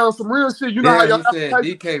 FDA on some real shit. You know how your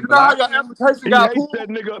application got pulled? That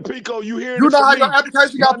nigga Pico, you hear You know how your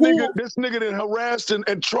application got pulled? This nigga done harassed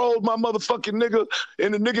and trolled my motherfucking nigga,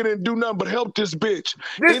 and the nigga didn't do nothing but help this bitch.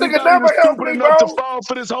 This Anybody nigga never helped stupid me, enough bro. to fall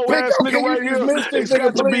for this whole ass nigga right here, it's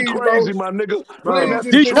got to be crazy, my nigga. And that's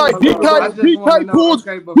the truth, DK pulled.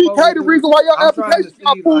 DK the reason why your application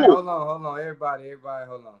got pulled. Hold on, everybody,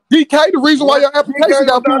 hold on. DK the reason why your application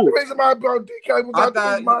got pulled.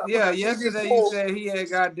 Yesterday you said he had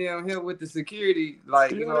goddamn help with the security,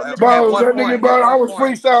 like, you know, bro, that nigga, bro, I was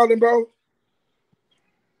freestyling, bro.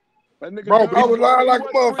 That nigga Bro, I was lying like a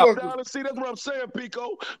what motherfucker. freestyling. See, that's what I'm saying,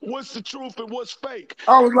 Pico. What's the truth and what's fake?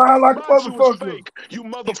 I was lying like a About you is motherfucker. fake, you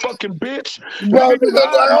motherfucking bitch. Bro, Nigga, you nigga,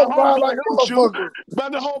 lied. I My was lying homeboy like a helped you. motherfucker.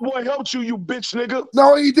 But the homeboy helped you, you bitch nigga.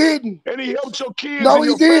 No, he didn't. And he helped your kids No, and he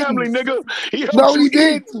your family, didn't. nigga. He helped No, you he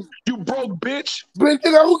eat. didn't. You broke bitch. But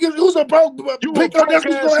nigga, who's a broke You a Pico? That's broke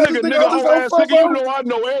who's ass gonna have this nigga, nigga on this hoe whole ass fuck, nigga. You bro? know I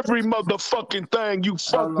know every motherfucking thing, you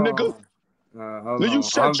fuck Hold nigga. on. Hold Now you on.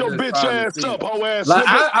 shut I'm your just bitch trying to ass see. up, hoe ass Like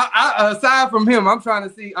nigga. I aside from him, I'm trying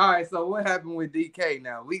to see. All right, so what happened with DK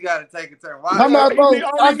now? We gotta take a turn. Why I'm not, bro. All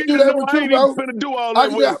I he can need do to that know with I you, ain't even bro. finna do all I'm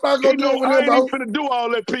that with him. not He gonna do know it with I him, ain't even bro. finna do all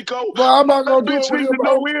that, Pico. Bro, I'm All not that gonna do bitch it with need him, to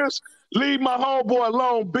know bro. is leave my homeboy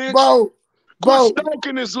alone, bitch. Bro, Quit bro,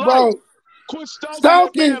 stalking his life. bro. Quit stalking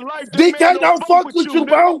that Stalking. man's life. That man DK don't don't fuck fuck with with you, you, nigga.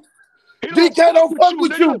 bro. He don't DK fuck don't with fuck you,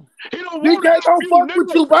 with nigga. you. He don't want to DK help don't you, fuck with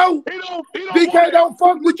nigga. you, bro. He don't want DK to help don't you,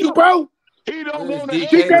 fuck with you, nigga. bro. He don't where's want to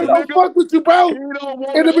help DK DK you, at? don't nigga. fuck with you, He bro. don't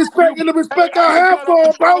want In to the help respect, you. in the Hey, respect I I just have got off for the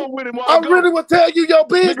him, bro. phone with him while I ago. really will tell you your Nigga,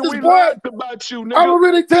 business, we boy. laughed about you, I nigga. will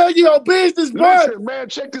really tell you your business, boy. Listen, man,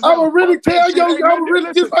 check this I out. will really Fuck that tell shit. you. Hey, I man, will really,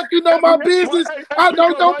 listen. just like you know my business. Hey, I know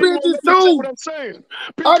Pico, your why you won't business let me say what too. I'm saying?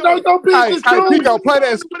 I know Pico, your business Hey, too. Pico, play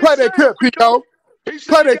that clip, Pico. he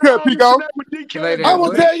said Play he that got clip, all this and Pico. that with Play DK, I that will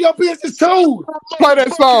what? tell your business suck too. Play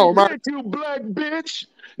that song, motherfucking man. dick, you black bitch.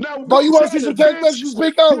 Now Bro, go you want to see tell some it, text bitch. messages, You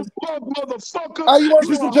Pico? punk motherfucker. You want to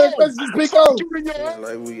You see some a text hoe. messages, Fuck Pico? you in your ass.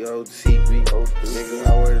 Like we OTV, niggas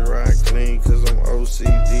always ride clean cause I'm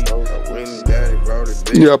OCD. When daddy brought it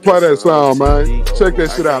back, Yeah, play that's that an song, man. OTD. Check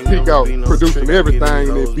that I shit out. can't never Pico be no producing trick, I get everything these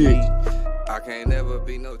in that hoes bitch. neat. I can't never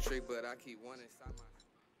be no trick, but I keep one inside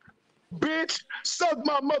my. Bitch, suck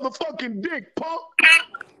my motherfucking dick, punk.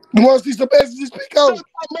 You want to see some messages, Pico? Suck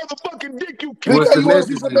my motherfucking dick, you What's Pico, the you coward want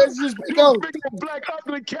to see some messages? motherfucker. messages, You a Pico? big old black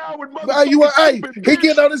ugly coward You motherfucking hey, stupid he bitch.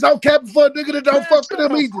 getting on this whole capping for a nigga that don't Man, fuck with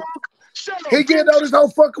shut him up, either. punk. Shut up, He getting on bitch. this whole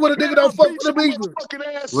fucking with a Man, nigga I'll don't fuck beat with him your either.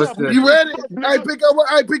 motherfucking ass What's up, the? You nigga. ready? Fuck, Hey, nigga.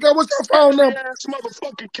 Pico, what's your phone Scary number? ass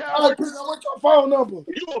motherfucking Hey, coward. Pico, what's your phone number?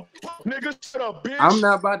 You a punk, nigga. Shut up, I'm bitch.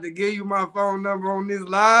 not about to give you my phone number on this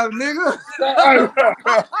live, nigga. Hey,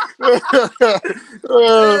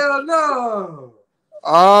 Hell no.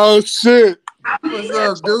 Oh shit. What's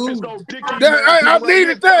up, Fuck this dude? old dick eating ass I nigga right here.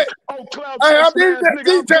 needed that. Oh, cloud Hey, I chasing needed ass that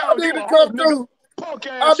nigga. I'm detail. I down. You needed a to hoe, come nigga. through. Punk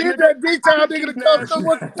I ass need nigga. that detail. I Dick needed to eating come ass through. nigga.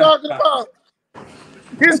 What you talking about?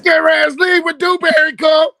 His scary ass leave with Dewberry,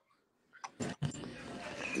 come.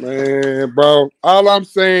 Man, bro. All I'm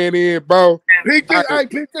saying is, bro. Pick Hey, this, hey,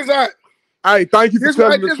 pick this out. hey, thank you for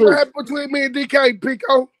telling the This what truth. happened between me and DK,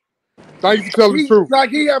 Pico. Thank you for telling the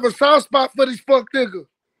truth. He have a soft spot for this fuck nigga.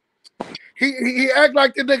 He act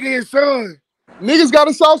like the nigga his son. Niggas got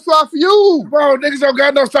a soft spot for you. Bro, niggas don't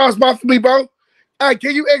got no soft spot for me, bro. Hey,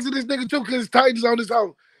 can you exit this nigga too? Cause Titans on this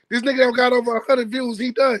hoe. This nigga don't got over 100 views.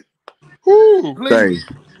 He done. Whoo. Please.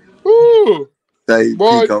 Whoo. Say,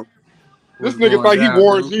 Boy, Pico, this What's nigga going think he down,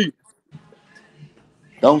 Warren dude? G.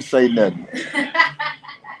 don't say nothing.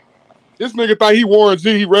 This nigga think he Warren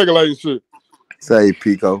G. He regulating shit. Say,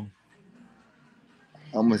 Pico,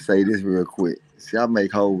 I'm gonna say this real quick. See, I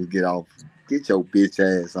make hoes get off. Get your bitch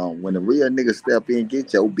ass on. When a real nigga step in,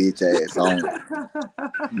 get your bitch ass on.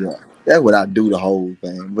 Yeah, that's what I do the whole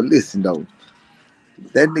thing. But listen though,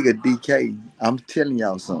 that nigga DK, I'm telling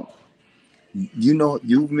y'all something. You know,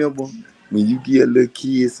 you remember when you give a little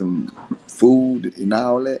kid some food and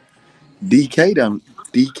all that? DK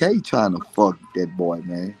trying to fuck that boy,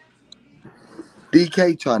 man.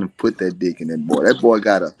 DK trying to put that dick in that boy. That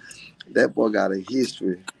boy got a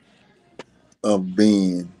history of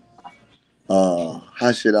being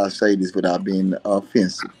how should I say this without being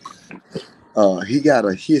offensive? He got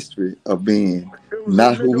a history of being It was a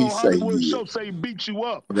not who nigga he on say Hollywood he is, show say he beat you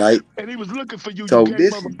up. right? And he was looking for you, you So gay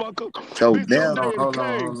listen, motherfucker. so Bitch, your now, day in the Hold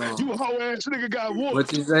on, cave. hold on. You hoe ass nigga got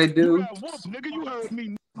What whooped. you say, You dude? got whooped, nigga. You heard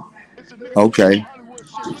me. It's a nigga gonna be on okay, Hollywood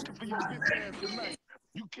shit looking for your bitch ass tonight.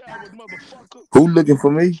 You coward motherfucker. who You looking a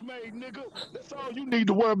for me? bitch made nigga. That's all you need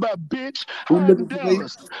to worry about, bitch. Who Hide in looking for me?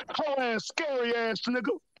 Dallas. Hoe ass, scary ass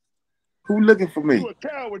nigga. Who looking for You me? a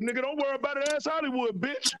coward, nigga. Don't worry about it. Ass Hollywood,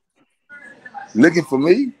 bitch. Looking for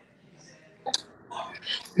me?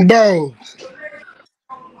 Bro,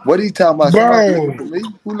 What are you talking about? Somebody looking bro. for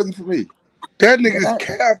me? Who looking for me? That Man, nigga's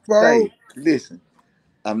cap, bro. say, listen,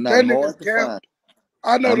 I'm not That nigga's hard to cap. find.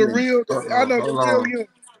 I know I'm the in real. Hold I on, know the hold real on. you.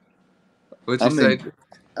 What you I'm in say?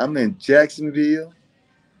 I'm in Jacksonville,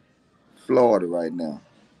 Florida right now.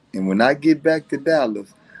 And when I get back to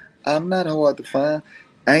Dallas, I'm not hard to find.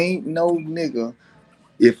 Ain't no nigga.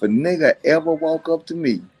 If a nigga ever walk up to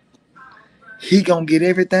me, he gonna get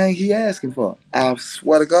everything he asking for. I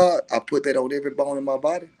swear to God, I put that on every bone in my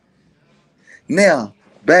body. Now,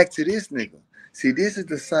 back to this nigga. See, this is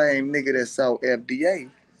the same nigga that saw FDA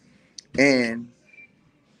and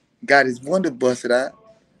got his window busted out,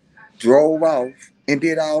 drove off, and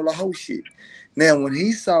did all the whole shit. Now, when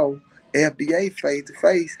he saw FDA face to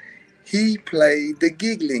face, he played the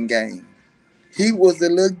giggling game. He was a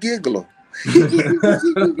little giggler.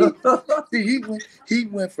 See, he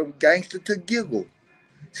went from gangster to giggle.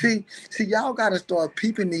 See, y'all gotta start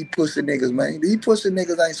peeping these pussy niggas, man. These pussy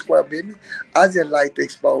niggas ain't square business. I just like to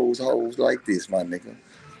expose hoes like this, my nigga.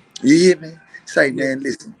 You hear me? Say, Yeah. man,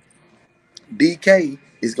 listen. DK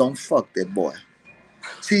is gonna fuck that boy.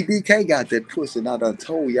 See, DK got that pussy, and I done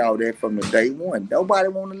told y'all that from the day one. Nobody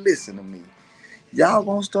wanna listen to me. Y'all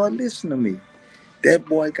gonna start listening to me. That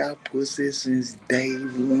boy got pussy since day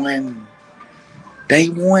one. Day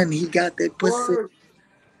one, he got that pussy. Word.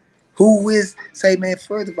 Who is, say, man,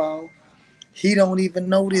 first of all, he don't even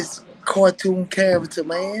know this cartoon character,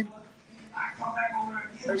 man.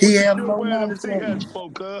 Hey, He what you have still no wearing them knowledge T of hats him.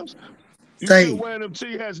 for, cuz? You still Say, wearing them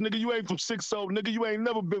T hats, nigga. You ain't from 60, nigga. You ain't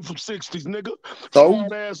never been from 60s, nigga. so,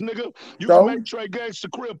 Fraud ass nigga. You from so, H-Tray Gangsta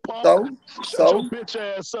Crib Park. so, Shut your so, bitch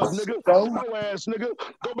ass up, nigga. so, Slow ass nigga.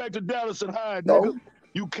 Go back to Dallas and hide, nigga. so,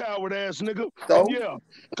 You coward ass nigga. And so, yeah,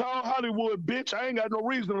 call Hollywood, bitch. I ain't got no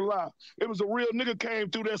reason to lie. It was a real nigga came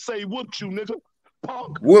through that say he whooped you, nigga.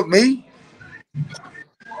 Punk. with me?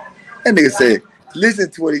 That nigga said, listen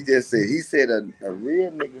to what he just said. He said a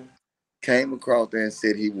real nigga came across there and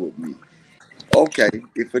said he whooped me. Okay,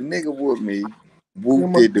 if a nigga whooped me,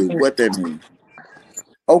 whoop did do. What that mean?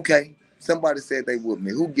 Okay, somebody said they whooped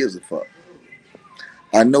me. Who gives a fuck?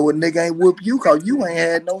 I know a nigga ain't whoop you cause you ain't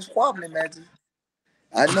had no squabbling matches.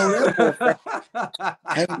 I know that for a fact.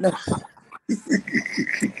 Ain't no.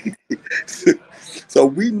 So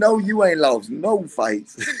we know you ain't lost no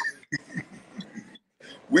fights.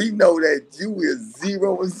 We know that you is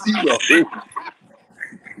 0-0.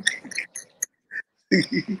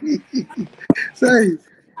 say,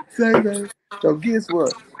 say, man. So guess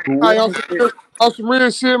what? Hey, Whoever said, on some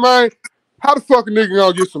real shit, man. How the fuck a nigga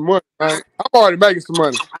gonna get some money, man? I'm already making some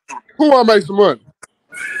money. Who wanna make some money?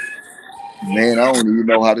 man, I don't even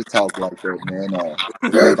know how to talk like that, man. That's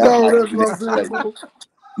Nigga, bro. That's what I'm saying, say, bro.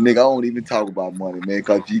 nigga, I don't even talk about money, man.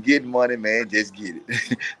 Cause if you get money, man, just get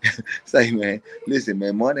it. Say, man, listen,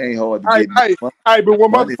 man, money ain't hard to Hey, get. hey, Money, hey, but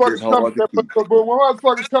when money is motherfuckers just come hard to together, keep. but when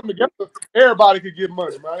motherfuckers come together, everybody could get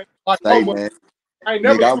money, man. Like Say, no, man, I ain't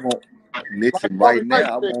never nigga, I seen won't like listen right Marvin Gaye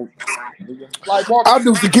now. I said, won't, nigga. like Marvin. I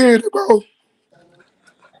do security, bro.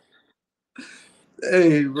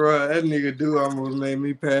 Hey, bro, that nigga do almost made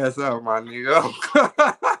me pass out, my nigga.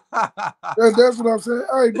 That's what I'm saying.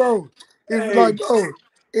 Hey, bro. If Hey, like, bro,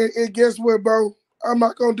 and guess what, bro? I'm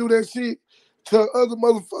not gonna do that shit to other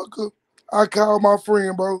motherfucker. I call my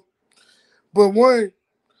friend, bro. But one,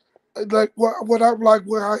 like what I like,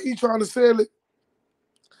 what how he trying to sell it.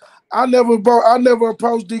 I never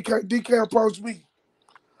approached DK. DK approached me.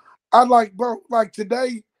 I like, bro, like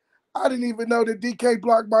today, I didn't even know that DK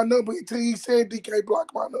blocked my number until he said DK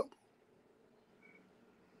blocked my number.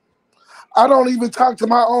 I don't even talk to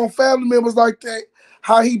my own family members like that.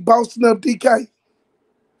 How he boasting up DK.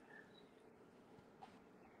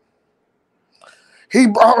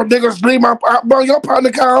 Niggas leave my bro. Your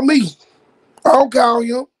partner call me. I don't call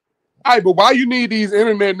you. Hey, but why you need these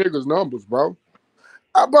internet niggas numbers, bro?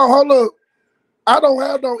 Bro, hold up. I don't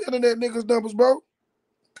have no internet niggas numbers, bro.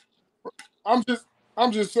 I'm just,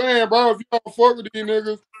 I'm just saying, bro. If you don't fuck with these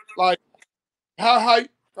niggas, like how,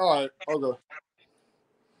 all right, okay.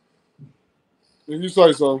 If you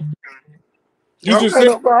say so, I you don't just got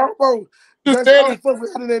said, no bro. just Jason, I said don't it. fuck with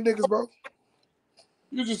internet niggas, bro.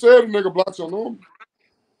 You just said a nigga blocked your number,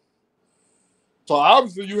 so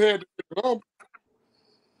obviously you had the number.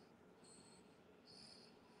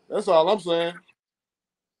 That's all I'm saying.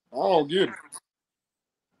 I don't get it,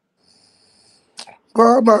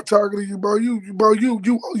 Bro, I'm not talking to you, bro. You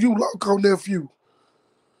loco nephew.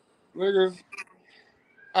 nigga.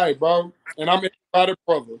 Hey, bro, and I'm everybody's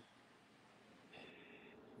brother.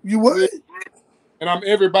 You what? Yeah, and I'm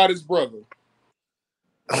everybody's brother.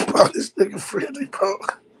 Bro, this nigga friendly, bro.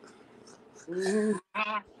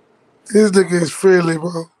 Mm-hmm. This nigga is friendly,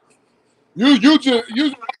 bro. You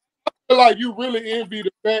feel like you really envy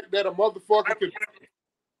the fact that a motherfucker could,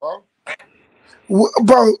 bro.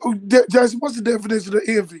 Bro, Jason, what's the definition of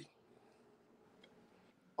envy?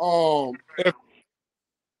 If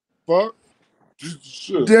fuck,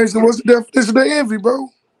 shit, Jason, what's the definition of envy, bro?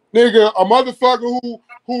 nigga, a motherfucker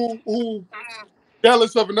who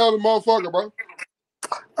jealous of another motherfucker, bro.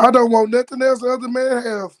 I don't want nothing else the other man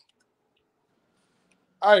have.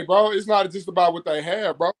 Hey, bro, it's not just about what they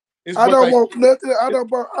have, bro. It's I what don't they. want nothing. I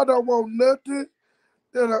don't want nothing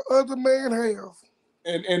that the other man have.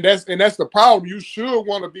 And that's the problem. You should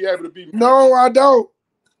want to be able to be. No, I don't.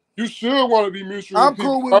 You should want to be mutually I'm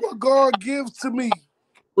people. cool with what God gives to me.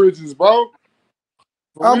 Bridges, bro.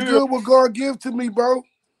 For I'm real. good with what God gives to me, bro.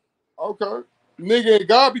 Okay. Nigga,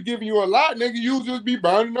 God be giving you a lot, nigga. You just be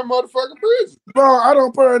burning them motherfucking bridges. Bro, I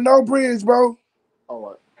don't burn no bridge, bro. All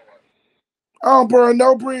right. I don't burn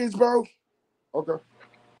no bridge, bro. Okay.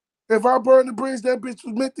 If I burn the bridge, that bitch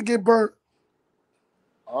was meant to get burnt.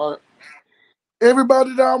 All right.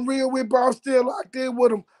 Everybody that I'm real with, bro, I'm still locked in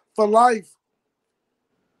with them for life.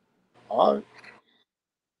 All right.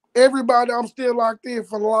 Everybody, I'm still locked in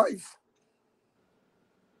for life.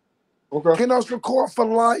 Okay. Kenneth Court for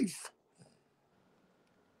life.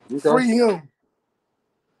 Okay. Free him.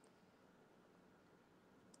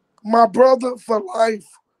 My brother for life.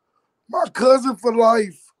 My cousin for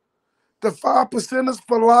life. The 5%ers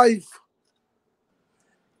for life.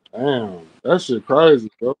 Damn, that shit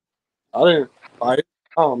crazy, bro. I didn't like.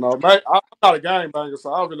 I don't know, man. I'm not a gangbanger,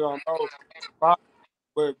 so I really don't know.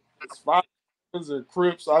 But it's five and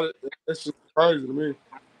Crips. That shit crazy to me.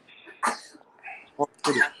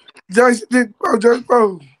 Jason,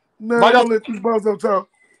 bro. No, But I'm gonna let these bozos talk.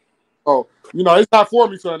 oh, it's not for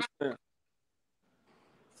me to understand.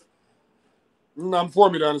 Not for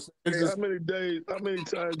me to understand. It's Hey, just how many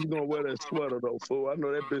times you gonna wear that sweater though, fool? I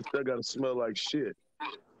know that bitch that gotta smell like shit.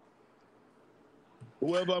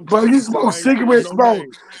 Whoever I'm Bro, talking you to, smoke I ain't saying cigarettes, no bro.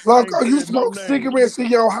 names. I ain't Loco, you saying no smoke names. cigarettes in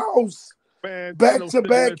your house. Man, ain't Back no to back,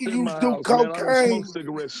 cigarettes and in you my do house, man. I don't smoke cocaine.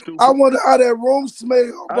 cigarettes, stupid. I wonder how that room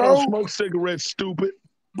smell, I don't bro. smoke cigarettes, stupid.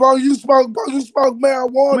 Bro, you smoke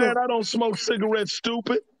marijuana. Man, I don't smoke cigarettes,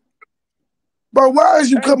 stupid. Bro, why is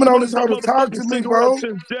you I ain't coming on smoked this no hoe to talk motherfucking to me, bro? cigarettes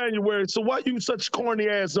since January. So why you such corny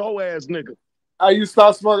ass, hoe ass nigga? hey, you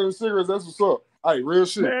stop smoking the cigarettes. That's what's up. Hey, real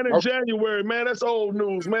shit. Man, in January, man, that's old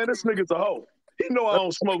news, man. This nigga's a hoe. He know I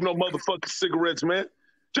don't smoke no motherfucking cigarettes, man.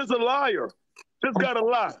 Just a liar. Just gotta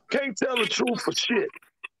lie. Can't tell the truth for shit.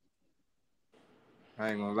 I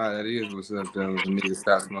ain't gonna lie, that is what's up though. When niggas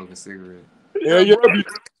stop smoking cigarettes. Yeah, Yeah, yeah, bro. me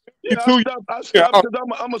Yeah, too. I Yeah, stopped because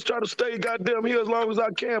I'm gonna try to stay goddamn here as long as I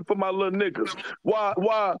can for my little niggas. Why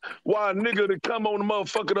a nigga that come on the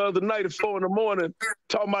motherfucker the other night at 4 in the morning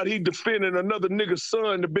talking about he defending another nigga's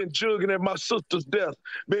son that been jugging at my sister's death,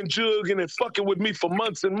 been jugging and fucking with me for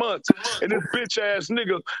months and months, and this bitch ass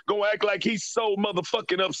nigga gonna act like he's so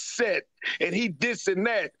motherfucking upset and he this and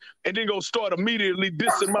that, and then gonna start immediately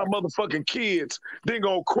dissing my motherfucking kids, then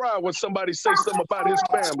gonna cry when somebody say something about his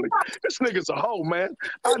family. This nigga's a hoe, man.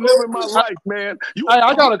 I live in my life, man. You a Hey,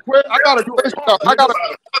 I got a question. I got a you a question. punk, nigga.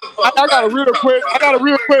 I got a real question. I got a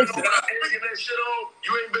real question.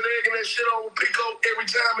 You ain't been egging that shit on with Pico every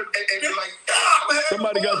time and like,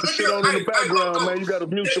 Somebody got the shit on in the background, man. You gotta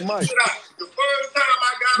mute your mic. The first time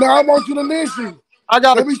I got Now I want you to listen. I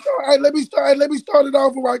got Let me start it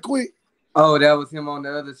off right quick. Oh, that was him on the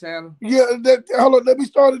other channel? Yeah, hold on, let me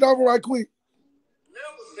start it off right quick.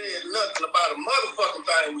 never said nothing about a motherfucking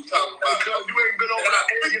thing we talking about. Because you ain't been on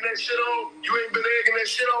egging that shit on. You ain't been egging that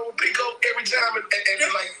shit on with Pico every time and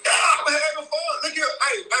like, I'm having fun. Look here.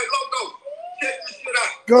 Hey, Loco. Check this shit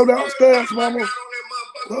out. Go downstairs, mama.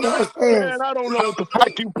 Go downstairs. Man, I don't know what the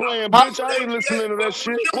fuck you playing, bitch. I ain't listening to that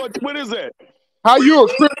shit. What is that? how you a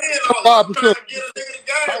Crip 5%?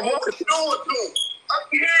 I'm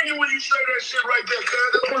hearing you when you say that shit right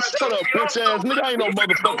there, cuz. Shut up, bitch ass nigga. I ain't no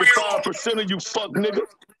motherfucking 5% of you fuck nigga.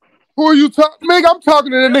 Who are you talking? Nigga, I'm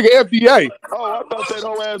talking to that nigga FDA. Oh, I thought that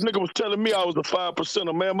whole ass nigga was telling me I was a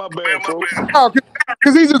 5%er, man. My bad, bro. Oh,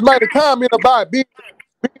 cause he just made a comment about being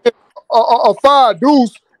a 5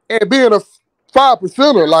 deuce and being a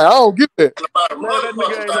 5%er. Like, I don't get that. Man, that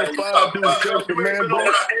nigga ain't no 5 deuce Jason, man, bro.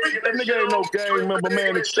 That nigga ain't no gang member,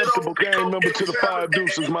 man. Acceptable gang member to the 5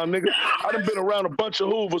 deuces, my nigga. I done been around a bunch of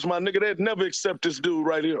Hoovers, my nigga. They'd never accept this dude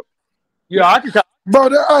right here. Yeah, I can. Bro,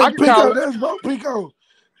 Pico, that's bro, Pico.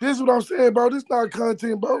 This is what I'm saying, bro. This not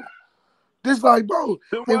content, bro. This like, bro,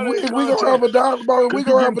 if we gonna have a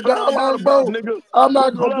dialogue, bro, nigga. I'm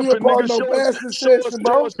not Quit gonna be a bluffing, part nigga. of no bashing Show us session,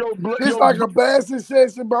 bro. This like a bashing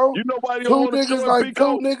session, bro. You know why they don't Two want to show niggas it, like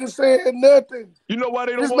Pico? two niggas saying nothing. You know why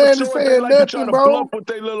they don't This want to man is show it? They saying like to try nothing, to bro. bluff with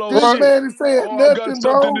their little old This shit. man is saying Oh, I got nothing,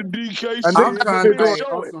 something bro. to DK And I'm said. trying to Bitch, like show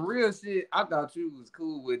on it. some real shit. I thought you was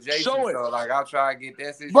cool with Jason, Show it. so like I'll try to get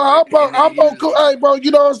that situation. Bro, I'm more cool. Usually, Hey, bro, you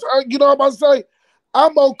know what I'm about to say?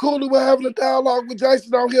 I'm more cooler with having a dialogue with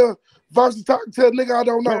Jason on here versus talking to a nigga I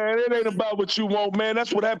don't know. Man, it ain't about what you want, man.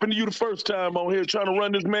 That's what happened to you the first time on here trying to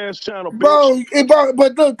run this man's channel, bitch. Bro,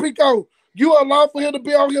 but look, Pico,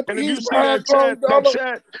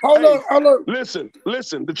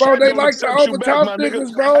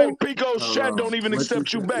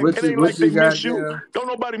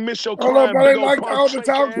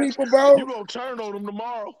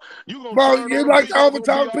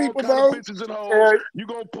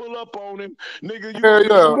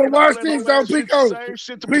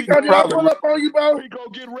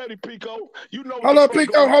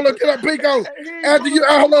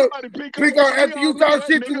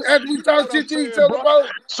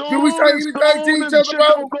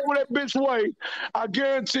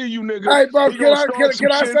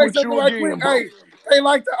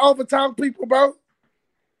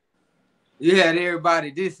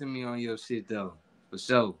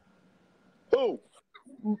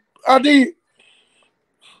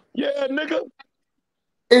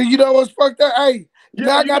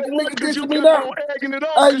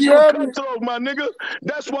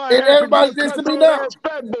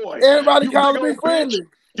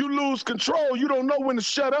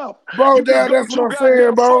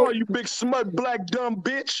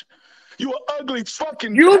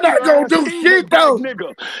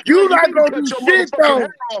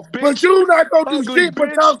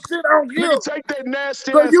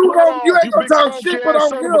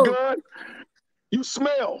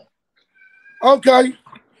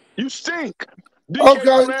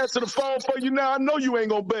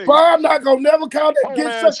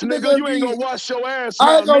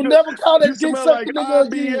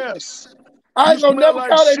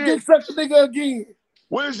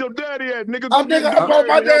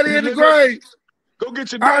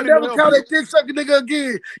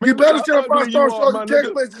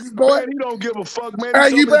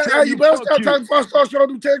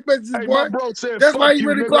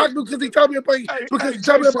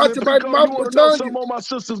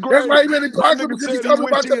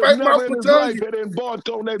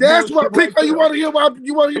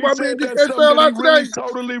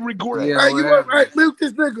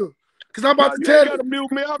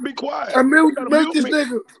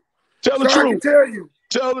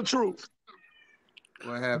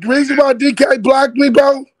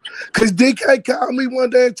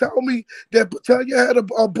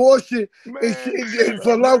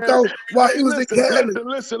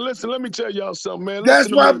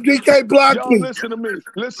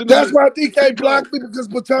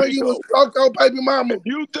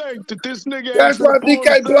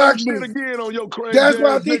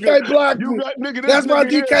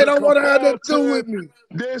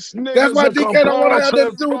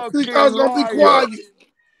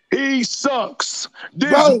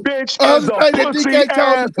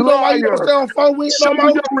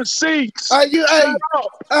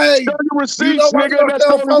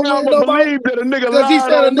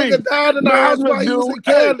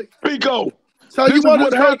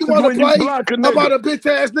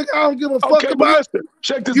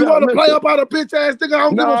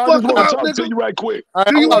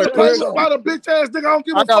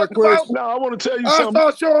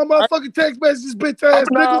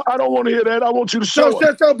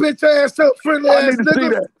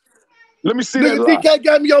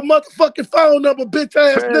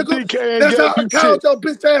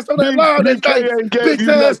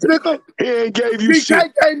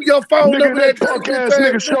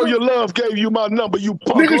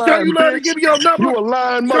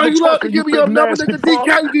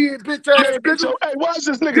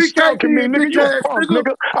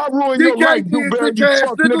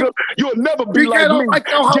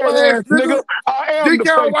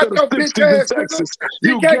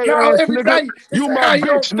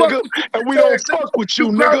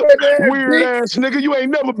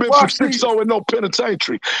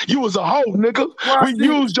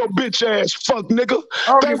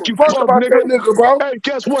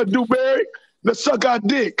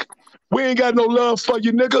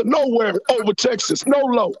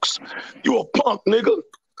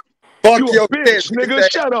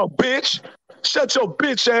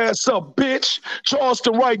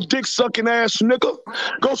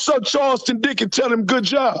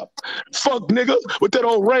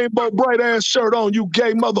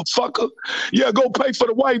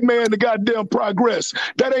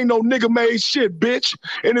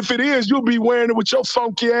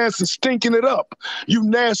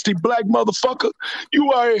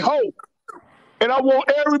 Hey, Hope. And I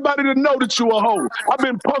want everybody to know that you a hoe. I've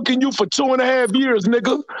been punking you for 2.5 years,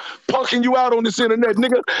 nigga. Punking you out on this internet,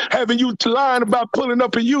 nigga. Having you lying about pulling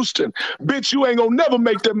up in Houston. Bitch, you ain't gonna never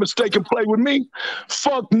make that mistake and play with me.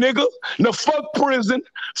 Fuck, nigga. Now fuck prison.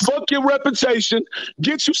 Fuck your reputation.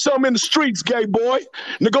 Get you some in the streets, gay boy.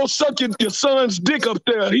 Now go suck your son's dick up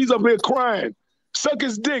there. He's up here crying. Suck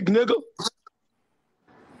his dick, nigga.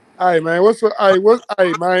 Hey man, what's up?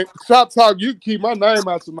 Hey man, shop talk. You keep my name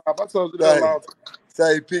out your mouth. I told you that a long time.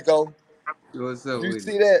 Say, Pico, What's up you with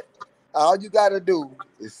see it? that? All you gotta do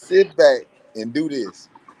is sit back and do this.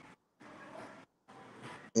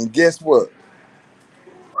 And guess what?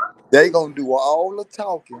 They gonna do all the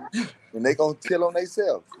talking and they gonna tell on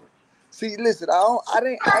themselves. See, listen, I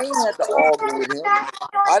ain't had to argue with him.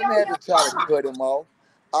 I didn't have to try to cut him off.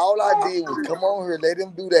 All I did was come on here, let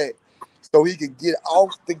him do that, so he could get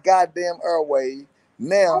off the goddamn airwave.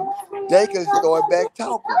 Now they can start back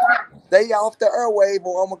talking. Stay off the airwave,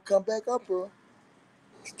 or I'm gonna come back up here.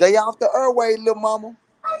 Stay off the airwave, little mama.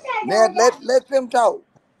 Now let them talk.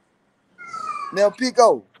 Now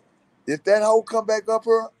Pico, if that hoe come back up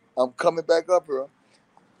here, I'm coming back up here.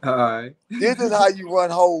 All right. This is how you run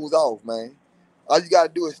hoes off, man. All you gotta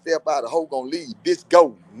do is step out. The hoe gonna leave. Bitch,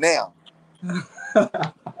 go now.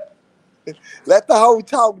 Let the hoe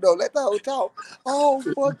talk though. Let the hoe talk. Oh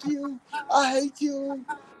fuck you. I hate you.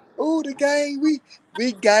 Oh the gang.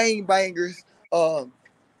 We gang bangers.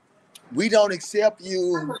 We don't accept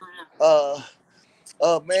you. Uh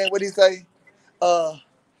man, what he say? Uh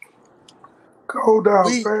Cold down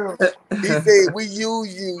we fam. he said we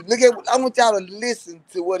use you. Look at I want y'all to listen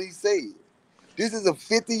to what he said. This is a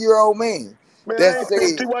 50-year-old man Man, that I ain't finna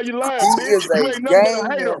said see why you lying, he bitch. is You a ain't nothing but a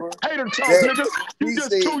gang hater. member Hater talk, that nigga. You he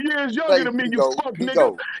just said, 2 years younger say than me, you Pico, fuck nigga.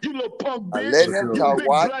 Pico. You little punk I bitch. letting What's him up You talk. with big it?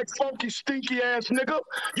 What? black funky stinky ass nigga.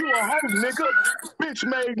 You a hoe nigga. Bitch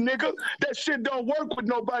made nigga. That shit don't work with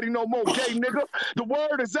nobody no more, gay nigga. The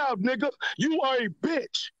word is out, nigga. You are a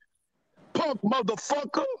bitch. Punk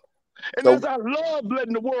motherfucker. And So as I love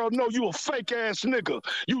letting the world know you a fake ass nigga,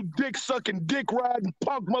 you dick sucking, dick riding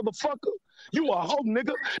punk motherfucker. You a hoe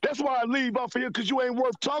nigga. That's why I leave off of here, because you ain't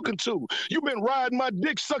worth talking to. You been riding my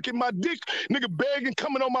dick, sucking my dick, nigga begging,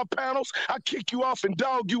 coming on my panels. I kick you off and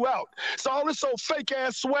dog you out. So all this old fake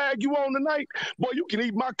ass swag you on tonight, boy, you can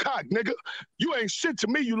eat my cock, nigga. You ain't shit to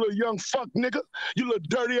me, you little young fuck nigga. You little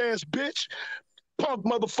dirty ass bitch. Punk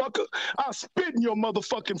motherfucker. I'll spit in your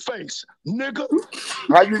motherfucking face, nigga.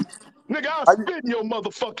 how you Nigga, I'll how you spit in your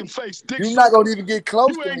motherfucking face, dick you not sucker. gonna even get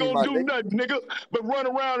close You to ain't me, gonna my do nigga. nothing, nigga, but run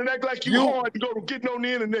around and act like you You hard and go to getting on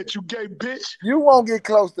the internet, you gay bitch. you won't get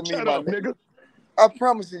close to me, Shut my up, nigga. nigga. I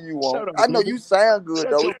promise you won't. Shut up, I know nigga. you sound good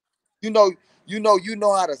Shut though. your You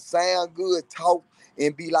know how to sound good, talk,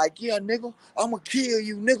 and be like, yeah, nigga, I'ma kill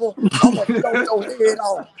you, nigga. I'ma blow your head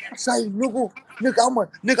off. Say, nigga, I'ma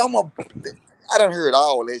I done heard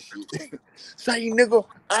all that shit. Say, nigga,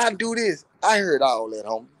 I do this. I heard all that,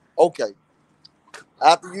 homie. Okay.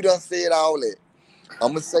 After you done said all that,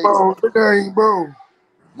 I'ma say this. Bro, nigga ain't bro.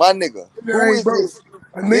 My nigga, Nigga who ain't is bro. this? This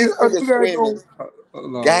A nigga nigga ain't screaming gon'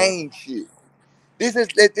 Hold on. gang shit. This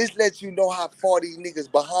lets you know how far these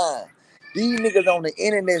niggas behind. These niggas on the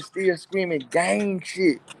internet still screaming gang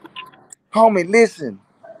shit. Homie, listen.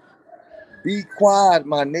 Be quiet,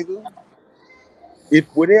 my nigga. If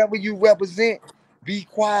whatever you represent, be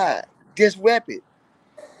quiet. Just rep it.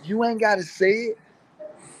 You ain't gotta say it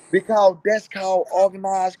because that's called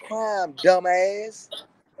organized crime, dumbass.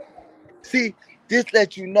 See, this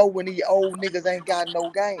lets you know when these old niggas ain't got no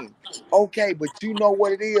game. Okay, but you know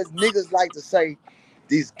what it is? Niggas like to say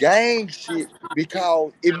this gang shit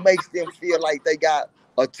because it makes them feel like they got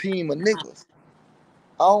a team of niggas.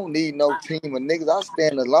 I don't need no team of niggas. I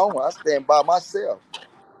stand alone. I stand by myself.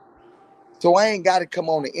 So I ain't got to come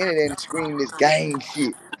on the internet and scream this gang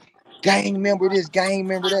shit. Gang member this, gang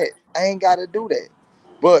member that. I ain't got to do that.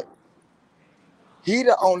 But he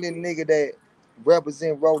the only nigga that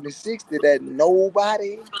represent Rolling 60 that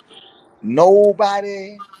nobody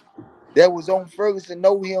that was on Ferguson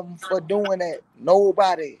know him for doing that.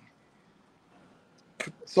 Nobody.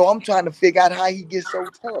 So I'm trying to figure out how he gets so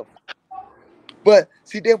tough. But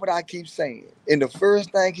see, that's what I keep saying. And the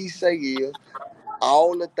first thing he say is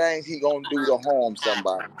all the things he gonna do to harm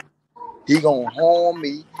somebody. He gonna harm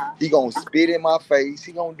me. He gonna spit in my face.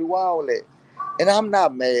 He gonna do all that. And I'm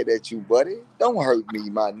not mad at you, buddy. Don't hurt me,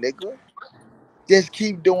 my nigga. Just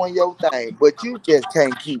keep doing your thing. But you just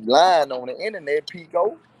can't keep lying on the internet,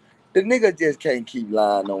 Pico. The nigga just can't keep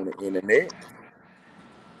lying on the internet.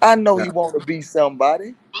 I know Nah. he want to be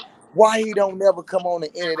somebody. Why he don't never come on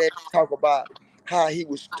the internet and talk about how he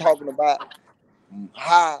was talking about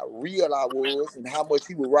how real I was and how much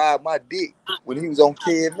he would ride my dick when he was on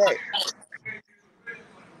Kev Mac.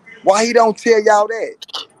 Why he don't tell y'all that?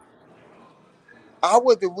 I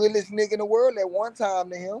was the realest nigga in the world at one time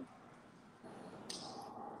to him.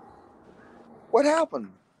 What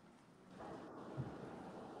happened?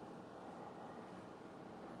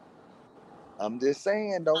 I'm just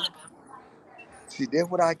saying though. See, that's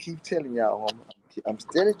what I keep telling y'all, homie. I'm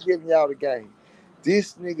still giving y'all the game.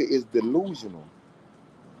 This nigga is delusional.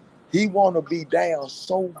 He wanna be down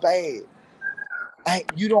so bad.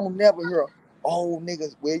 You don't never hear old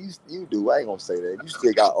niggas. Well, you do. I ain't gonna say that. You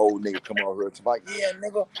still got old niggas come over here to like, yeah,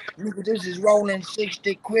 nigga, this is rolling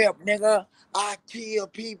 60 crib, nigga. I kill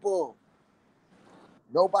people.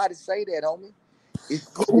 Nobody say that, homie.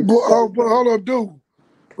 But hold on, dude.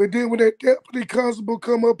 But then when that deputy constable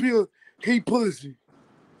come up here, he pussy.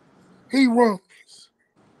 He runs.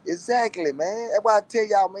 Exactly, man. That's why I tell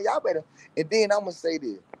y'all, man, y'all better. And then I'm gonna say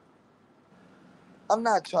this. I'm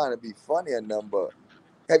not trying to be funny or nothing, but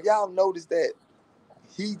have y'all noticed that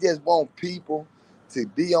he just want people to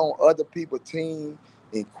be on other people's team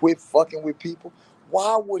and quit fucking with people?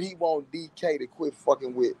 Why would he want DK to quit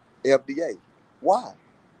fucking with FDA? Why?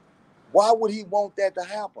 Why would he want that to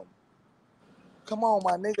happen? Come on,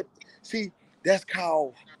 my nigga. See, that's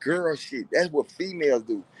called girl shit. That's what females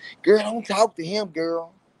do. Girl, don't talk to him,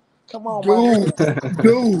 girl. Come on, my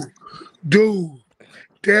nigga. Dude.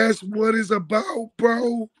 That's what it's about,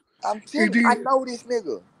 bro. I'm telling you, I know this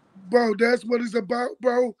nigga. Bro, that's what it's about,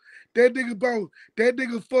 bro. That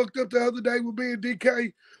nigga fucked up the other day with me and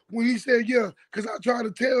DK when he said, yeah, because I tried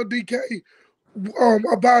to tell DK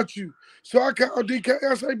about you. So I called DK.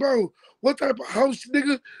 I say, bro, what type of house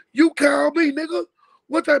nigga you call me, nigga?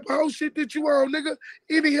 What type of house shit did you on, nigga?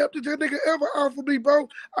 Any help that nigga ever offered me, bro?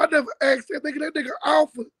 I never asked that nigga. That nigga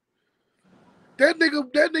offered. That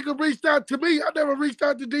nigga reached out to me. I never reached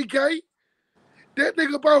out to DK. That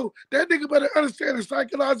nigga better understand the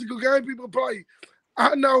psychological game people play.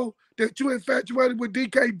 I know that you infatuated with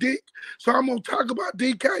DK dick, so I'm gonna talk about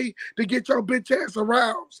DK to get your bitch ass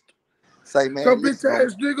aroused. Say, man, so bitch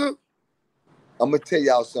ass nigga. I'm gonna tell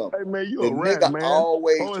y'all something. Hey man, you the a rat, nigga man.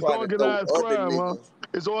 always it's trying to throw organized other crime, niggas huh?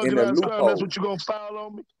 It's in a organized crime. loophole. That's what you gonna file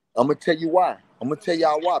on me? I'm gonna tell you why. I'm gonna tell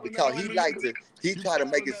y'all why. Because he try to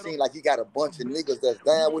make it seem like he got a bunch of niggas that's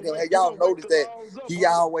down with him. Hey, y'all notice that he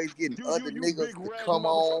always getting other niggas to come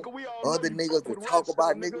on, other niggas to talk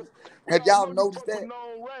about niggas. Have y'all noticed that?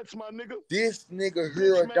 This nigga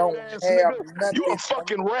here don't have nothing. You a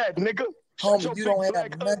fucking rat, nigga. Homie, you don't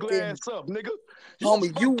have nothing. Up, nigga.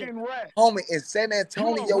 Homie, in San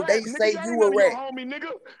Antonio, they say you a rat.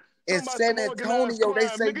 In San Antonio, they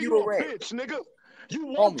say you a rat. Bitch, nigga. You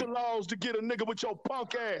want the laws to get a nigga with your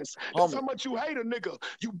punk ass. That's how much you hate a nigga.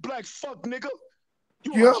 You black fuck nigga.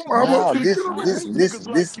 You nah, listen, nigga.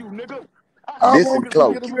 Listen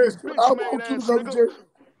close. I want you to go to jail.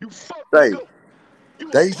 You fuck nigga.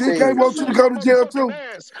 They DK wants you to go to jail too.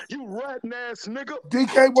 You ratting ass nigga.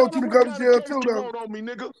 DK wants you to go to jail too, though. On me,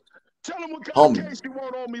 nigga. Tell him what kind of case you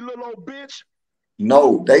want on me, little old bitch.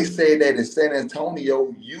 No, they say that in San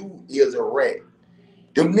Antonio, you is a rat.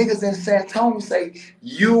 Them niggas in San Antonio say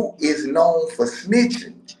you is known for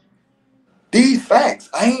snitching. These facts,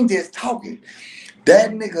 I ain't just talking.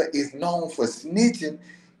 That nigga is known for snitching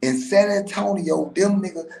in San Antonio. Them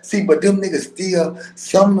niggas, but them niggas still,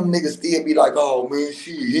 some of them niggas still be like, oh man,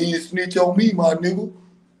 shit, he ain't snitch on me, my nigga.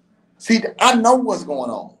 See, I know what's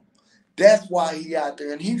going on. That's why he out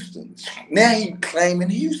there in Houston. Now he claiming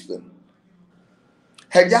Houston.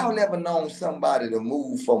 Have y'all ever known somebody to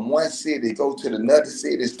move from one city, go to another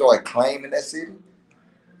city, and start claiming that city?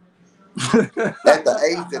 At the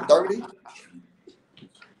age of 30?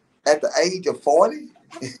 At the age of 40?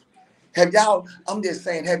 Have y'all, I'm just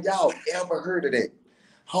saying, have y'all ever heard of that?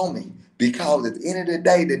 Homie, because at the end of the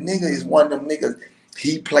day, the nigga is one of them niggas,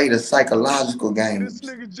 he played a psychological game. This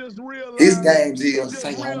nigga just realized. His games is,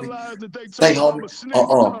 say homie,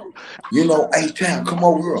 you know, H-Town, come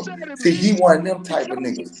over here. See, he one of them type of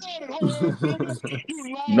niggas.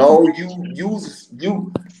 No, you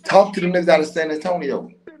talk to the niggas out of San Antonio.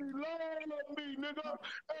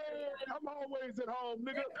 I'm always at home,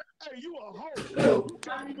 nigga. Hey, you a hoe.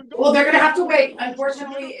 Well, they're gonna have to wait.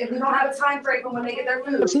 Unfortunately, if we don't have a time break when they get their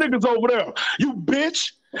food. This nigga's over there. You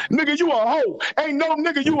bitch. Nigga, you a hoe. Ain't no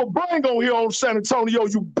nigga you a bring on here on San Antonio,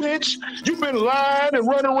 you bitch. You been lying and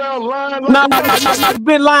running around lying like Nah,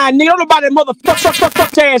 been lying, nigga. Nobody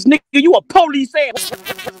motherfucker ass nigga. You a police ass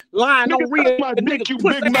lying on real nigga. You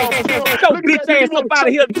pussy big mouth. ass nigga. Yo, bitch ass up out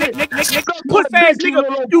of here, nigga. Pussy ass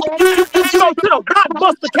nigga. You go to the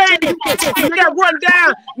blockbuster came. You got run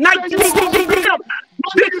down 19.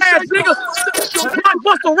 bitch ass nigga.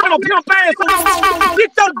 Blockbuster rental, pimp ass on.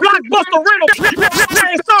 Get your blockbuster rental, pimp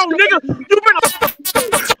ass on, nigga. You been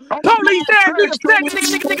a police ass nigga, second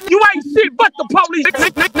nigga. You ain't shit but the police,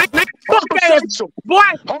 nigga. Fuck ass boy.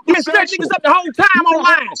 You been setting niggas up the whole time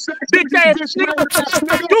online, bitch ass nigga.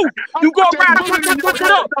 You go around up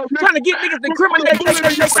trying to get niggas to incriminate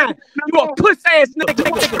they time. You a puss ass nigga.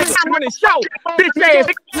 I'm running show, bitch ass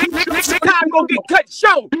nigga. Time gonna get cut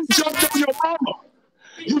show. You jumped on your mama.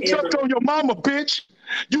 You jumped on your mama, bitch.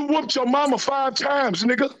 You whooped your mama 5 times,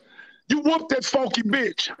 nigga. You whooped that funky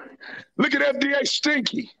bitch. Look at FDA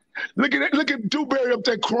Stinky. Look at Dewberry up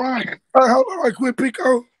there crying. Hey, hold on right quick,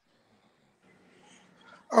 Pico.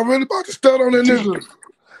 I'm really about to start on that nigga.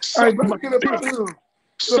 Hey, man, get up out of here.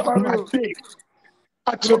 Suck my dick.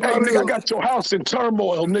 I got your house in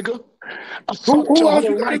turmoil, nigga. I fucked your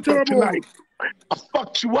whole life up tonight. I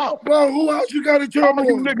fucked you up. Bro, who else you got in turmoil? All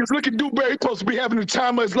you niggas, look at Dewberry, supposed to be having the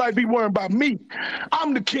time of his life, be worrying about me.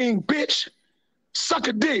 I'm the king, bitch. Suck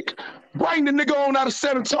a dick. Bring the nigga on out of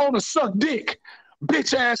San Antonio to suck dick.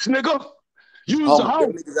 Bitch ass nigga. Use a hoe.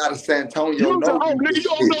 Niggas out of San Antonio. Use a hoe, nigga. You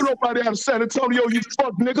don't know nobody out of San Antonio, you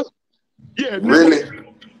fuck nigga. Yeah, nigga.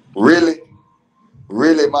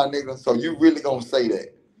 Really, my nigga? So you really gonna say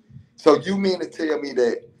that? So you mean to tell me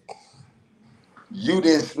that you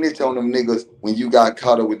didn't snitch on them niggas when you got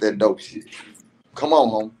caught up with that dope shit? Come on,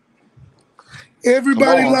 home.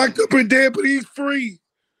 Everybody locked up and dead, but he's free.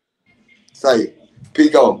 Say,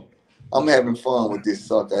 Pico, I'm having fun with this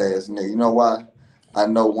sucker ass nigga. You know why? I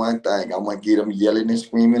know one thing. I'm gonna get him yelling and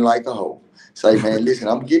screaming like a hoe. Say, man, listen,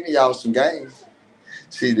 I'm giving y'all some games.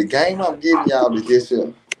 See, the game I'm giving y'all is this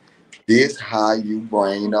here. This how you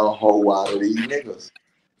bring a hoe out of these niggas.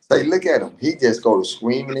 Say, look at him. He just go to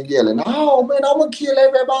screaming and yelling. Oh, man, I'm going to kill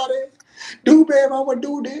everybody. Dewberry, I'm going to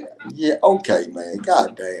do that. Yeah, okay, man.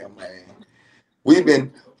 Goddamn, man. We've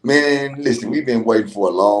been waiting for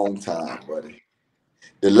a long time, buddy.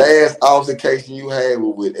 The last altercation you had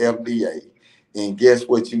was with FDA. And guess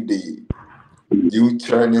what you did? You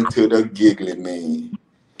turned into the giggly man.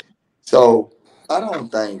 So I don't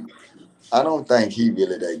think he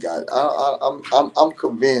really that guy. I'm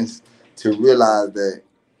convinced to realize that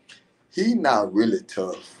he not really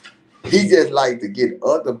tough. He just like to get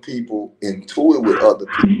other people into it with other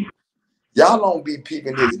people. Y'all don't be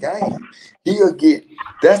peeping his game. He'll get.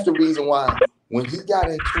 That's the reason why when he got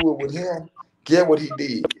into it with him, get what he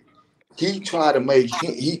did. He tried to make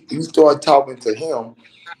him. He started talking to him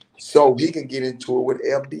so he can get into it with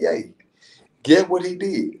FDA. Get what he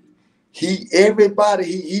did. He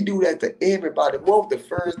do that to everybody. What was the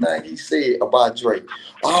first thing he said about Drake?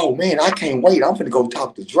 Oh man, I can't wait. I'm gonna go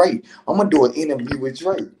talk to Drake. I'm gonna do an interview with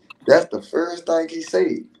Drake. That's the first thing he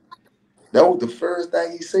said. That was the first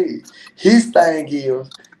thing he said. His thing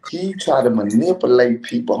is he try to manipulate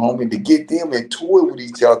people, homie, to get them into it with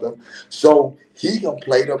each other so he can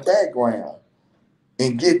play the background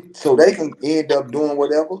and get so they can end up doing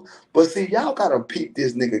whatever. But see, y'all gotta peep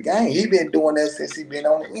this nigga game. He been doing that since he been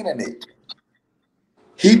on the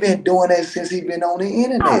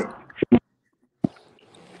internet.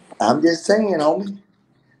 I'm just saying, homie.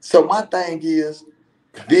 So my thing is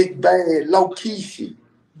big bad low key shit.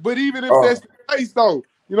 But even if that's the case though,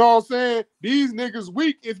 you know what I'm saying? These niggas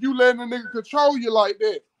weak if you letting a nigga control you like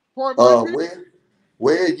that. Point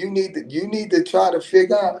Well, you need to try to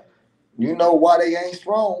figure out, you know, why they ain't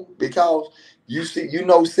strong. Because you see, you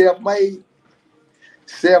know, self-made.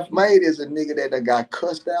 Self-made is a nigga that done got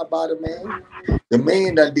cussed out by the man. The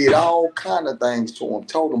man done did all kind of things to him.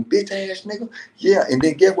 Told him, bitch ass nigga. Yeah, and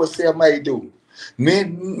then get what self-made do.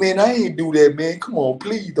 Man, I ain't do that, man. Come on,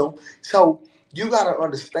 please don't. So you gotta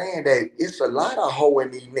understand that it's a lot of hoe in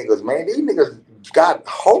these niggas, man. These niggas got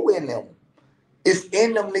hoe in them. It's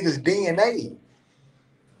in them niggas' DNA.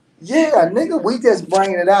 Yeah, nigga, we just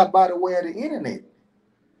bringing it out by the way of the internet.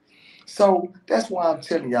 So that's why I'm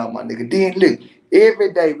telling y'all, my nigga. Then look,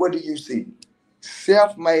 every day, what do you see?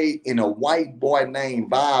 Self-made and a white boy named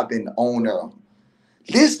Bob in the owner.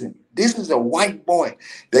 Listen, this is a white boy.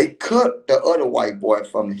 They cut the other white boy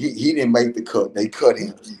from he didn't make the cut. They cut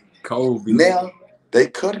him. Kobe. Now they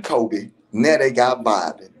cut Kobe. Now they got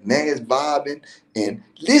Bobbin. Now it's Bobbin. And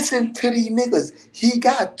listen to these niggas. He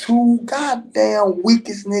got 2 goddamn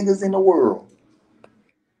weakest niggas in the world.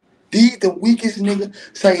 These the weakest niggas.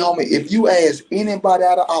 Say, homie, if you ask anybody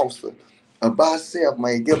out of Austin about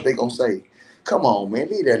self-made, guess what they gonna say? Come on, man,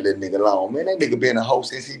 leave that little nigga alone, man. That nigga been a hoe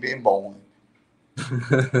since he been born.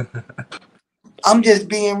 I'm just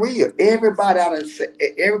being real. Everybody out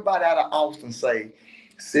of Austin say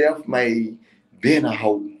self-made, been a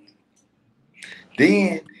hoe.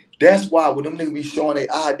 Then That's why when them niggas be showing their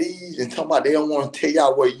IDs and talking about they don't want to tell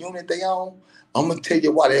y'all what unit they on, I'm gonna tell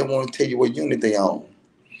you why they don't want to tell you what unit they on.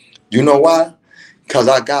 You know why? Cause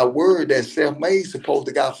I got word that self-made supposed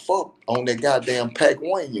to got fucked on that goddamn Pack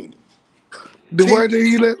 1 unit. The See, way that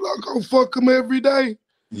he let Loco fuck him every day.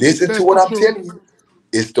 listen to That's what the I'm truth. telling you.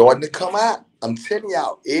 It's starting to come out. I'm telling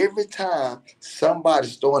y'all, every time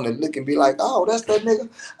somebody's starting to look and be like, oh, that's that nigga.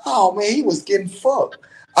 Oh man, he was getting fucked.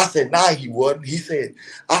 I said, nah, he wasn't.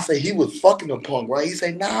 I said he was fucking a punk, right? He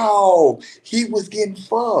said, no, he was getting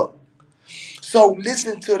fucked. So let's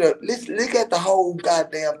look at the whole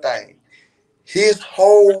goddamn thing. His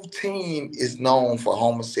whole team is known for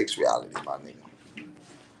homosexuality, my nigga.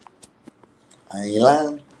 I ain't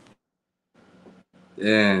lying.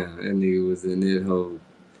 Damn, that nigga was in that whole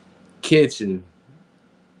kitchen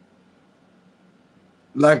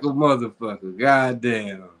like a motherfucker.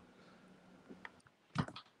 Goddamn.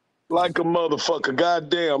 Like a motherfucker.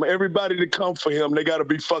 Goddamn. Everybody that come for him, they gotta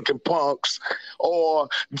be fucking punks. Or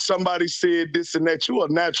somebody said this and that. You a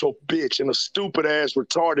natural bitch and a stupid ass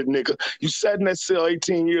retarded nigga. You sat in that cell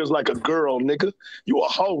 18 years like a girl, nigga. You a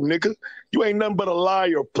hoe, nigga. You ain't nothing but a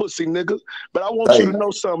liar, pussy, nigga. But I want you to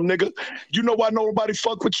know something, nigga. You know why nobody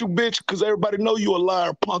fuck with you, bitch? Because everybody know you a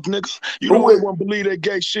liar, punk, nigga. You the only one believe that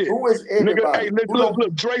gay shit. Who is everybody? Nigga, hey,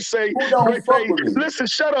 look, Dre say, listen,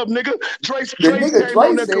 shut up, nigga. Dre came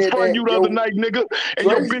on there confronting you the other night, nigga, and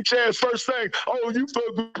your bitch ass first thing, oh, you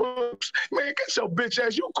fuck with punks. Man, get your bitch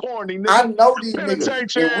ass, you corny, nigga. I know these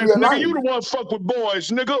Penitentiary niggas in ass, real nigga, life. you the one fuck with boys,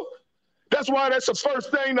 nigga. That's why that's the first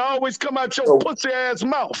thing to always come out your pussy ass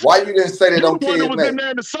mouth. Why you didn't say that on You the one that Kid was Mac? in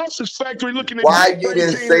there in the sausage factory looking at Why dicks you for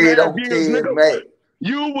didn't 18 say and it a half on years, Kid nigga. Mac?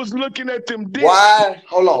 You was looking at them dicks. Why?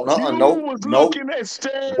 Hold on. You was looking at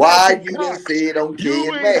staring at Why them you cocks. didn't say it on You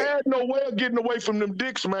Kid ain't Mac? had no way of getting away from them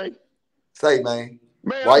dicks, man. Say, man.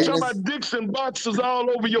 Man, Why I'm you talking didn't? about dicks and boxes all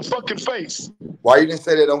over your fucking face. Why you didn't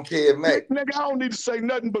say that on Kid Mac? Nigga, I don't need to say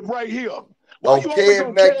nothing but right here. Why On you always Kid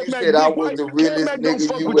on Mac, Kev you Mac said I dick? was Why the Kev realest Mac don't nigga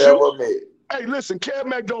fuck you with you? ever met. Hey, listen, Kev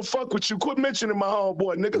Mac don't fuck with you. Quit mentioning my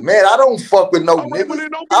homeboy, nigga. Man, I don't fuck with no All right, well, niggas.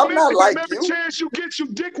 then don't be I'm not mentioning him. like Every you. chance you get, you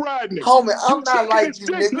dick riding him. Homie, You I'm not sucking like his you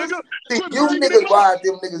dick, niggas. nigga. See, Quit you bringing him niggas up. ride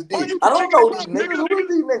them niggas Why dick. you I don't bringing him know these up, niggas. nigga? Who is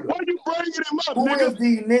these niggas? Why you bringing him up, Who nigga? is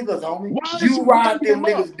these niggas, homie? Why is You you ride bringing them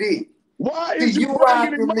him up? niggas dick. Why See, is you you bringing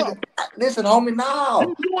ride him them up? niggas. Listen, homie, You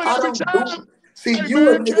no. do it I every don't do time. it. See, Hey you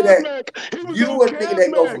a man, nigga Kev that Mac, he was on you a nigga Kev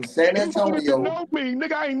that go Mac. from San He wanted to Antonio. know me,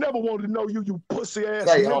 nigga. I ain't never wanted to know you, you pussy ass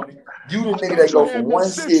Say, nigga. homie, you the I nigga thought that you go had from more one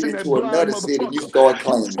sense in city that to blind another city and you motherfucker. start You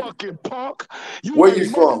claiming it. fucking punk. You Where a you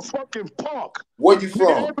from? motherfucking punk. Where you Nigga,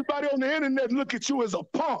 from? everybody on the internet look at you as a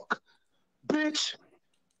punk, bitch.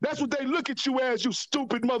 That's what they look at you as, you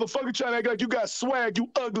stupid motherfucker, trying to act like you got swag, you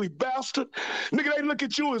ugly bastard. Nigga, they look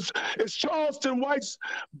at you as Charleston White's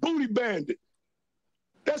booty bandit.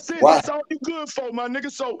 That's it. Why? That's all you good for, my nigga.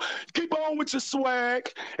 So keep on with your swag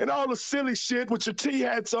and all the silly shit with your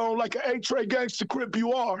T-hats on like an A-Tray gangster crip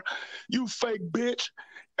you are. You fake bitch.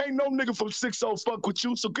 Ain't no nigga from 6-0 fuck with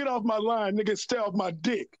you, so get off my line, nigga, and stay off my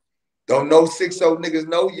dick. Don't no 6-0 niggas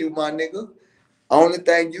know you, my nigga. Only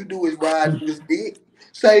thing you do is ride this dick.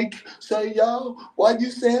 Say y'all, why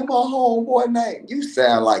you saying my homeboy name? You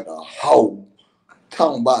sound like a hoe.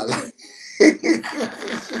 Talking about like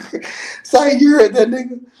say you heard that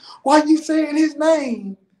nigga. Why you saying his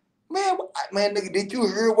name? Man, nigga, did you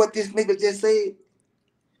hear what this nigga just said?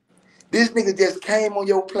 This nigga just came on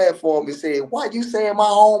your platform and said, why you saying my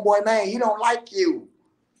homeboy name? He don't like you.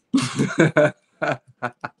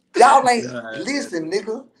 Y'all ain't, listen,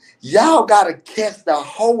 nigga. Y'all gotta catch the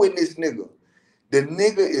hoe in this nigga. The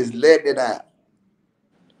nigga is letting it out.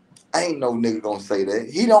 Ain't no nigga gonna say that.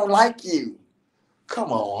 He don't like you.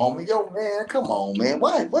 Come on, homie. Yo, man, come on, man.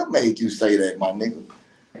 What made you say that, my nigga?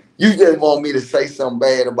 You just want me to say something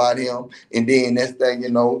bad about him, and then next thing you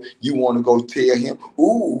know, you want to go tell him,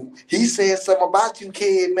 ooh, he said something about you,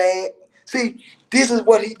 kid, man. See, this is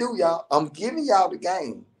what he do, y'all. I'm giving y'all the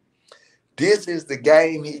game. This is the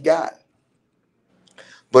game he got.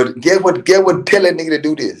 But get what tell that nigga to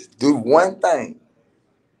do this. Do one thing.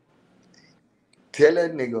 Tell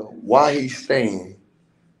that nigga why he's staying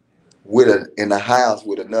in the house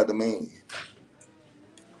with another man.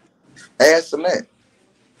 Ask him that.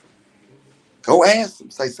 Go ask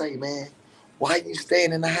him. Say, man, why you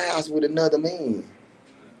staying in the house with another man?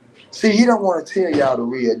 See, he don't want to tell y'all the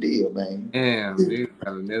real deal, man. Damn, dude,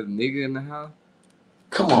 got another nigga in the house.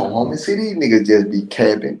 Come on, homie. See, these niggas just be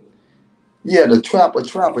capping. Yeah, the trapper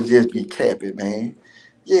just be capping, man.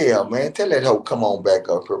 Yeah, man. Tell that hoe come on back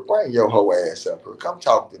up here. Bring your hoe ass up here. Come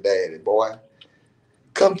talk to daddy, boy.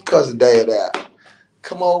 Come cuss dad out.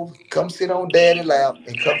 Come on, come sit on daddy lap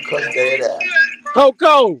and come cuss dad out.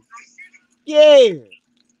 Coco. Yeah.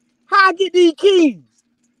 How I get these keys?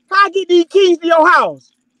 How I get these keys to your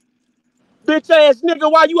house? Bitch ass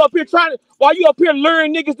nigga, while you up here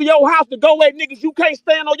luring niggas to your house to go at niggas you can't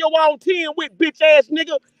stand on your own 10 with, bitch ass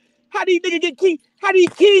nigga. How these niggas get keys? How these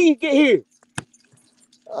keys get here?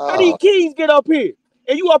 How these keys get up here?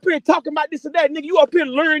 And you up here talking about this and that, nigga. You up here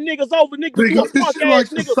luring niggas over, nigga. You a Nigga, this punk shit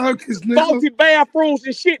ass like a nigga. circus, nigga. Faulty bathrooms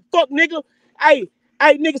and shit. Fuck, nigga. Hey,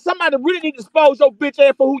 nigga, somebody really need to expose your bitch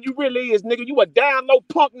ass for who you really is, nigga. You a down low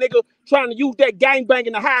punk nigga trying to use that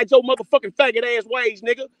gangbanging to hide your motherfucking faggot ass ways,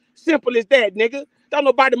 nigga. Simple as that, nigga. Don't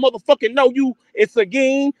nobody motherfucking know you in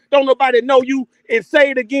Seguin. Don't nobody know you in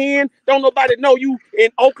Say It Again. Don't nobody know you in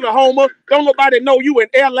Oklahoma. Don't nobody know you in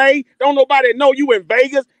LA. Don't nobody know you in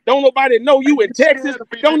Vegas. Don't nobody know you in Texas.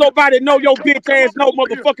 Don't nobody know your bitch ass no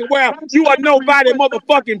motherfucking well. You are nobody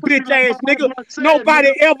motherfucking bitch ass nigga.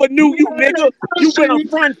 Nobody ever knew you, nigga. You been a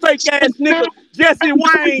front fake ass nigga. Jesse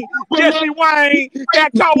Wayne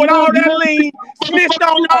got caught with all that lean, snitched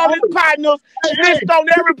on all his partners, snitched on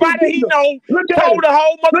everybody he know, told the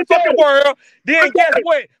whole motherfucking world. Then guess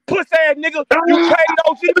what? Puss ass nigga, you paid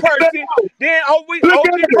OG Person. Then OG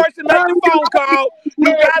Person made the phone call. You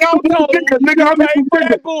got Autozone. You paid for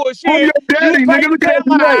that bullshit. You paid to tell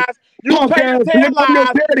lies. You paid to tell lies.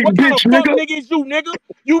 What kind of fuck nigga is you, nigga?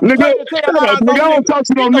 You paid to tell lies on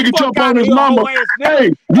nigga. Get the fuck out of here, hoe ass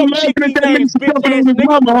nigga. Yo, dicky ass bitch ass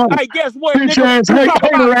nigga. Hey, guess what, nigga? You talk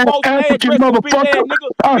about posting address, bitch ass nigga.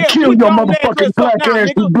 Yeah, put your own address up now,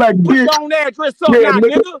 nigga. Put your own address up now,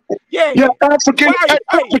 nigga. Yeah.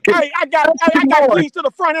 Hey, I got keys to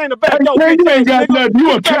the front and the back door, bitch ass nigga.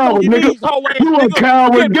 You a coward, nigga. You a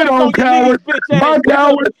coward. Get on, coward. My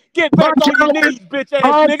coward. Get back on your knees, bitch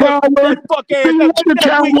ass nigga. That fuck ass,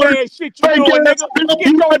 that weak ass shit you doing, nigga.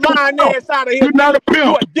 Get your lying ass out of here, nigga.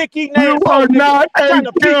 You a dick eating asshole, nigga. Trying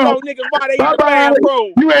to pick on niggas while they in the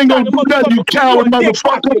bathroom. You ain't gonna do nothing, you coward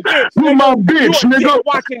motherfucker. You my bitch, nigga.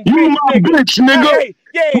 You my bitch, nigga. Hey,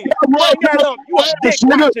 yeah, bring that up. You a dick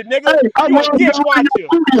watcher, nigga. You a dick watcher.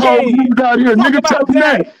 Yeah, nigga. Tell me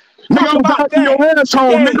that. Nigga, I'm back in your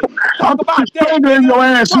asshole, nigga. I'm stronger in your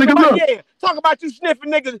ass, nigga. Look. Talk about you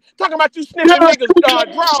sniffing niggas. Talking about you sniffing niggas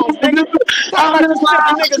draws, nigga. Talking about you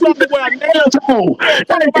sniffing niggas underwear, nigga. Yeah,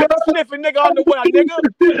 talking about you sniffing nigga underwear, nigga.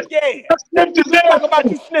 Yeah. Talk about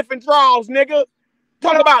you sniffing draws, nigga.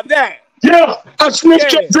 Talk about that. Yeah, I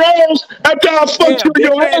sniffed your draws after I fucked you in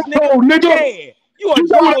your asshole, nigga. Yeah. You a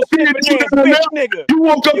draw sniffing ass bitch nigga. You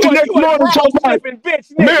woke up the next morning and told me,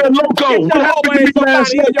 bitch nigga. Man, Loco, what happened to me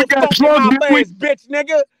last night? You got drunk, didn't we? Bitch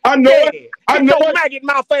nigga. I know it. I know it. Maggot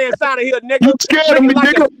mouth ass out of here, nigga. You scared of me,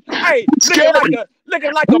 nigga. Hey,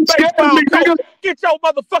 looking like a baseball coach. Get your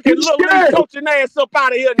motherfucking little league coaching ass up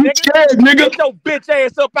out of here, nigga. Scared, nigga. Get your bitch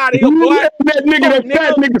ass up out of here, boy. That fat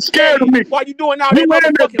nigga scared of me. Why you doing all that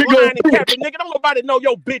motherfucking lying and capping, nigga? Don't nobody know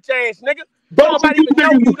your bitch ass, nigga. Don't nobody even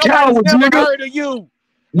know you. Nobody's never heard of you.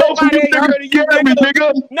 Nobody ain't heard of you,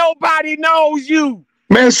 nigga. Nobody knows you.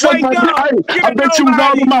 Man, suck my dick. I bet you was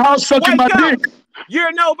all in my house sucking my dick.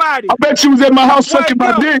 You're nobody. I bet you was at my house sucking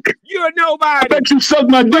my dick. You're nobody. I bet you sucked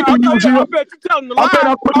my dick when you was here. I bet you telling the lie.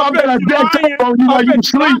 I bet I jacked up on you while you was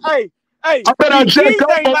asleep. I bet I jacked up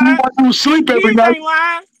on you while you was asleep every night.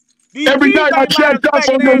 Every night I jacked up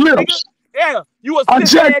on your lips. Yeah, you a I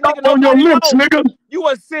jacked up on your lips, nigga. You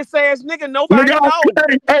a cis ass nigga. Nobody knows.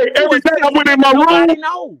 Hey, every day I went in my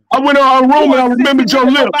room. I went in our room and I remembered your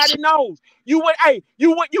lips. Nobody knows. You went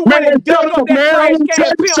and dug up that trash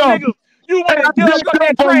can pimp, nigga. You went and dug up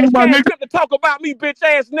that trash can pimp to talk about me, bitch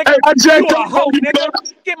ass nigga. Hey, I jacked you a up hoe, on you,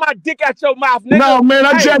 nigga. Get my dick out your mouth, nigga. No, man,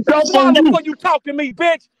 I jacked up on you. Swallow before you talk to me,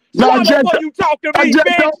 bitch. No, Swallow before you talk to me, bitch. I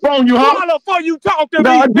jacked up on you, huh? Swallow before you talk to me,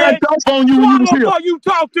 I bitch. jacked up on you when you was here. Swallow before you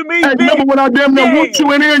talk to me, bitch. Remember when I damn near whooped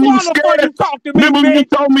you in here and you was scared? Remember when you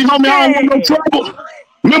told me, homie, I don't want no trouble?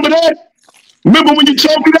 Remember that? Remember when you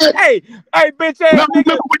told me that? Hey, bitch ass nigga.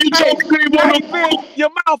 Remember when you told me you didn't want no trouble? Your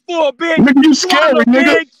mouth full, bitch. Nigga, you scary,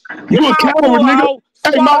 nigga. You a coward, nigga.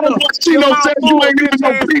 Hey, mama, Chino said you ain't even no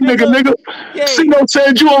P nigga. Chino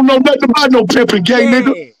said you don't know nothing about no pimping gay,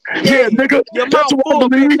 nigga. Yeah, nigga. That's what I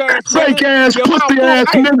believe. Fake ass, pussy ass,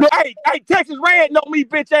 nigga. Hey, Texas Red know me,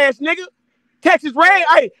 bitch ass nigga. Texas Red,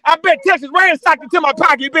 hey, I bet Texas Red socked into my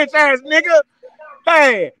pocket, bitch ass nigga.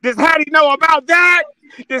 Hey, does Hattie know about that?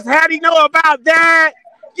 Does Hattie know about that?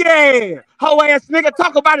 Yeah. Hoe ass nigga,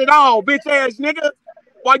 talk about it all, bitch ass nigga.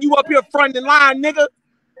 While you up here fronting line, nigga.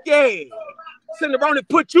 Yeah. Send around and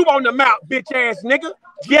put you on the map, bitch ass nigga.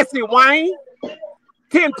 Jesse Wayne.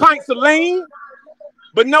 10 pints of lean.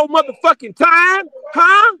 But no motherfucking time.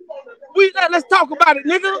 Huh? Let's talk about it,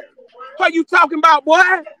 nigga. What you talking about, boy?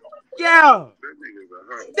 Yeah.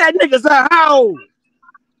 That nigga's a hoe.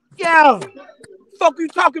 Yeah. Fuck you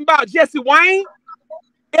talking about, Jesse Wayne?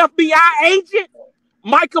 FBI agent?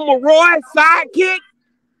 Michael Monroe, sidekick?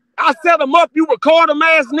 I set him up, you record him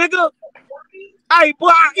ass nigga? Hey,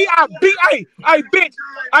 boy,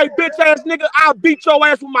 bitch ass nigga, I'll beat your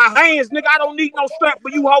ass with my hands, nigga. I don't need no strap for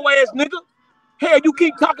you hoe ass nigga. Hell, you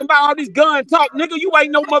keep talking about all this gun talk, nigga. You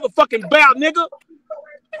ain't no motherfucking bout, nigga.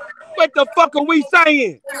 What the fuck are we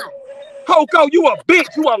saying? Hoko, you a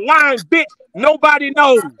bitch. You a lying bitch. Nobody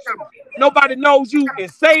knows. Nobody knows you in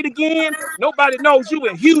Say It Again. Nobody knows you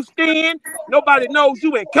in Houston. Nobody knows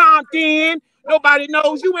you in Compton. Nobody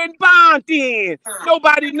knows you in Bonton.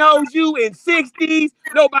 Nobody knows you in 60s.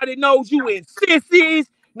 Nobody knows you in sissies.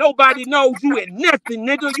 Nobody knows you in nothing,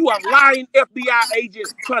 nigga. You a lying FBI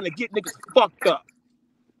agent trying to get niggas fucked up.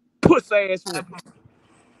 Puss ass nigga.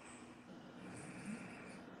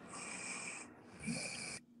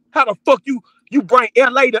 How the fuck you bring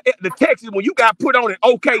LA to Texas when you got put on in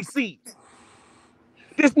OKC?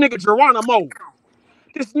 This nigga Geronimo.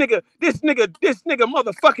 This nigga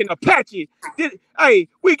motherfucking Apache. Hey,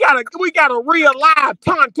 we got a real live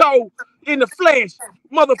Tonto in the flesh,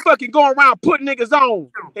 motherfucking going around putting niggas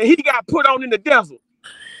on. And he got put on in the desert.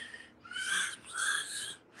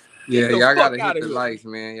 Yeah, y'all gotta hit the likes,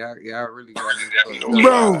 man. Y'all really gotta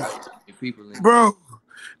Bro,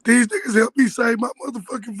 these niggas help me save my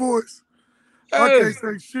motherfucking voice. I can't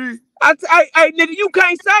say shit. Hey, nigga, you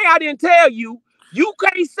can't say I didn't tell you. You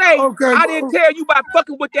can't say I didn't tell you by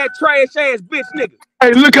fucking with that trash ass bitch nigga.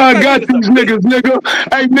 Hey, look how I got these niggas, nigga.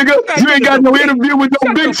 Hey, nigga, you ain't got no interview with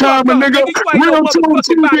no big timer, nigga. Real Tune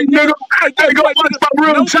TV, nigga. Hey, go watch my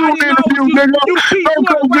Real Tune interview, nigga.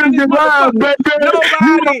 Loco Vision Live,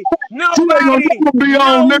 baby. Nobody,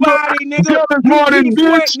 nigga. More than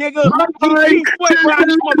bitch. You sweat around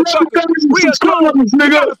this motherfucker. Real Tune, you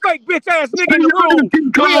got a fake bitch ass nigga in the room.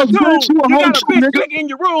 Real Tune, you got a bitch nigga in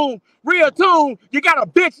your room. Real Tune, you got a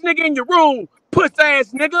bitch nigga in your room. Puss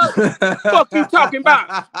ass nigga. Fuck you talking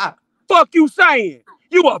about? Fuck you saying?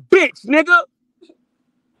 You a bitch, nigga.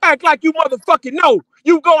 Act like you motherfucking know.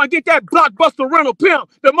 You go and get that blockbuster rental pimp,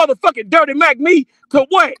 the motherfucking dirty Mac me to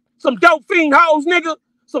what? Some dope fiend hoes, nigga?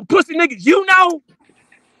 Some pussy niggas you know?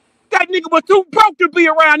 That nigga was too broke to be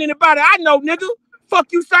around anybody I know, nigga.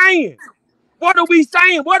 Fuck you saying? What are we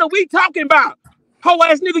saying? What are we talking about? Hoe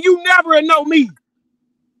ass nigga, you never know me.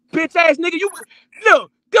 Bitch ass nigga, you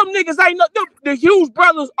look. Them niggas ain't no. The Hughes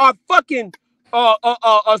brothers are fucking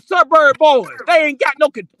suburb boys. They ain't got no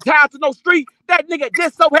ties to no street. That nigga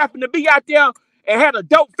just so happened to be out there and had a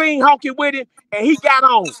dope fiend honking with him, and he got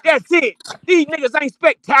on. That's it. These niggas ain't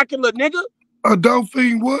spectacular, nigga. A dope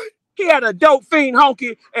fiend what? He had a dope fiend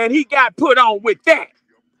honking, and he got put on with that.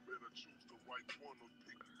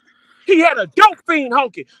 He had a dope fiend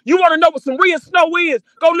honking. You want to know what some real snow is?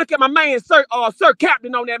 Go look at my man, Sir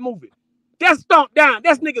Captain, on that movie. That's Stomp Down.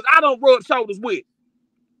 That's niggas I don't rub shoulders with.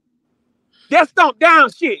 That's Stomp Down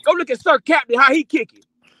shit. Go look at Sir Captain, how he kicking.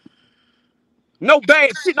 No bad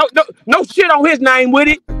shit. No shit on his name with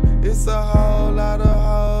it. It's a whole lot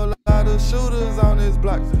of shooters on this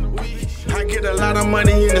block. I get a lot of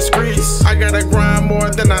money in the streets. I gotta grind more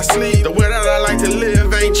than I sleep. The way that I like to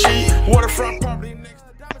live ain't cheap. Waterfront property next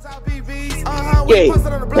to diamonds out BBs. Yeah,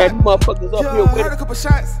 that motherfuckers up here with a couple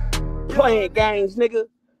shots. Playing games, nigga.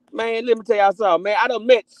 Man, let me tell y'all something, man. I done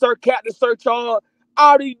met Sir Captain, Sir Charles,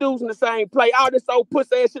 all these dudes in the same play. All this old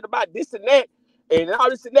pussy ass shit about this and that, and all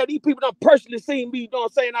this and that. These people done personally seen me, you know what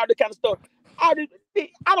I'm saying, all this kind of stuff. I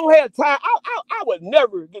don't have time. I would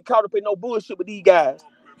never get caught up in no bullshit with these guys,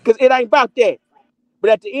 because it ain't about that. But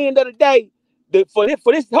at the end of the day, for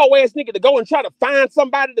this whole ass nigga to go and try to find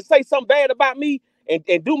somebody to say something bad about me and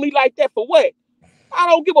do me like that for what? I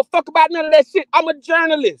don't give a fuck about none of that shit. I'm a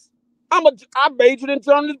journalist. I majored in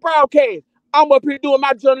journalist broadcast. I'm up here doing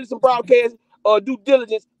my journalism broadcast due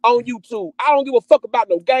diligence on YouTube. I don't give a fuck about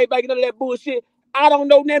no gangbanging, none of that bullshit. I don't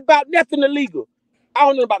know nothing about nothing illegal. I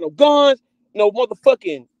don't know about no guns, no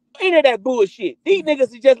motherfucking any of that bullshit. These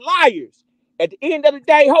niggas is just liars. At the end of the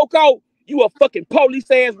day, Hoko, you a fucking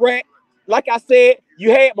police ass rat. Like I said,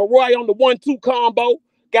 you had Mariah on the 1-2 combo.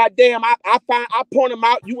 Goddamn, I point him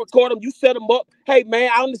out. You record him. You set him up. Hey man,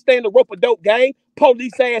 I understand the rope-a-dope game.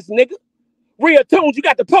 Police ass nigga. Real Tunes, you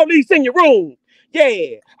got the police in your room.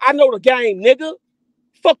 Yeah, I know the game, nigga.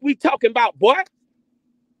 Fuck we talking about, boy?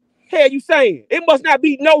 Hell you saying? It must not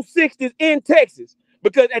be no 60s in Texas.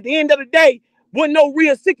 Because at the end of the day, wasn't no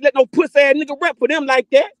real 60 let no pussy ass nigga rep for them like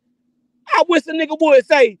that. I wish a nigga would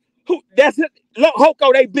say, that's it.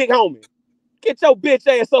 Hoko, they big homie. Get your bitch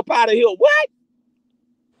ass up out of here. What?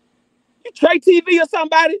 You Trey TV or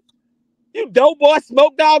somebody? You dope boy,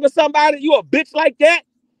 Smoke Dog or somebody? You a bitch like that?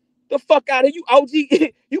 The fuck out of here, you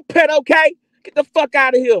OG. You okay? Get the fuck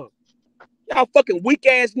out of here. Y'all fucking weak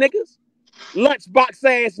ass niggas. Lunchbox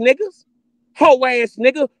ass niggas. Hoe ass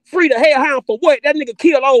nigga. Free the hellhound for what? That nigga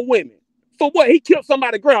killed old women. For what? He killed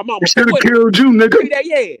somebody's grandmama. He should have killed you, nigga.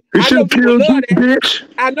 Yeah. He should have killed you, bitch.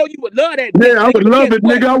 I know you would love that. Bitch, yeah, I would love it,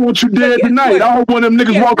 nigga. I want you dead tonight. I hope one of them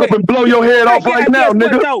niggas walk up and blow your head off right now,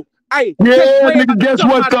 nigga. Hey, yeah, nigga, guess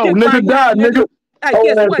what, though? Nigga died, nigga. Hey,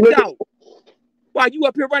 guess what, though? Why you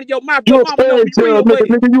up here running your mouth? You a fairy tale,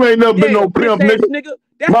 nigga. You ain't never been no pimp, nigga.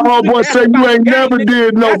 My homeboy said you ain't never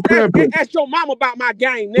did no pimping. Ask your mama about my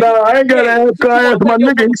game, nigga. Nah, I ain't gotta ask her. I asked my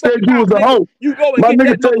nigga. He said you was a hoe. You go and my get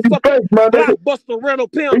nigga that said you fake, my nigga. Blockbuster rental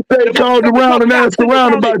pimp. He said he called around and asked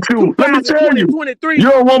around about you. Let me tell you. You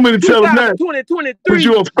don't want me to tell him that. 'Cause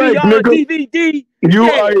you a fake, nigga. DVD. You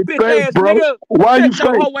are a fake, bro. Why you fake?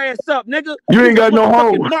 Your hoe ass up, nigga. You ain't got no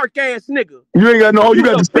hoe. Mark ass nigga. You ain't got no hoe. You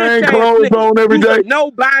got the same clothes on every day.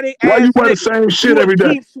 Nobody. Why you wear the same shit every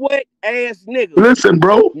day? Keep sweat ass nigga. Listen,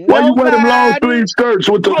 bro. Why you wear them long sleeve skirts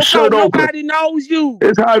with the shirt open? Nobody knows you.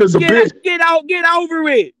 It's hot as a bitch. Get over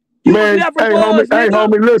it. Man, hey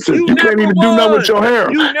homie, listen. You can't even do nothing with your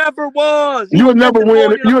hair. You never was. You'll never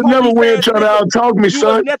win. You'll never win trying to out-talk me,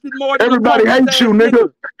 son. Everybody hates you,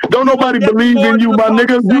 nigga. Don't nobody believe in you, my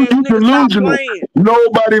nigga. You delusional.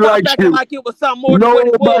 Nobody likes you.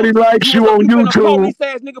 Nobody likes you on YouTube.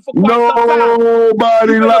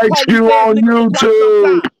 Nobody likes you on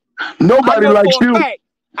YouTube. Nobody likes you.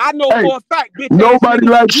 I know for a fact, bitch. Nobody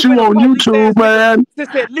likes you on YouTube, man.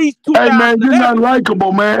 Since at least hey, man, you're not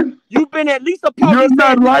likable, man. You've been at least a police. You're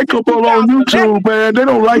not likable on YouTube, man. They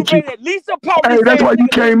don't like you. At least a police. Hey, that's why you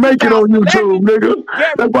can't make it on YouTube, nigga.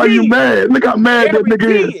 That's why you mad. Look how mad that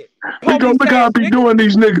nigga is. Look how I be doing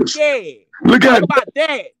these niggas. Yeah. Look at him.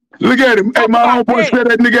 That. Look at him. Hey, my homeboy said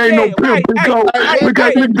that nigga ain't no pimp. Look at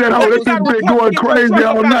that hoe. That bitch been going crazy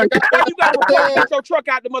all night. Why you gotta report to get your truck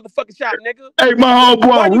out the motherfucking shop, nigga? Hey, my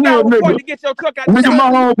homeboy, real nigga. Nigga,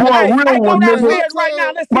 my homeboy, real one,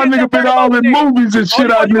 nigga. My nigga been all in movies and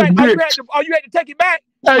shit out in this bitch. Oh, you had to take it back?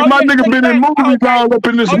 Hey, my nigga been in movies all up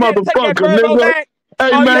in this motherfucker, nigga. Hey,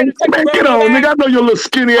 man, get on, nigga. I know your little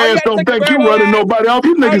skinny ass don't think you running nobody off.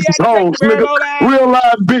 You niggas is hoes, nigga. Real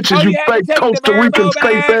live bitches, you fake Costa Rican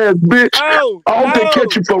face ass bitch. I hope they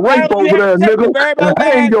catch you for rape over there, nigga. And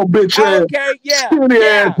hang your bitch ass. Skinny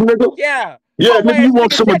ass, nigga. Yeah, nigga, you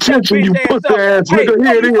want some attention, you pussy ass nigga.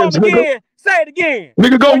 Here it is, nigga. Say it again.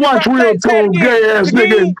 Nigga, go watch Real Tunes, gay ass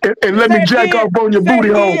nigga, and let me jack off on your booty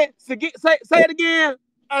hole. Say it again.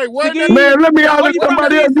 Hey, man, let me out with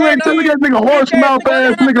somebody else. You ain't telling that nigga horse mouth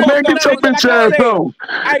ass nigga, man. Get your bitch ass on.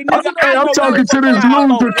 Hey, I'm talking to this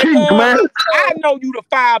loser Keith, man. I know you the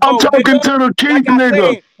 5-0. I'm talking to the Keith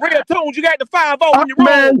nigga. Real Tunes, you got the 5-0 when you're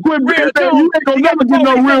man, quit being you ain't gonna never get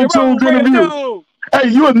no Real Tunes interview. Hey,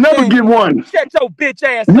 you'll never get one. Shut your bitch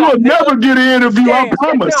ass up. You'll never get an interview, I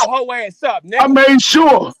promise. Shut your hoe ass up, nigga. I made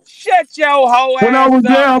sure. Shut your hoe ass up. When I was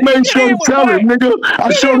there, I made sure to tell it, nigga.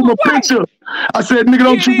 I showed him a picture. I said, nigga,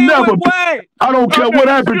 don't you never. I don't care what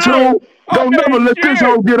happened to him. Don't never let this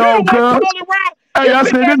hoe get on, cuz. Hey, I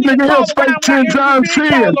said, this nigga here fake 10 times 10.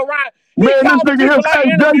 Man, this nigga here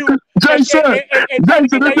fake Jason,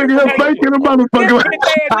 this nigga here faking a motherfucker.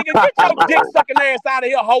 Get your dick sucking ass out of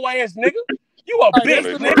here, hoe ass nigga. You a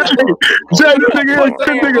bitch, nigga. Jay, this nigga here,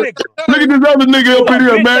 look at this other nigga up in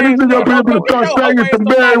here, man. This nigga up in here gonna start singing some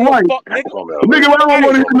Barry White. Nigga, I don't want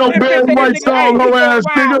to hear no Barry White song, hoe ass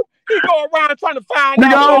nigga. He go around trying to find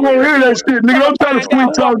nigga, I don't want to hear that shit. Nigga, I'm trying to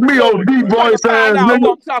sweet talk me old deep voice ass nigga.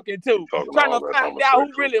 Who I'm talking to. Trying to find out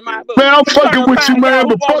who really my book. Man, I'm fucking with you, man,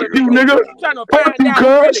 but fuck you, nigga. Fuck you,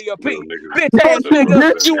 cuz. Bitch ass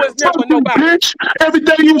nigga, you was never nobody. Bitch, every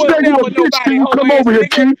day you say you a bitch, can you come over here,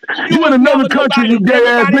 Keith? You in another country, you gay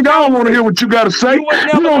ass nigga. I don't want to hear what you gotta say.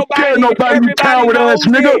 You don't care nobody, you coward ass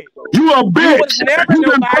nigga. You a bitch. You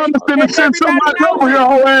been promising to send somebody over here,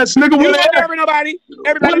 hoe ass nigga. You was never nobody.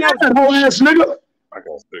 Everybody knows. Hoe ass nigga.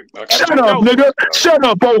 Shut up, nigga. Shut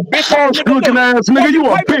up, old false looking ass nigga. You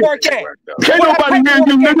a bitch. Can't nobody hear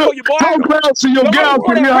you, nigga. Talk loud so your gal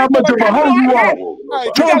can hear how much of a hoe you are.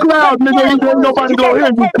 Talk loud, nigga. Ain't nobody gonna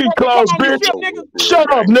hear you, Keith Claus, bitch.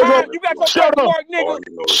 Shut up, nigga. Shut up.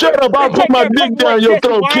 Shut up. I'll put my dick down your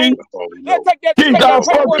throat, Keith. Keith, I'll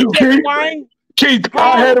fuck you, Keith. Keith,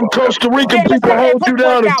 I had them Costa Rican people hold you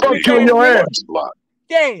down and fuck you in your ass.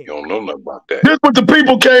 Yeah. You don't know nothing about that. This what the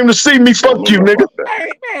people came to see me. Fuck you, nigga.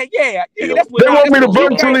 Hey, man, yeah. They want me to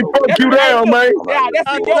virtually fuck you down, man. Yeah,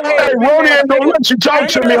 that's in your head. Hey, Ronnie ain't gonna let you talk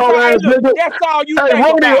to me, whole ass nigga. That's all you Hey,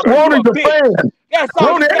 Ronnie's a fan.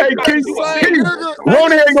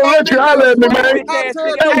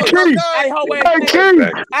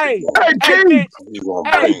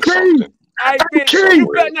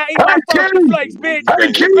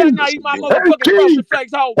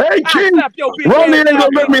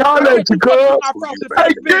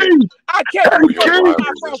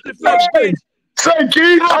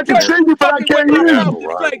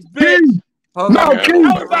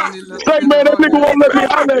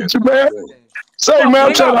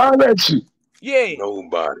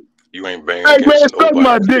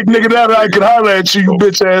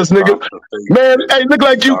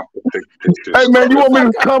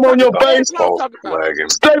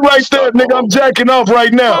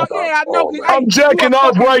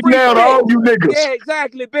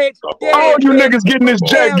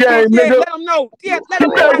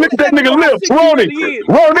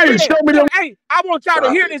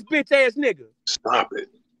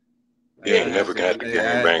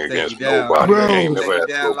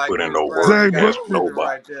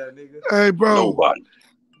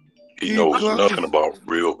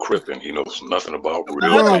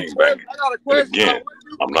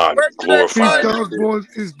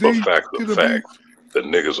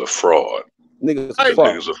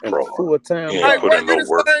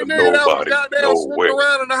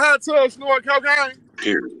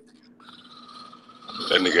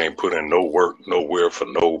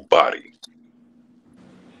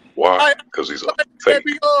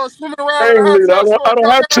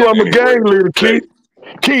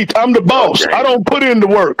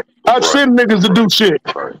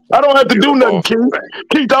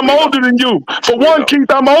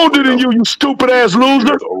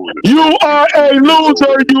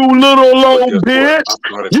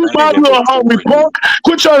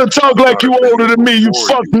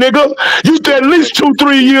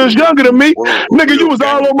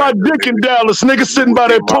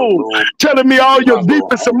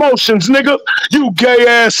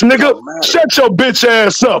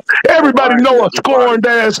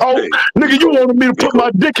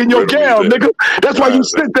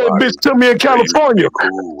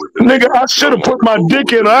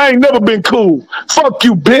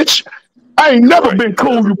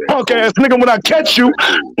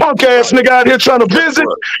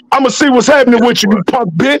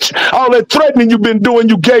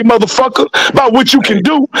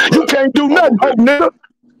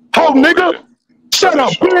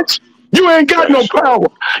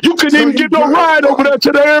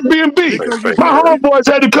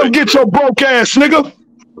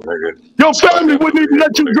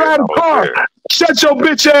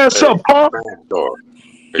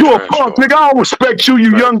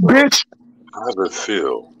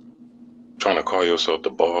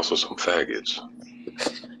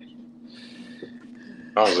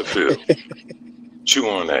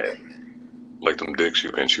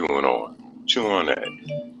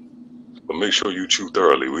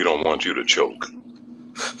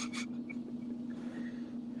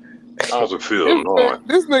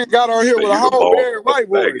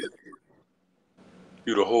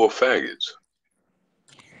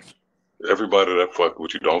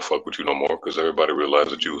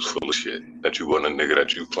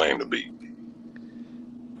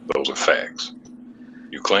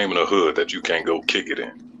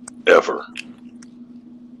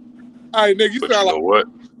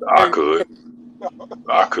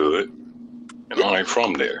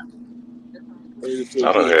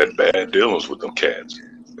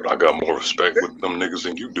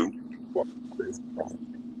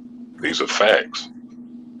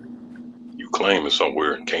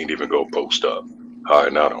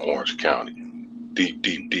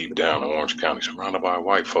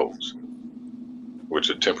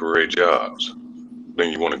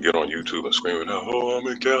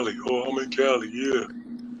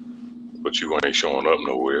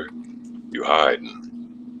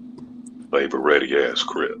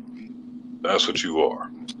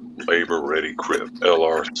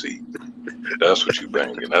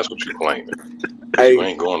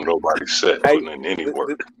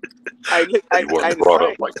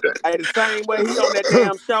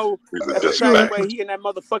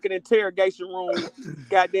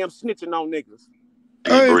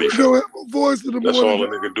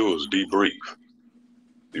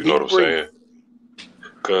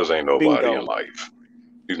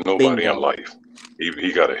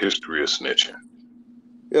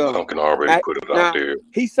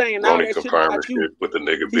 He's saying all that shit about you. With the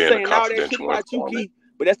nigga He's being a saying all that shit confidential about you, informant. Key.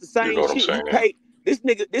 But that's the You same know what I'm shit. You saying? paid this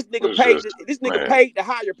nigga It's paid just, this nigga man. paid to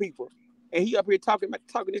hire people, and he up here talking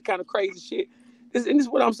this kind of crazy shit. This is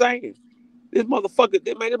what I'm saying. This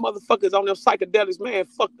motherfucker's on them psychedelics, man,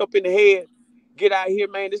 fucked up in the head. Get out here,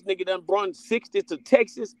 man. This nigga done brought 60s to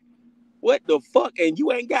Texas. What the fuck? And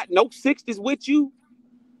you ain't got no 60s with you?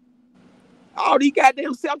 All these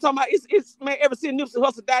goddamn, I'm talking about, it's man, ever since Nipsey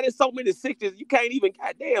Hussle died, there's so many 60s, you can't even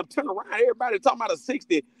goddamn turn around. Everybody talking about a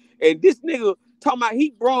 60, and this nigga talking about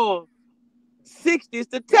he brought 60s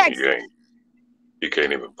to Texas. He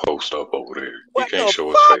can't even post up over there. What he can't the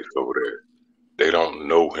show fuck? his face over there. They don't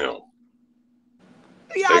know him.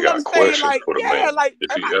 Yeah, they got questions for the man.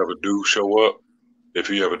 If he ever do show up, if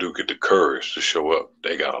he ever do get the courage to show up,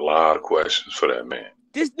 they got a lot of questions for that man.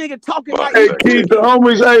 This nigga talking like... Hey, Keith, the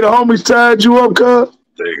homies tied you up, cuz?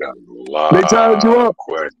 They got a lot They tied you up.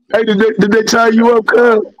 questions. Hey, did they tie you up,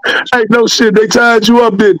 cuz? Hey, no shit, they tied you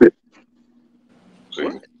up, didn't they? See,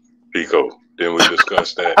 Pico, didn't we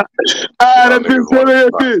discuss that? That bitch said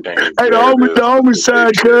that bitch. Hey, the homies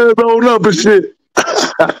tied cuz on up and shit.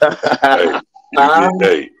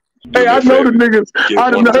 Hey, I know the niggas.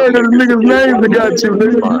 I done heard of the niggas' names that got you,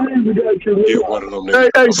 nigga. Get one of them niggas.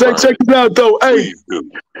 Hey, say, check this out, though. Hey,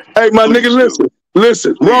 my nigga,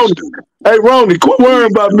 listen, Ronnie. Hey, Ronnie, quit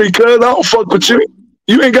worrying about me, cuz I don't fuck with you.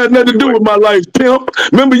 You ain't got nothing to do with my life, pimp.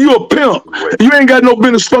 Remember, you a pimp. You ain't got no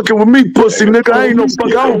business fucking with me, pussy, nigga. I ain't no fuck.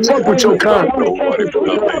 I don't fuck with your kind. Bitch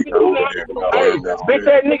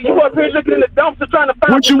ass nigga, you up here looking in the dumpster trying to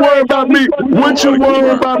find... What you worry about me? What you worry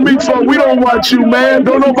about me for? We don't watch you, man.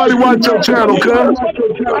 Don't nobody watch your channel, cuz. I ain't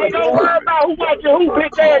don't worry about who watching who,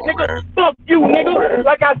 bitch ass nigga. Fuck you, nigga.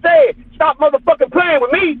 Like I said, stop motherfucking playing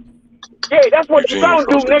with me. Yeah, that's what you gonna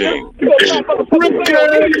do, nigga. You gonna stop motherfucking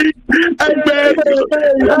playing with me. Hey, man.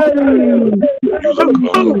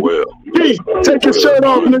 Hey, take your shirt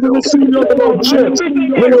off, nigga. Let's see your little chest.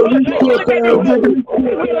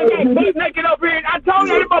 Naked up here. I told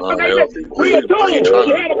you, motherfucker, real tune.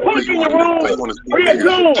 You had a punch in your room. Real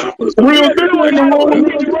tune. Real nigga in the room.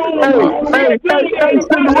 Hey,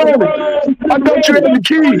 I thought you had the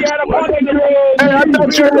keys. Hey, I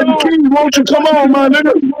thought you had the keys. Won't you come on, my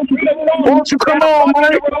nigga? Won't you come on,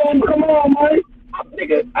 man? Come on, man.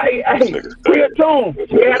 Nigga, hey, real tune.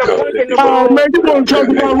 Oh, man, you want to talk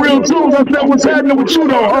about real tunes? I said, what's happening with you,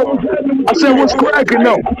 though? I said, what's cracking,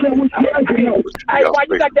 though? Hey, why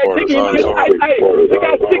you got that dick in his mouth? Hey, look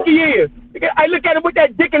how sick he is. Hey, look at him with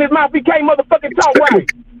that dick in his mouth. He can't motherfucking talk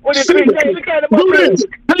right. Look at him. Do this.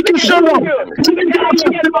 Take your shirt off. Look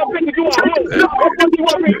at him up in the home. You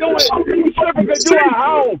want me doing? You slipping because you at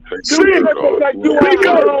home.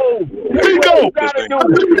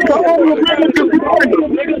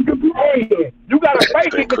 You gotta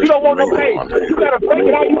fake it because you don't want no pay. You gotta fake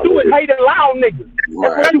it. All you do is hate and loud niggas.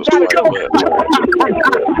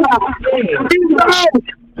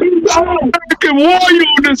 He's fucking warrior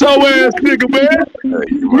on this whole ass nigga, man.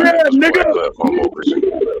 Yeah, nigga.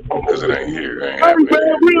 Because it ain't here. Hey, man,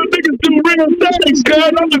 real niggas do real things, cuz.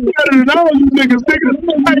 I'm better than all you niggas, nigga.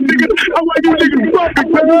 Hey, nigga, I'm like you niggas fucking,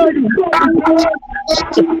 cuz.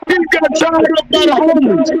 He got tied up by the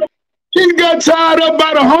homies. He got tied up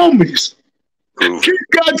by the homies. He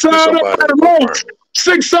got tied up by the homies.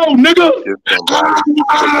 6-0, nigga.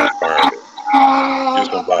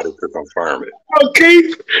 Get somebody to confirm it. Oh,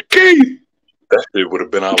 Keith. That shit would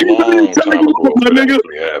have been out a long time ago. My nigga.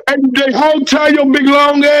 Hey, they hold tie your big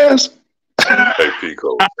long ass. Hey,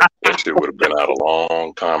 Pico, that shit would have been out a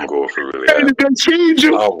long time ago if it really happened. Did they feed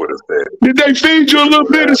you? I would have said. Did they feed you a little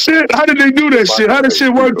bit of shit? How did they do that shit? How did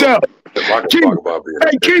shit worked out? Keith,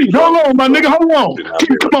 hey, Keith, hold on, my nigga, hold on.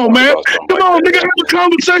 Keith, come on, man. Come on, nigga, have a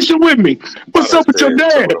conversation with me. What's up with your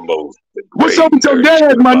dad? What's up with your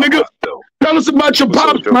dad, my nigga? Tell us about your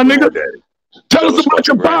pops, my nigga. Tell us about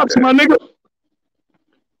your pops, my nigga.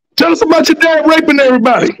 Tell us about your dad raping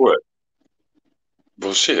everybody. What?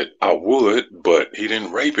 Well, shit, I would, but he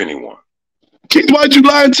didn't rape anyone. Keith, why'd you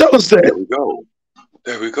lie and tell us that?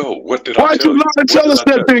 There we go. What did I tell you? Why'd you lie and tell us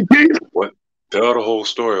that thing, Keith? What? Tell the whole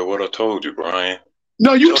story of what I told you, Brian.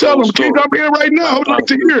 No, you tell him, Keith. I'm here right now. I would like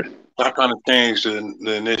to hear it. Stop trying to change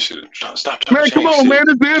the initiative. Stop trying man, to change come on, shit. man.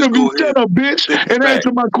 It's the interview. Shut up, bitch, and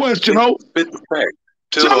answer my question, ho. Spit the fact.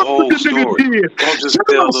 Tell the whole story. Don't just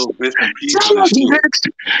tell little bits and pieces of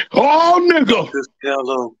shit. Oh, nigga. Don't just tell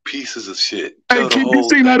little pieces of shit. Hey, Keith, you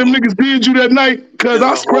seen how them niggas did you that night? Cuz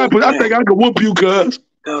I scrap it. I think I could whoop you, cuz.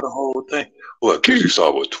 Tell the whole thing. What, because you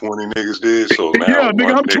saw what 20 niggas did? So now yeah,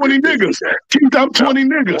 nigga, I'm 20 niggas. Keith, I'm 20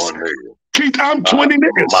 niggas. Keith, I'm 20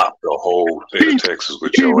 niggas. Mop the whole state of Texas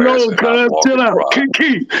with your ass. No, cuz, chill out.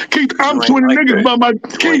 Keith, I'm 20 niggas by my...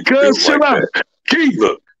 Keith, cuz, chill out. Keith.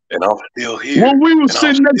 Look, And I'm still here. When we was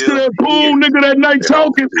sitting next to that pool, nigga, that night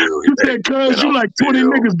talking, you said, cuz you like 20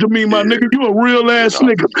 niggas to me, my nigga. You a real ass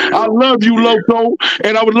nigga. I love you, Loco,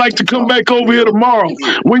 and I would like to come back over here tomorrow.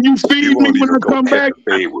 When you feed me when I come back,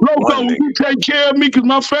 Loco, you take care of me because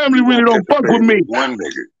my family really don't fuck with me. One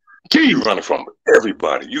nigga. Keith, you running from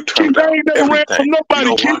everybody. You turn Keith, down I ain't never ran from nobody. You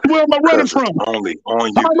know Keith, where am I running from? Only on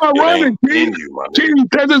you. How am I running, Keith? Keith,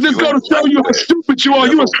 does this go to show you how stupid you are?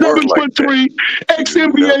 You a 7'3"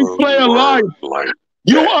 ex-NBA player life.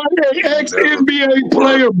 You are an ex-NBA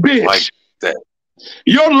player, bitch. Like that.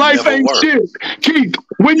 Your life ain't shit. Keith,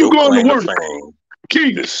 when you going to work?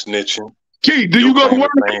 Keith, snitching. Keith, do you go to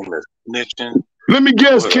work? Snitching. Let me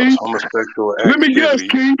guess, Keith. Let me guess,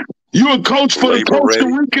 Keith. You a coach for the Costa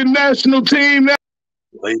Rican national team now?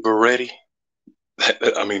 Labor ready.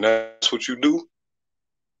 I mean, that's what you do.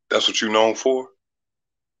 That's what you known for.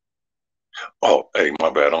 Oh, hey, my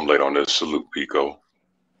bad. I'm late on this. Salute, Pico.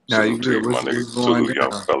 Salute to you, my nigga. Salute,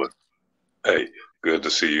 young fella. Hey, good to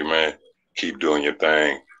see you, man. Keep doing your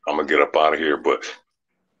thing. I'm gonna get up out of here, but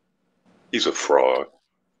he's a fraud.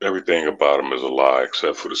 Everything about him is a lie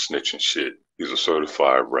except for the snitching shit. He's a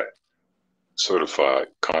certified rat. Certified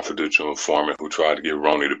confidential informant who tried to get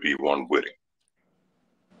Ronnie to be one with him.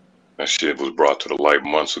 That shit was brought to the light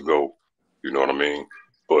months ago. You know what I mean?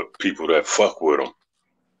 But people that fuck with him,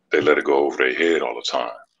 they let it go over their head all the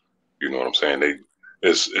time. You know what I'm saying?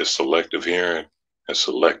 It's selective hearing and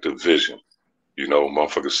selective vision. You know,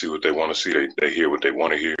 motherfuckers see what they want to see. They hear what they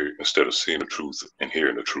want to hear instead of seeing the truth and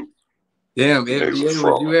hearing the truth. Damn, FDA,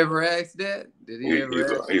 would you ever ask that? Did he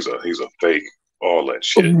ever ask? He's a fake. All that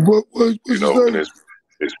shit. You know, and it's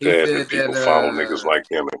sad that people follow niggas like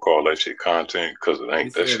him and call that shit content because it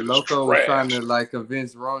ain't. That shit Loco was trying to like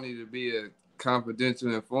convince Ronnie to be a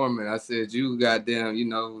confidential informant. I said, you goddamn, you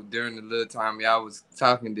know, during the little time y'all was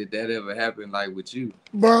talking, did that ever happen like with you?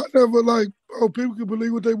 But I never people can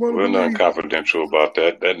believe what they want to believe. Nothing confidential about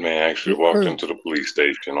that. That man actually walked into the police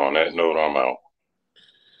station. On that note, I'm out.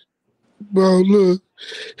 Bro, look,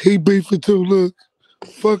 he beefing too. Look,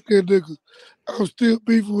 fuck that nigga. I'm still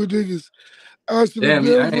beefing with niggas. I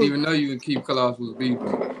didn't even know you would keep Colossus was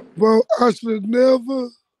beefing. Bro, I should have never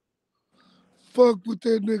fucked with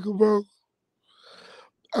that nigga, bro.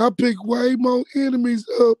 I pick way more enemies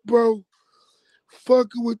up, bro,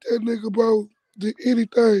 fucking with that nigga, bro, than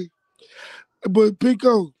anything. But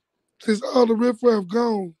Pico, since all the riffraff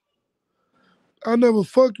gone, I never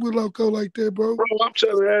fucked with Loco like that, bro. Bro, I'm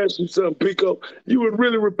trying to ask you something, Pico. You would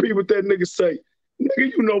really repeat what that nigga say.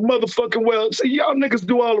 Nigga, you know motherfucking well. See, y'all niggas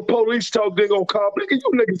do all the police talk, they gonna call. Nigga,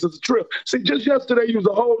 you niggas is a trip. See, just yesterday you was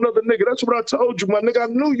a whole nother nigga. That's what I told you, my nigga. I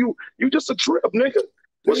knew you. You just a trip, nigga.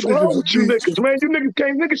 What's wrong with you niggas, man? You niggas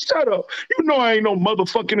can't, nigga, shut up. You know I ain't no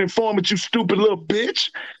motherfucking informant, you stupid little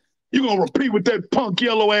bitch. You gonna repeat what that punk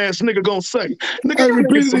yellow ass nigga gonna say. Nigga, you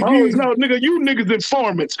niggas some hoes. No, nigga, you niggas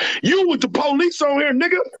informants. You with the police on here,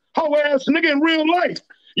 nigga. Hoe ass nigga in real life.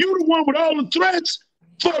 You the one with all the threats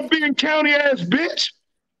for being county ass bitch.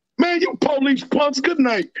 Man, you police punks. Good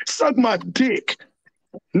night. Suck my dick.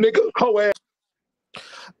 Nigga, hoe ass.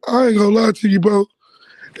 I ain't gonna lie to you, bro.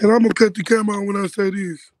 And I'm gonna cut the camera on when I say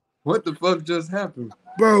this. What the fuck just happened?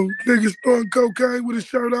 Bro, niggas throwing cocaine with his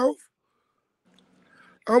shirt off.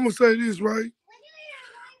 I'm gonna say this, right?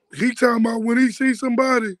 He talking about when he see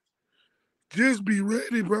somebody, just be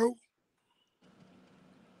ready, bro.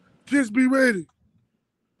 Just be ready.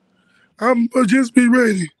 Just be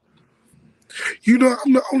ready. You know,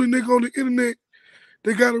 I'm the only nigga on the internet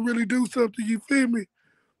that gotta really do something, you feel me?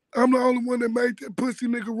 I'm the only one that made that pussy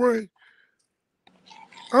nigga run.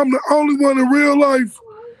 I'm the only one in real life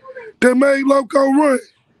that made Loco run.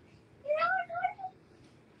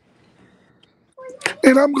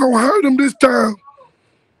 And I'm gonna hurt him this time.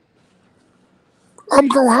 I'm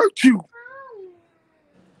gonna hurt you.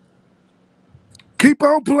 Keep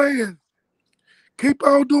on playing. Keep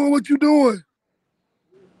on doing what you're doing.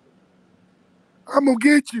 I'm gonna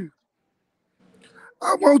get you.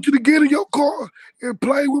 I want you to get in your car and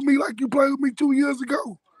play with me like you played with me 2 years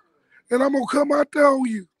ago. And I'm gonna come out there on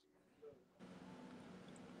you.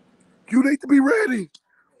 You need to be ready.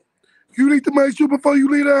 You need to make sure before you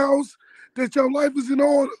leave the house that your life is in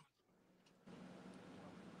order.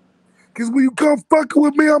 Because when you come fucking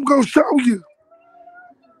with me, I'm gonna show you.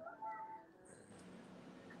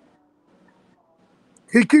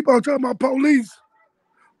 He keep on talking about police.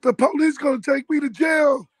 The police gonna take me to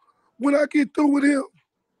jail when I get through with him.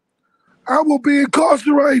 I will be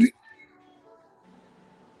incarcerated.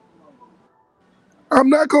 I'm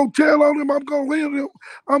not gonna tell on him, I'm gonna hit him.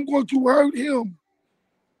 I'm going to hurt him.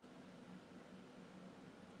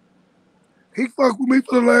 He fucked with me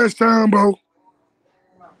for the last time, bro.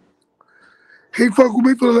 He fuck with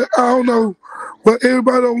me for the, I don't know, but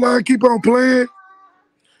everybody online keep on playing.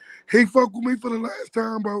 He fuck with me for the last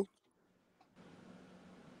time, bro.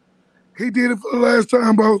 He did it for the last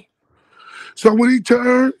time, bro. So when he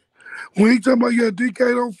talking about, yeah, DK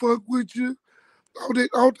don't fuck with you,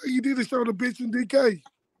 all thing he did is show the bitch in DK.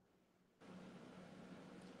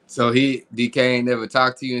 So DK ain't never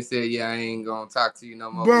talked to you and said, yeah, I ain't gonna talk to you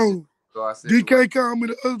no more. Bro, DK what? called me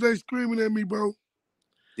the other day screaming at me, bro.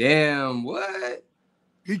 Damn, what?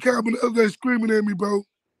 He called me the other day screaming at me, bro.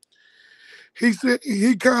 He said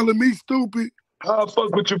he calling me stupid. How I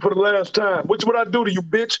fuck with you for the last time? What I do to you,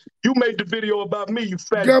 bitch? You made the video about me, you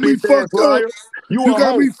fat got me bitch ass fucked liar. up. You You a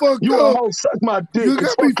got hoe. me fucked You up. a hoe. Suck my dick You and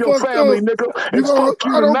got fuck me your fucked family, up. nigga. And fuck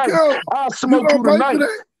you I don't tonight. care. I'll You smoke you gonna pay tonight. for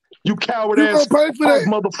that. You coward You ass gonna pay for punk that.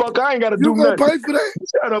 motherfucker. I ain't gotta You do gonna nothing. pay for that.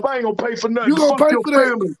 Shut up. I ain't gonna pay for nothing. You gonna Fuck pay your for that.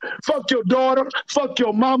 family. Fuck your daughter. Fuck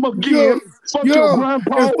your mama Yeah, again. Fuck your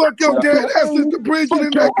grandpa. and fuck your Fuck dad, your that uncle. sister Bridget Fuck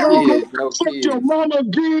in your that No corner. uncle. kids, no Fuck your kids. mama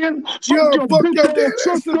again. Yeah, Fuck your fuck your bitch dad, ass that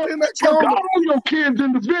sister. sister in that Fuck corner. all your kids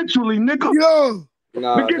individually, nigga. Yeah,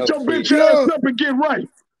 Now No, get no your bitch kids. ass up and get right.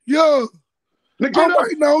 yeah. Now get I'm up.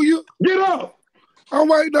 waiting on you. Get up. I'm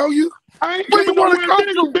waiting on you. I ain't Where you coming want nowhere to go near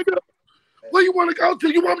you, to? nigga. Where you want to go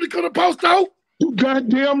to? You want me to come to post out? You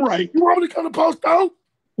goddamn right. You want me to come to post out?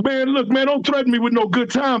 Man, look, man, don't threaten me with no good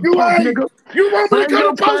time, You punk ain't. nigga. You want me to Bring your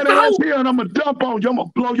come to post fat ass out? here and I'm going to dump on you. I'm going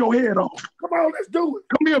to blow your head off. Come on, let's do it.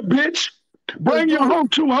 Come here, bitch. Bring Let's your do it. hoe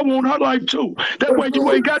too. I want her life too. That way Let's do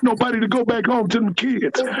you it. ain't got nobody to go back home to them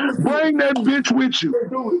kids. Bring that bitch with you. Let's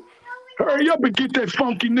do it. Hurry up and get that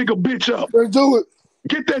funky nigga bitch up. Let's do it.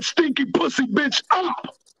 Get that stinky pussy bitch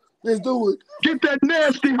up. Let's do it. Get that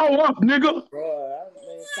nasty hoe up, nigga. Bro,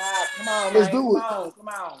 stop. Come on, Let's man. do it. Come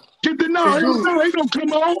on. Get the no, Let's ain't do it. no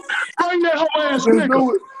come on. Bring that hoe ass Let's nigga.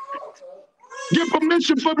 do it. Get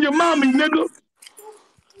permission from your mommy, nigga.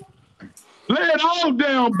 Lay it all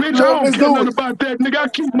down, bitch. Yeah, I don't let's care do nothing it. about that, nigga. I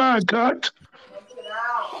keep mine cut.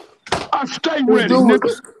 I stay Let's ready, do it.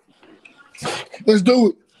 nigga. Let's do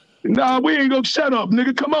it. Nah, we ain't gonna shut up,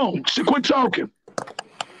 nigga. Come on. Quit talking.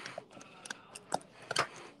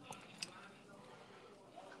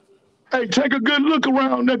 Hey, take a good look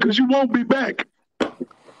around there, because you won't be back.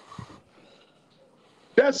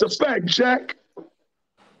 That's a fact, Jack.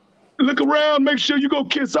 Look around, make sure you go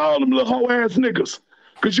kiss all them little hoe ass niggas.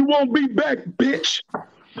 Because you won't be back, bitch.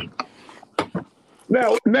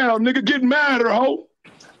 Now, nigga, get mad at her, hoe.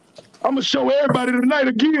 I'm going to show everybody tonight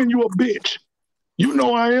again you a bitch. You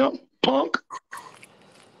know I am, punk.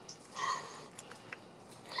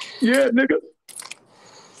 Yeah, nigga.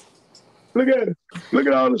 Look at it. Look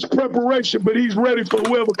at all this preparation, but he's ready for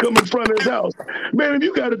whoever come in front of his house. Man, if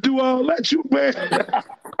you got to do all that, you, man.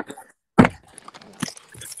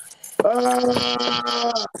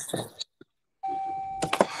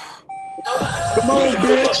 Come on,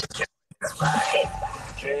 bitch.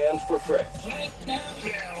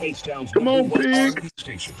 Come on, pig.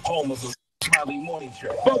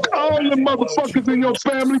 Fuck all the motherfuckers in your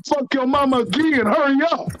family. Fuck your mama again. Hurry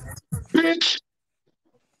up, bitch.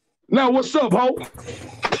 Now, what's up, ho?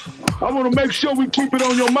 I want to make sure we keep it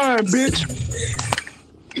on your mind, bitch.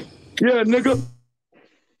 Yeah, nigga.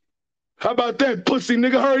 How about that, pussy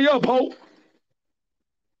nigga? Hurry up, ho.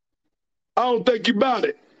 I don't think you about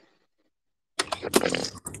it.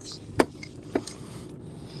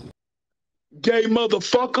 Gay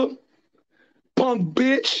motherfucker. Punk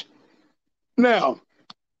bitch. Now.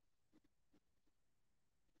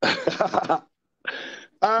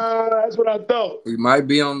 That's what I thought. We might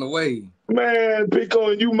be on the way. Man,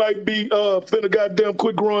 Pico, and you might be finna goddamn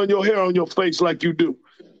quit growing your hair on your face like you do.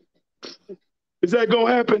 Is that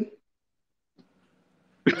gonna happen?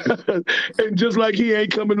 And just like he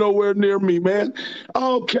ain't coming nowhere near me, man.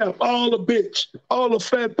 All cap, all the bitch, all the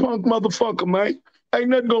fat punk motherfucker, man. Ain't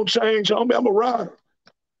nothing gonna change, homie. I'm a rider.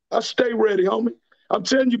 I stay ready, homie. I'm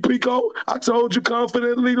telling you, Pico, I told you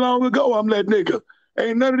confidently long ago I'm that nigga.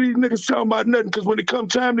 Ain't none of these niggas talking about nothing, because when it come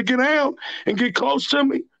time to get down and get close to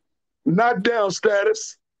me, not down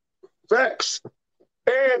status. Facts.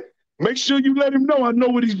 And make sure you let him know I know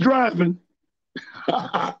what he's driving.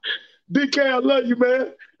 DK, I love you,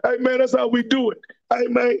 man. Hey, man, that's how we do it. Hey,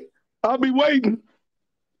 man, I'll be waiting.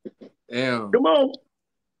 Damn. Come on.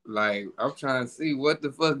 Like, I'm trying to see what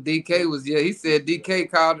the fuck DK was. Yeah, he said DK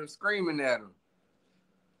called him screaming at him.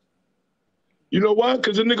 You know why?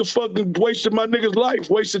 Because the nigga fucking wasted my nigga's life,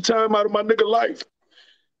 wasted time out of my nigga life.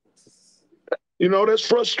 You know, that's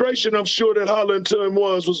frustration, I'm sure, that hollering to him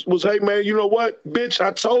was, hey, man, you know what? Bitch,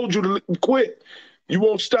 I told you to quit. You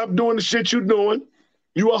won't stop doing the shit you doing.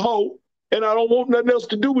 You a hoe, and I don't want nothing else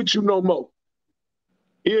to do with you no more.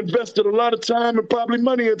 He invested a lot of time and probably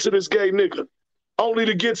money into this gay nigga. only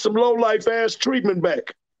to get some low-life ass treatment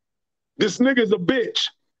back. This nigga's a bitch.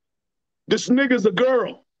 This nigga's a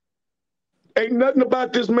girl. Ain't nothing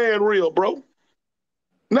about this man real, bro.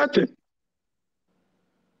 Nothing.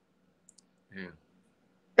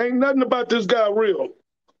 Ain't nothing about this guy real.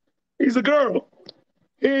 He's a girl.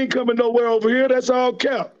 He ain't coming nowhere over here. That's all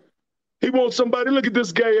cap. He wants somebody. Look at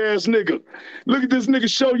this gay ass nigga. Look at this nigga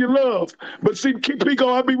show you love. But see,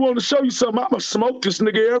 Pico, I be wanting to show you something. I'ma smoke this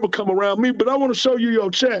nigga ever come around me, but I want to show you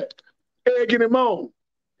your chat. Egging him on.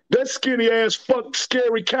 That skinny ass, fuck,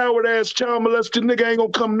 scary, coward ass, child molested nigga ain't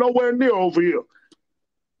gonna come nowhere near over here.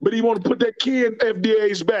 But he want to put that kid in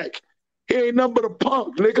FDA's back. He ain't nothing but a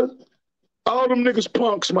punk, nigga. All them niggas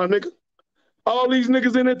punks, my nigga. All these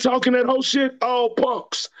niggas in there talking that whole shit, all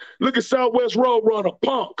punks. Look at Southwest Roadrunner,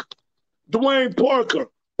 punk. Dwayne Parker,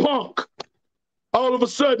 punk. All of a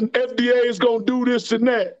sudden, FDA is gonna do this and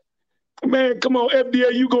that. Man, come on,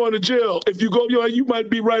 FDA, you going to jail. If you go, you might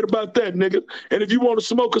be right about that, nigga. And if you want to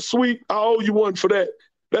smoke a sweet, I owe you one for that.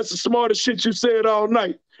 That's the smartest shit you said all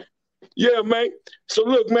night. Yeah, man. So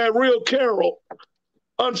look, man, Real Carol,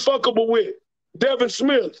 unfuckable with Devin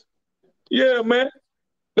Smith. Yeah, man.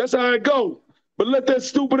 That's how it go. But let that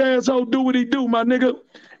stupid asshole do what he do, my nigga.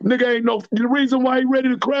 Nigga ain't no, the reason why he ready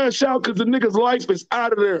to crash out, because the nigga's life is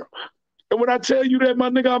out of there. And when I tell you that, my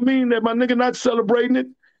nigga, I mean that. My nigga not celebrating it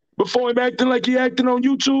before him acting like he acting on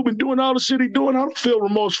YouTube and doing all the shit he doing. I don't feel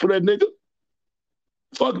remorse for that nigga.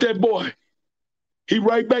 Fuck that boy. He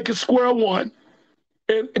right back at square one.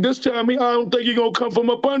 And this time, I don't think he gonna come from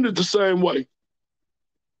up under the same way.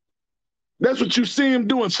 That's what you see him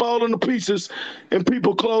doing, falling to pieces and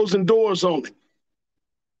people closing doors on him.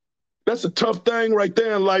 That's a tough thing right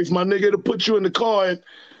there in life, my nigga, to put you in the car at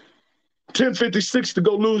 10:56 to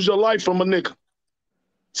go lose your life from a nigga.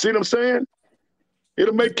 See what I'm saying?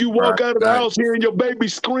 It'll make you walk out of the house hearing your baby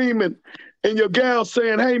screaming and your gal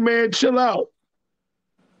saying, hey, man, chill out.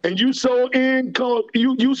 And you so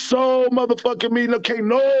you so motherfucking me. Look, can't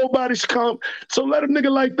nobody's come. So let a nigga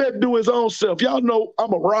like that do his own self. Y'all know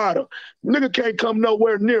I'm a rider. Nigga can't come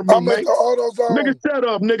nowhere near me, I'm man. at the Autozone. Nigga, shut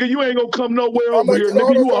up, nigga. You ain't gonna come nowhere I'm over at here, the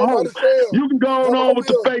nigga. You a Autozone by hoe. the shell. You can go Come on with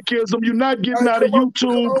over the here. fakeism. You're not getting Hey, out of come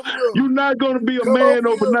YouTube. over here. You're not gonna be a Come man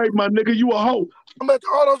over here. overnight, my nigga. You a hoe. I'm at the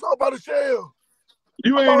Autozone by the shell.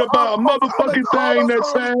 You ain't about a motherfucking thing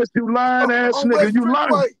that fast. You lying ass on nigga. West You lying.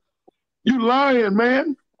 Freeway. You lying,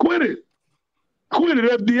 man. Quit it. Quit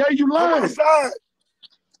it, FDA. You lying. Come outside.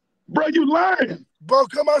 Bro, you lying. Bro,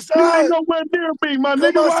 come outside. You ain't nowhere near me, my come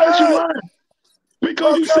nigga. Outside. Why is you lying? Because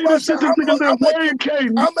Bro, you see this shit, this nigga's there way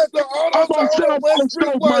Caden. I'm at the I'm on Autozone on West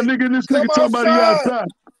South Freeway. my nigga, and this Come nigga talking about he outside.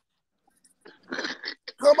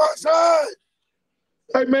 Come outside.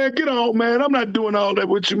 Hey, man, get on, man. I'm not doing all that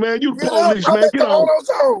with you, man. You the Get up. police, I'm man. at Get the on.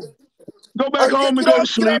 Autozone. Go back home and go to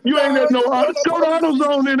sleep. You ain't at no auto. Go to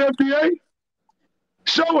AutoZone in FDA.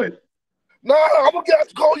 Show it. No, I'm going to get out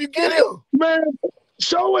the car you get here. Man,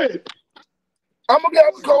 show it. I'm going to get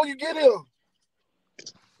out the car you get here.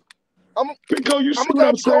 Because you see what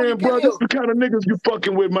I'm saying, bro? This is the kind of niggas you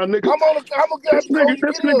fucking with, my nigga. I'm gonna get out the car you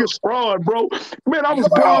This get here. nigga's fraud, bro. Man, I was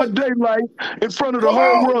broad daylight in front of the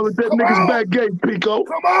whole world at that nigga's back gate, Pico.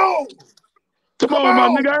 Come on. Come on,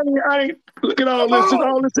 my nigga. I ain't look at all this and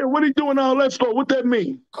all this. What he doing all that for? What that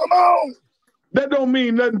mean? Come on. That don't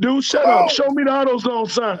mean nothing, dude. Shut up. Show me the AutoZone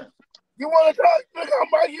sign. You want to talk? Nigga,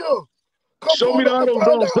 I'm right here. Come show me the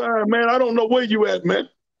AutoZone sign, man. I don't know where you at, man.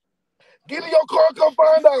 Get in your car, come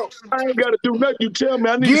find out. I ain't got to do nothing. You tell me.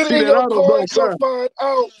 I need to see that AutoZone sign.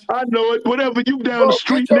 I know it. Whatever you down the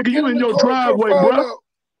street, nigga, you in your driveway, bro.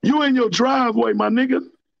 You in your driveway, my nigga.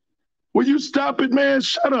 Will you stop it, man?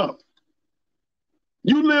 Shut up.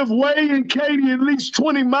 You live way in Katy, at least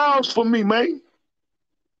 20 miles from me, man.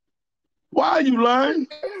 Why are you lying?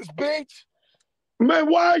 Bitch. Man,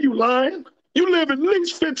 why are you lying? You live at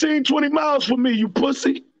least 15, 20 miles from me, you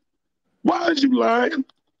pussy. Why is you lying?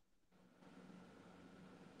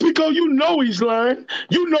 Because you know he's lying.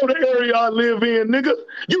 You know the area I live in, nigga.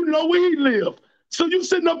 You know where he live. So you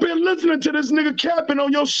sitting up here listening to this nigga capping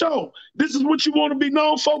on your show. This is what you want to be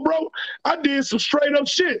known for, bro? I did some straight up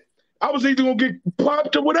shit. I was either going to get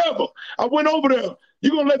popped or whatever. I went over there. You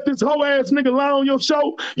going to let this whole ass nigga lie on your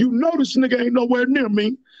show? You know this nigga ain't nowhere near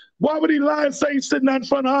me. Why would he lie and say he's sitting out in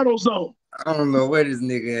front of AutoZone? I don't know where this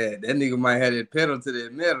nigga at. That nigga might have that pedal to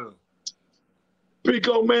that metal.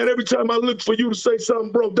 Pico, man, every time I look for you to say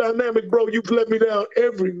something, bro, dynamic, bro, you've let me down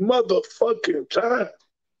every motherfucking time.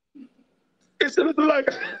 It's like,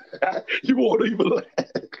 you won't even laugh.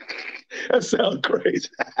 That sounds crazy.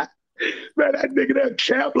 Man, that nigga that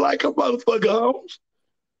cap like a motherfucker, Holmes.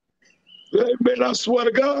 Hey, man, I swear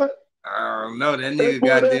to God. I don't know. That Hey, nigga boy,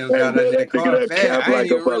 goddamn got out that that nigga car that fast. cap I like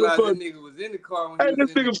ain't a even realize that motherfucker. nigga was in the car when he Hey, was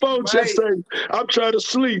this in nigga the phone just right. say, I'm trying to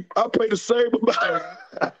sleep. I pay the same amount.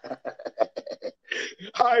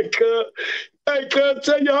 All right, cuz. Hey, cuz,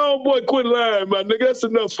 tell your homeboy quit lying, my nigga. That's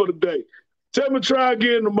enough for the day. Tell him to try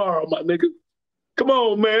again tomorrow, my nigga. Come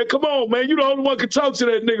on, man. Come on, man. You the only one can talk to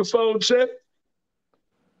that nigga phone check.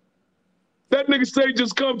 That nigga say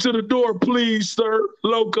just come to the door, please, sir.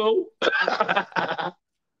 Loco.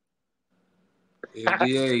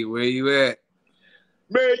 FDA, where you at?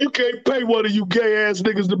 Man, you can't pay one of you gay ass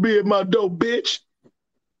niggas to be at my door, bitch.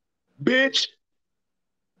 Bitch.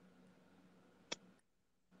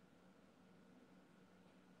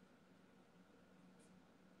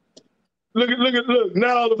 Look.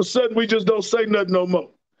 Now all of a sudden we just don't say nothing no more.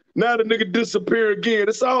 Now the nigga disappear again.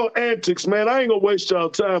 It's all antics, man. I ain't gonna waste y'all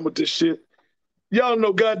time with this shit. Y'all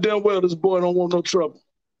know goddamn well this boy don't want no trouble.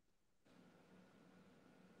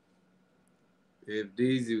 If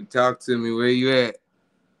Deezy, talk to me, where you at?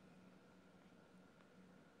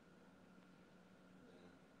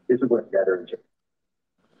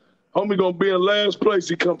 Homie gonna be in last place.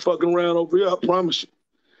 He come fucking around over here, I promise you.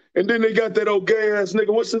 And then they got that old gay ass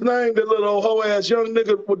nigga. What's his name? That little old hoe ass young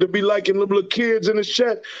nigga would be liking little kids in his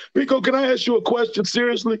chat. Pico, can I ask you a question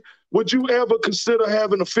seriously? Would you ever consider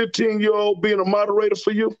having a 15-year-old being a moderator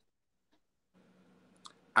for you?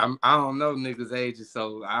 I don't know niggas' ages,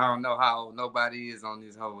 so I don't know how old nobody is on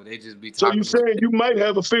this hoe. They just be So you talking. saying you might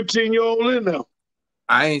have a 15-year-old in there?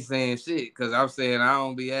 I ain't saying shit, because I'm saying I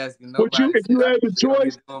don't be asking Would you, nobody if shit. you I had be the sitting on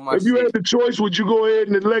here choice, doing my shit. would you go ahead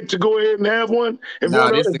and elect to go ahead and have one? If Nah,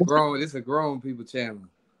 one of, this a grown people channel.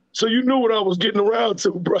 so you knew what I was getting around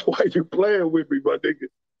to, bro. Why you playing with me, my nigga?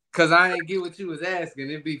 Cause I ain't get what you was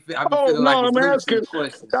asking. I be Oh feeling like no, it's I'm loosely asking.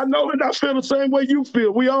 questions. I know, and I feel the same way you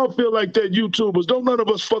feel. We all feel like that, YouTubers. Don't none of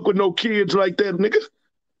us fuck with no kids like that, nigga.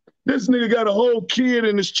 This nigga got a whole kid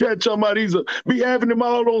in his chat talking about be having them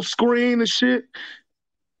all on screen and shit.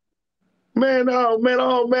 Man, man,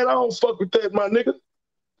 I don't fuck with that, my nigga.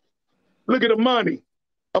 Look at Amani.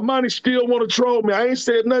 Amani still want to troll me. I ain't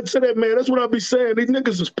said nothing to that man. That's what I be saying. These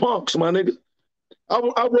niggas is punks, my nigga.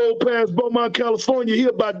 I rolled past Beaumont, California. He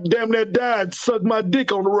about damn near died, sucked my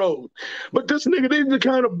dick on the road. But this nigga, these are the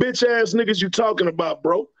kind of bitch ass niggas you talking about,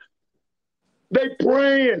 bro. They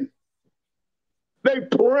praying. They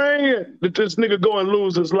praying that this nigga go and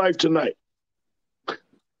lose his life tonight.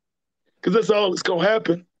 Because that's all that's going to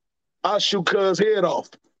happen. I'll shoot cuz head off.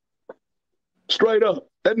 Straight up.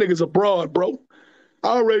 That nigga's a broad, bro. I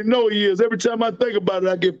already know he is. Every time I think about it,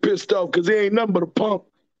 I get pissed off because he ain't nothing but a punk.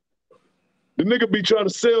 The nigga be trying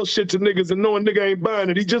to sell shit to niggas and knowing nigga ain't buying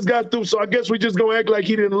it. He just got through, so I guess we just gonna act like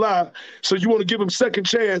he didn't lie. So you want to give him second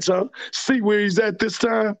chance, huh? See where he's at this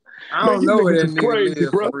time? I Man, don't you know where niggas that is nigga crazy,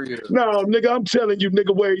 live bro. for real. No, nigga, I'm telling you,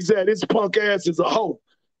 nigga, where he's at. His punk ass is a hoe,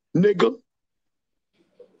 nigga.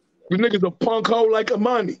 The nigga's a punk hoe like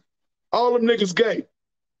Amani. All them niggas gay.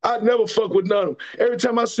 I'd never fuck with none of them. Every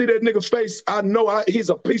time I see that nigga face, I know he's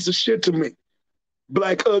a piece of shit to me.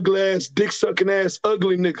 Black, ugly ass, dick sucking ass,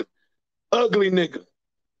 ugly nigga. Ugly nigga.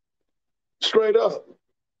 Straight up.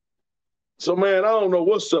 So, man, I don't know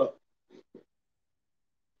what's up.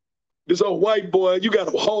 This old white boy, you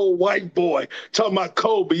got a whole white boy talking about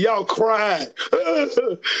Kobe. Y'all crying.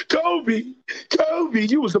 Kobe,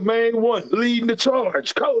 you was the main one leading the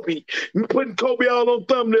charge. Kobe, you putting Kobe all on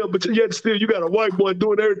thumbnail, but yet still you got a white boy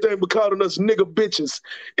doing everything but calling us nigga bitches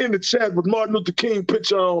in the chat with Martin Luther King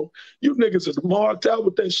picture on. You niggas is marked out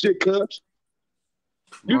with that shit, cuz.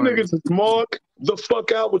 You niggas is marked the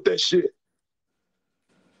fuck out with that shit.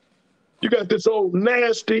 You got this old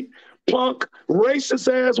nasty, punk, racist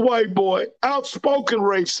ass white boy, outspoken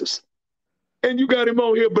racist. And you got him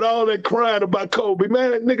on here, but all that crying about Kobe.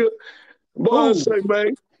 Man, that nigga, boy, I say,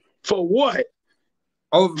 man, for what?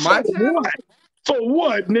 Over my for channel? what? For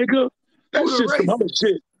what, nigga? That Who the shit's some hoe racist?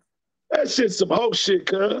 shit. That shit's some hoe shit,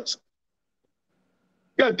 cuz.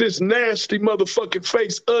 Got this nasty motherfucking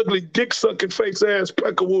face, ugly, dick-sucking face ass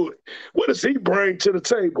Peckerwood. What does he bring to the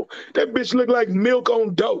table? That bitch look like milk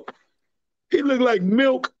on dope. He look like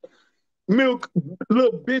milk, little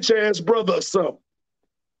bitch ass brother or something.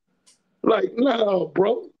 Like, no,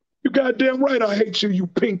 bro. You goddamn right I hate you, you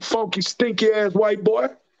pink, funky, stinky ass white boy.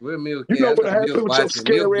 Where Milk You at? know I what know happened Milk with your watching.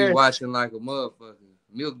 Milk be scary ass. watching like a motherfucker.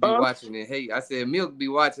 Milk be watching and hate. I said Milk be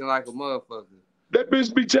watching like a motherfucker. That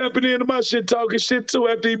bitch be tapping into my shit, talking shit too.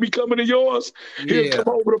 After he be coming to yours, he'll Yeah. come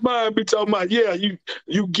over to mine and be talking about, yeah, you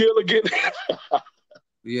Gilligan.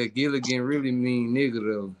 Yeah, Gilligan really mean nigga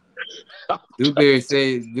though. Dewberry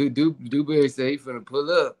say Dewberry say he finna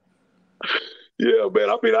pull up. Yeah, man.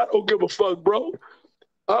 I mean, I don't give a fuck, bro.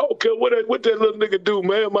 I don't care what that little nigga do,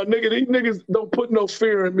 man. My nigga, these niggas don't put no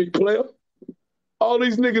fear in me, player. All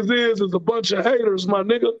these niggas is a bunch of haters, my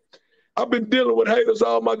nigga. I've been dealing with haters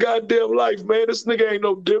all my goddamn life, man. This nigga ain't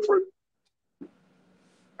no different.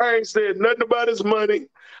 I ain't said nothing about his money.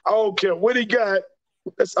 I don't care what he got.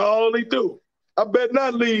 That's all he do. I bet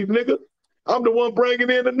not leave, nigga. I'm the one bringing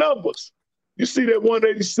in the numbers. You see that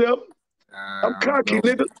 187? I'm cocky,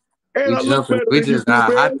 nigga. And I look better than you,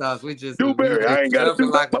 Dewberry. Dewberry, I ain't got to do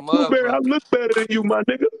like that. Dewberry, I look better than you, my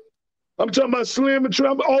nigga. I'm talking about slim and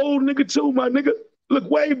trim. I'm an old nigga too, my nigga. Look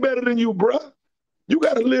way better than you, bro. You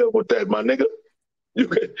got to live with that, my nigga.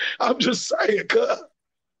 I'm just saying, cuz.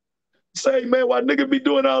 Say, man, why nigga be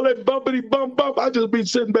doing all that bumpity bump bump? I just be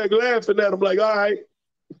sitting back laughing at him like, all right,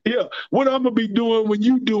 yeah, what I'm going to be doing when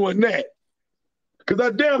you doing that? Because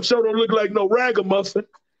I damn sure don't look like no ragamuffin.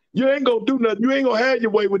 You ain't going to do nothing. You ain't going to have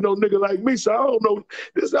your way with no nigga like me. So I don't know.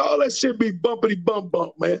 All that shit be bumpity bump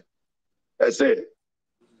bump, man. That's it.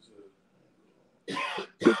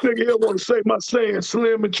 This nigga here want to say my saying,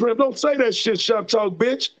 slim and trim. Don't say that shit, shop talk,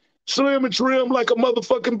 bitch. Slim and trim like a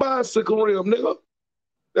motherfucking bicycle rim, nigga.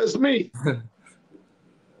 That's me.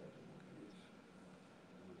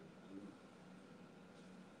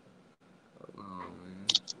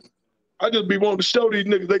 I just be wanting to show these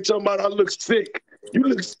niggas. They talking about I look sick. You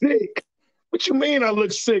look sick. What you mean I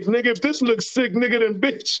look sick, nigga? If this looks sick, nigga, then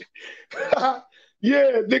bitch.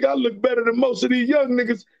 Yeah, nigga, I look better than most of these young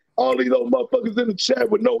niggas. All these old motherfuckers in the chat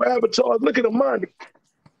with no avatars. Look at Amani.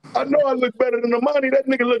 I know I look better than Amani. That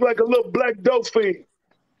nigga look like a little black dope fiend.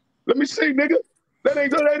 Let me see, nigga. That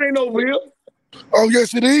ain't over here. Oh,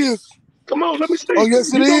 yes, it is. Come on, let me see. Oh,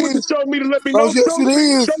 yes, it you know is. what to show me to let me Oh, know. yes, it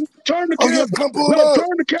is. Turn the Oh, camera. yes, come pull no, up. Turn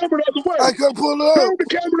the camera the other way. I come pull up. Turn the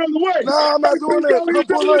camera the other way. Nah, I'm not doing that. Come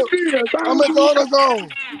pull up. I'm at the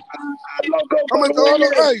Autozone. Loco I'm at the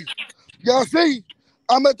Autozone. Hey, y'all see?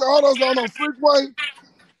 I'm at the Autozone on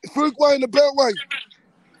Freakway and the Beltway.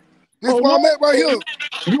 This is where I'm at right here.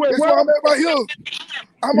 This is where I'm at right here.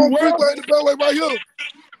 I'm on Freakway and the Beltway right here.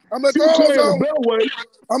 I'm at the Autozone.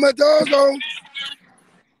 I'm at the Autozone.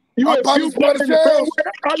 I'm by the shells.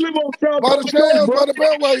 I live on South by the shells, by the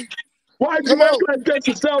Beltway. Why'd you act like that's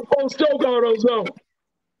a South Post Stoke Autozone?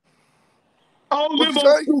 I don't live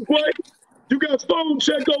on Freakway. You got phone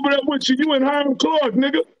check over there with you. You and Hiram Clark,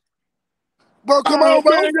 nigga. Bro, come on,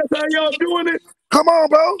 bro. Man, that's how y'all doing it. Come on,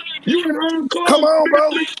 bro. You and Hiram Clark. Come on,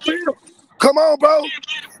 bro. Come on, bro.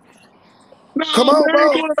 No, come on, man,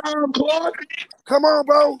 bro. Going to Hiram Clark. Come on,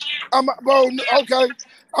 bro. Okay.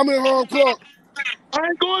 I'm in Hiram Clark. I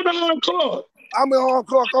ain't going to Hiram Clark. I'm in Hiram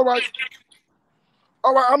Clark, all right.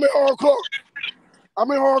 All right, I'm in Hiram Clark. I'm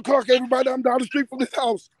in Hiram Clark, everybody. I'm down the street from this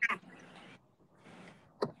house.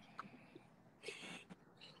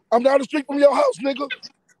 I'm down the street from your house, nigga.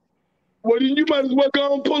 Well, then you might as well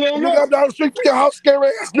go and pull on up. I'm down the street from your house, scary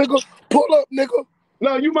ass nigga. Pull up, nigga.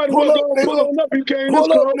 No, you might as well go and pull on up. You can't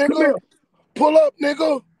pull up, nigga. Pull up,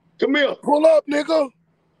 nigga. Come here. Pull up, nigga.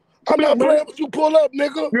 I'm not playing with you. Pull up,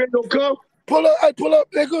 nigga. You ain't gonna come? Pull up. Hey, pull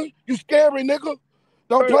up, nigga. You scary, nigga.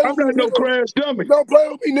 Don't play with me, I'm not no nigga. crash dummy. Don't play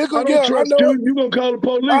with me, nigga. I don't trust you. You gonna call the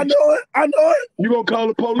police. I know it. I know it. You gonna call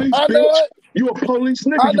the police, I bitch. know it. You a police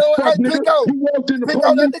nigga. I know it. Hey, nigga. pick out. You walked in the pick out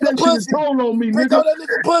that police nigga station and told on me, pick nigga. out that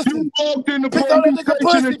nigga pussy. You walked in the pick out that police nigga station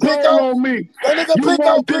pussy. and told on me. That nigga you pick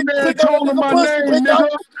out. walked in there and pick out told that him nigga my pussy. name, Pick nigga.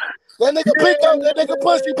 out. That nigga pick out. That nigga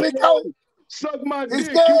pussy. Pick out. Suck my dick.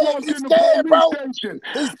 Scared. You walked in the police station.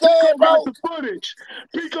 He's scared, bro. Got the footage.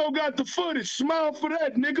 Pico got the footage. Smile for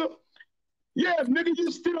that, nigga. Yeah, nigga,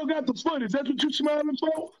 you still got the footage. That's what you smiling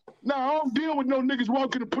for? Nah, I don't deal with no niggas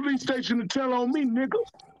walking to the police station and tell on me, nigga.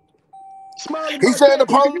 Smiling. He said the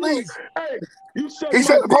police. Hey, you suck He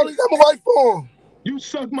said the police. I'm gonna wait for him. You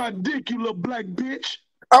suck my dick, you little black bitch.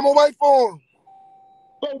 I'm gonna wait for him.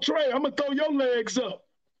 Oh, Trey, I'm gonna throw your legs up.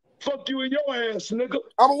 Fuck you in your ass, nigga.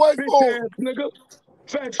 I'm gonna wait for him. Ass, nigga.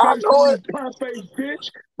 Fat I know it. Pie face,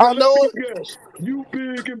 bitch. I know it. Guess. You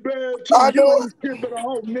big and bad too. I know it. You ain't shit but a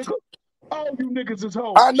hoe, nigga. All you niggas is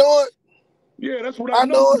hoes. I know it. Yeah, that's what I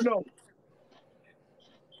know. You know.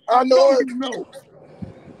 I know it. You know.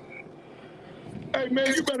 Hey,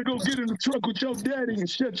 man, you better go get in the truck with your daddy and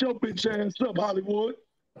shut your bitch ass up, Hollywood.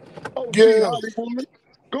 Oh, yeah, Hollywood.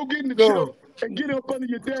 Go get in the truck and get up under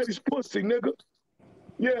your daddy's pussy, nigga.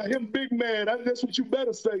 Yeah, him big man. That's what you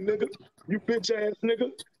better say, nigga. You bitch ass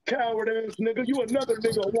nigga. Coward ass nigga. You another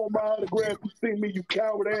nigga who want my autograph. You see me, you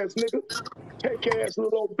coward ass nigga. Cake ass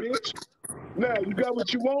little old bitch. Now, you got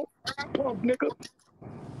what you want? Punk nigga.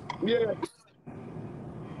 Yeah.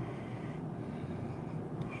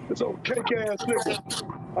 It's old cake ass nigga.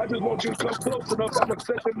 I just want you to come close enough. I'm gonna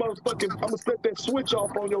set that switch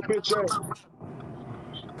off on your bitch ass.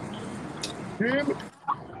 You hear me?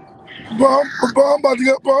 Bro, I'm about to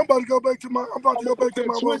go back to my. I'm about to go back to that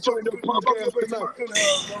my switch on motherfucking. your I'm punk about to ass go back to tonight. my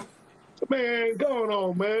in-house, bro. Man, going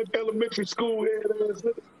on, man. Elementary school head ass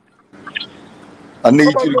nigga. I need I'm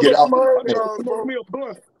about you to to go get back to out. my Trying to in-house, smoke bro. me a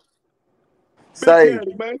blunt. Big Say,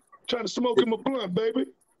 Daddy, man. Trying to smoke him a blunt, baby.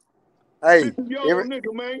 hey, 50-year-old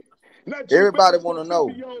nigga, man. Not you, everybody baby. want to know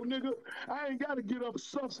 50-year-old nigga. I ain't got to get up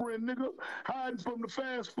suffering, nigga. Hiding from the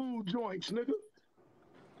fast food joints, nigga.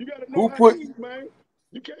 You got to know who how put. to eat, man.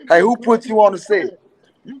 You can't Hey, be who put you gluttonous on and the set? fat.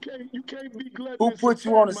 You can't be Who gluttonous and put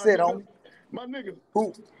you on fat, the my set, nigga. homie? My nigga.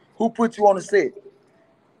 Who put you on the set?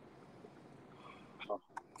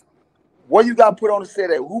 What you got put on the set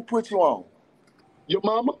at? Who put you on? Your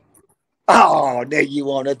mama? Oh, then you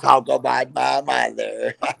want to talk about my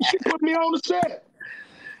mother. She put me on the set.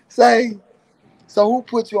 Say, so who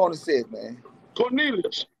put you on the set, man?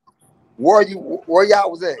 Cornelius. Where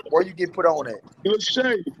y'all was at? Where you get put on at?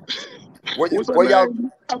 Lachey. What's her Where y'all name?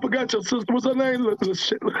 I forgot your sister. What's her name? where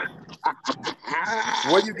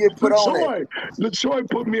you get put on at? LaChoy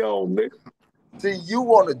put me on, nigga. See, you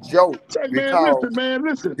want to joke Say, because man,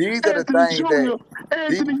 listen. these are the Anthony things that Jr.,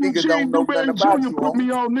 these Anthony niggas Eugene don't know nothing Dewberry about Jr. you, put me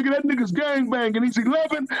homie. on, nigga. That nigga's gangbanging. He's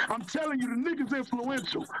 11. I'm telling you, the nigga's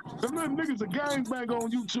influential. The little niggas a gangbang on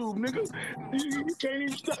YouTube, nigga. You can't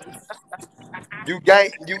even stop. You a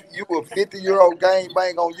 50-year-old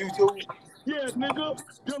gangbang on YouTube. Yeah, nigga.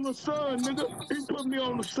 Your son, nigga. He put me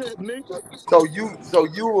on the set, nigga. So you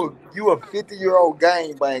a 50-year-old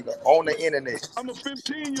gangbanger on the internet. I'm a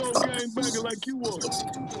 15-year-old gangbanger like you was.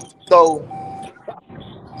 So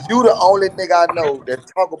you the only nigga I know that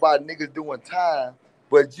talk about niggas doing time,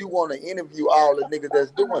 but you want to interview all the niggas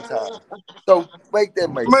that's doing time. So make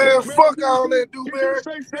that make Man, sense. Man, fuck all that, can you Dewberry. say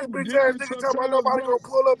This something bitch ass different nigga talking about sometimes, nobody bro? gonna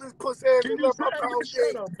pull up his pussy ass Can and you left say, up the hey, house man, shut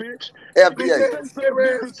gate. up, bitch? Hey, can Bitch you FBA, say ass something scary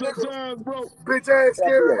ass different nigga. sometimes, bro? Bitch ass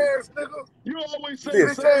scary FBA. ass nigga. You always say the Listen, Bitch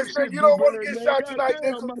same ass nigga. shit, You don't want Dewberry, to get man. shot God tonight,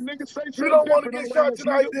 damn, nigga. my nigga, say You something don't want to different get on shot ass,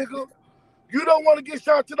 tonight, nigga. nigga. You don't want to get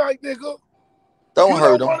shot tonight, nigga. don't You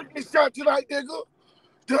hurt don't them. want to get shot tonight, nigga.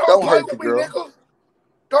 Don't Don't play hurt the with me, girl. nigga.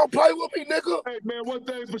 Don't play with me, nigga. Hey, man, one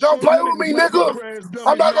thing for Don't sure, play you with niggas me, nigga. motherfucker ass I'm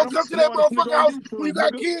dummies, not man. gonna I'm the come to that smartest nigga motherfucker on house when you YouTube,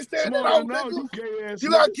 got nigga. kids staying at Smarter home, than all nigga. you gay ass You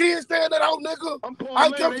got niggas. kids staying at home, nigga. I'm I Paul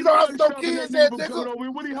ain't come Lane. to Ain't the house nobody with no stopping that kids nigga at, from coming nigga. over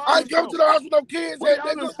here. What he I hollering ain't come for? to the house with no kids What he at,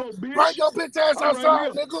 hollering nigga. for, Bring bitch? your bitch ass I'm right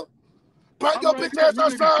outside, here. nigga. Bring I'm your right bitch here. ass You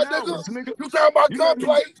niggas outside, nigga. cowards, nigga. You talking about You let me,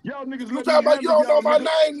 gunplay? y'all niggas You let me talking about you handle don't know y'all, my nigga.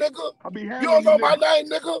 name, nigga. I be You handling don't you know my niggas. name,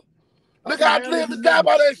 nigga. I Nigga, be I handling live you and die niggas.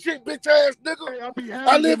 by that shit, bitch ass nigga. Hey, I be I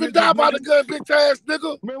handling you live and die niggas, by nigga. the gun, bitch ass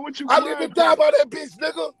nigga. Man, what you I live crying and die for? by that bitch,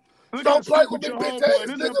 nigga. Look at the Don't play with stupid me, your bitch homeboy. ass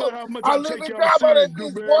This is nigga. about how much I I live take and y'all die by serious, that bitch,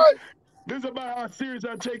 Dewberry. boy. This is about how serious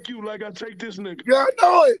I take you, like I take this nigga. Yeah, I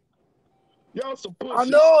know it. Y'all some I pussies.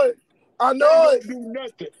 know it. I Ain't know gonna it. do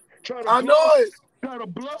nothing. Try to I know bluff. it. Try to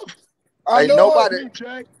bluff. I Ain't Can't know bluff it. nobody. me,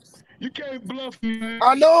 Jack. You can't bluff me.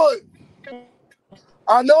 I know it.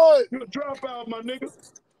 I know it. You're a dropout, my nigga.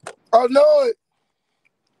 I know it.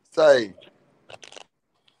 Say,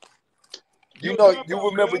 You're you a know, you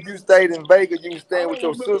dropout, remember man. you stayed in Vegas. You was I staying with don't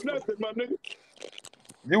your remember sister. nothing, my nigga.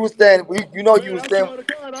 You was staying. You know, you Man, was I staying. swear to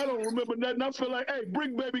God, I don't remember nothing. I feel like, hey,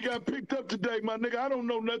 Brick Baby got picked up today, my nigga. I don't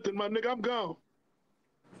know nothing, my nigga. I'm gone.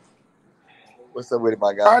 What's up with it,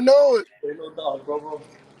 my guy? I know it.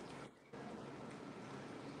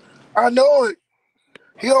 I know it.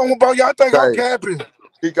 He don't about y'all think I'm Say, capping.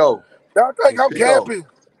 Pico, Y'all think I'm Pico. capping.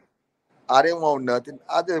 I didn't want nothing.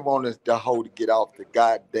 I just wanted the hoe to get off the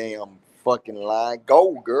goddamn fucking line.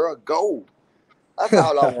 Go, girl, go. That's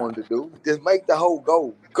all I wanted to do. Just make the hoe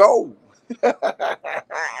go. Go.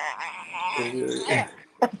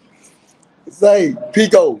 Say,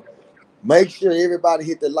 Pico, make sure everybody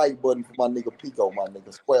hit the like button for my nigga Pico, my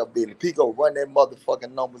nigga. Square business. Pico, run that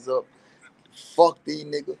motherfucking numbers up. Fuck these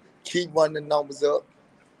niggas. Keep running the numbers up.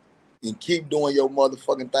 And keep doing your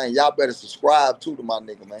motherfucking thing. Y'all better subscribe too to my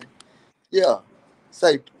nigga, man. Yeah.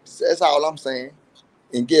 Say, that's all I'm saying.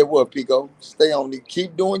 And get what, Pico? Stay on it.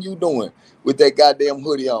 Keep doing you doing with that goddamn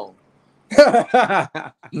hoodie on.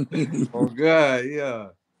 Oh God, yeah.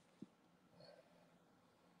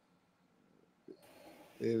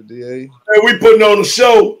 FDA. Hey, we putting on a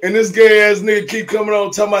show, and this gay ass nigga keep coming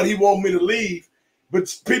on talking about he want me to leave.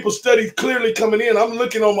 But people study clearly coming in. I'm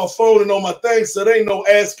looking on my phone and on my thing, so there ain't no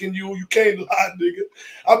asking you. You can't lie, nigga.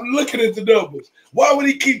 I'm looking at the numbers. Why would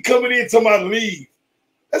he keep coming in talking about leave?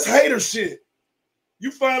 That's hater shit. You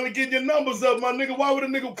finally getting your numbers up, my nigga. Why would a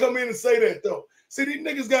nigga come in and say that, though? See, these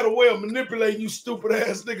niggas got a way of manipulating you stupid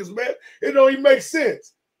ass niggas, man. It don't even make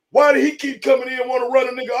sense. Why did he keep coming in and want to run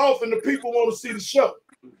a nigga off and the people want to see the show?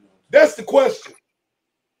 That's the question.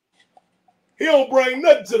 He don't bring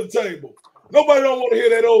nothing to the table. Nobody don't want to hear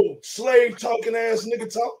that old slave talking ass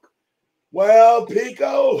nigga talk. Well,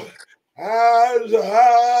 Pico, My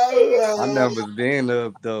numbers been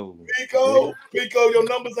up though. Pico, your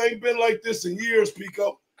numbers ain't been like this in years,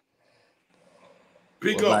 Pico.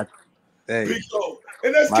 Pico. Hey, Pico.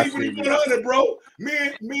 And that's my keeping it shit. 100, bro.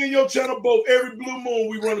 Me and your channel both, every blue moon,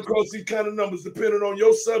 we run across these kind of numbers depending on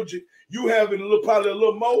your subject. You have it probably a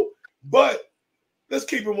little more, but let's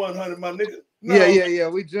keep it 100, my nigga. No, Yeah.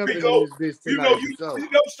 We jumping Pico, in this bitch tonight you for sure.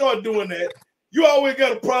 don't start doing that. You always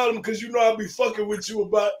got a problem because you know I be fucking with you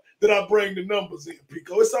about that I bring the numbers in,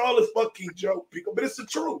 Pico. It's all a fucking joke, Pico, but it's the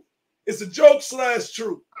truth. It's a joke /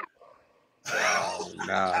 truth.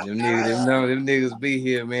 Nah, them niggas be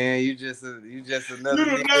here, man. You just another You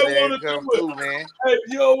do nigga not that want to come do through, it. man. Hey,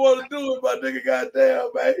 you don't want to do it, my nigga. Goddamn,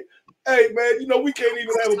 man. Hey, man, you know we can't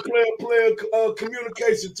even have a player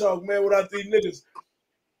communication talk, man, without these niggas.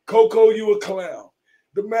 Coco, you a clown.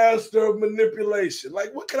 The master of manipulation.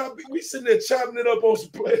 Like, what can I be? We sitting there chopping it up on some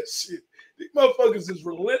player shit. These motherfuckers is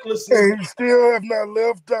relentless. And still have not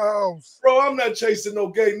left the house. Bro, I'm not chasing no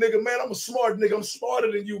gay nigga, man. I'm a smart nigga. I'm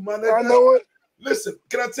smarter than you, my nigga. I know it. Listen,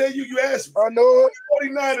 can I tell you? You asked me. I know it.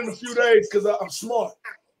 49 in a few days because I'm smart.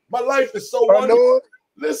 My life is so I wonderful. know it.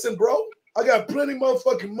 Listen, bro, I got plenty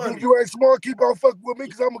motherfucking money. You ain't smart, keep on fucking with me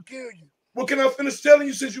because I'm going to kill you. Well, can I finish telling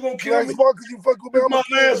you since you going to kill You ain't me? smart because you fuck with me, I'm my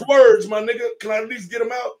going to last words, my nigga. Can I at least get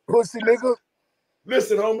them out? Pussy nigga.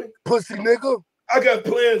 Listen, homie. Pussy nigga. I got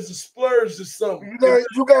plans to splurge this summer. You know,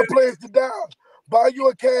 you got plans to die. Buy you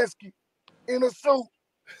a casket in a suit.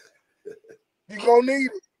 You gonna need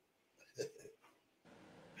it.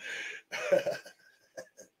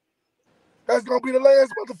 That's gonna be the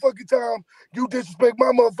last motherfucking time you disrespect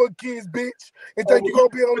my motherfucking kids, bitch, and think you gonna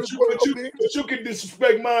be on this world, bitch. But you can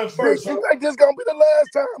disrespect mine first, bitch, you think this gonna be the last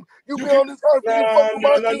time you be on this earth and you fuck with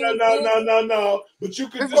my kids, bitch? No. But you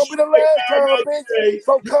can This gonna be the last time, bitch.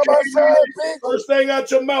 So come outside, bitch. First thing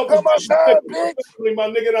out your mouth Come was outside, bitch. My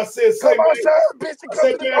nigga, and I said, come outside, bitch, and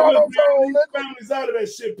come to the Autozone, nigga. Families out of that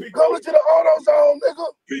shit, Pico. Come to the Autozone, nigga.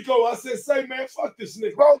 Pico, I said, say, man, fuck this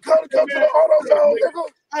nigga. Bro, come to the Autozone, nigga.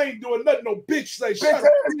 I ain't doing nothing, no bitch say bitch ass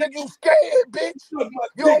nigga, you scared, bitch. You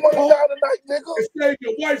don't want to die tonight, nigga. Save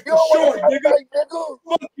your wife you don't short, die nigga. Tonight, nigga.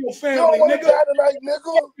 Fuck your family, you don't want to nigga. die tonight,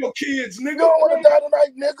 nigga. Fuck your kids, nigga. You don't want to die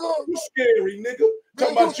tonight, nigga. You scary, nigga.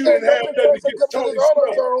 Talking about you scared, didn't have nothing to get Tony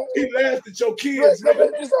Autozone. He laughed at your kids, Come nigga.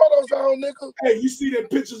 to this Autozone, nigga. Hey, you see that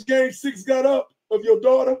pictures Game 6 got up of your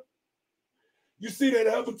daughter? You see that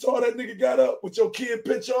avatar that nigga got up with your kid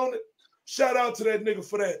picture on it? Shout out to that nigga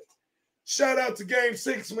for that. Shout out to Game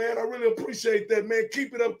 6, man. I really appreciate that, man.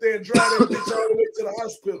 Keep it up there and drive that bitch all the way to the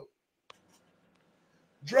hospital.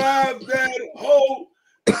 Drive that hoe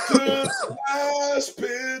to the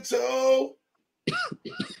hospital.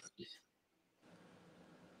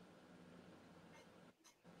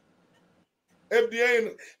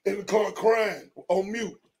 FDA in the car crying on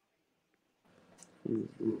mute.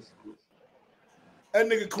 That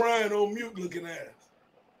nigga crying on mute looking ass.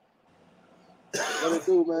 What it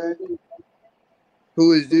do, man?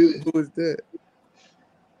 Who is you? Who is that?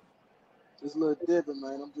 This little Devin,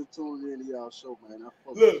 man. I'm just tuning in to y'all show, man.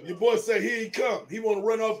 Look, your boy say here he come. He want to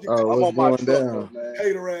run off your car. I'm on my truck, up, man.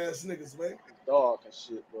 Hater ass niggas, man. It's dark and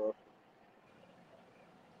shit, bro.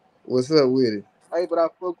 What's up with it? Hey, but I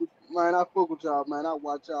fuck with y'all, man. I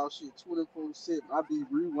watch y'all shit 24/7. I be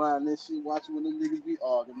rewinding that shit, watching when them niggas be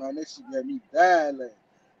arguing, man. That shit got me dying, man.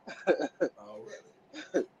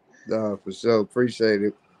 Already. Nah, for sure. Appreciate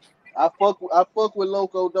it. I fuck with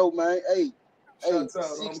Loco though, man. Hey, Shouts out,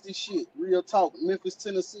 60 shit. Real talk. Memphis,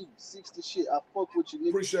 Tennessee. 60 shit. I fuck with you, nigga.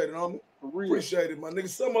 Appreciate it, homie. For real. Appreciate it, my nigga.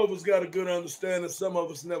 Some of us got a good understanding. Some of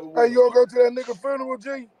us never will. Hey, you don't go to that nigga funeral,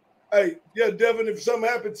 G? Hey, yeah, Devin, if something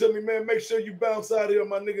happened to me, man, make sure you bounce out here,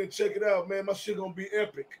 my nigga, and check it out, man. My shit gonna be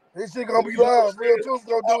epic. This shit gonna be loud. Real Truth's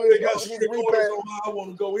gonna do it. Got strict orders on how I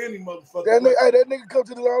want to go any motherfucker. That nigga come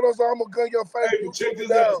to the Autozone, I'm gonna gun your favorite Hey, check this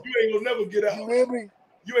down. out. You ain't gonna never get out. You hear me?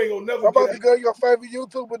 You ain't gonna never I'm about to gun your favorite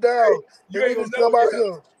YouTuber down. Hey, you ain't gonna never get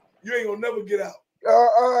out. You ain't gonna never get out.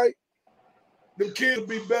 All right. Them kids will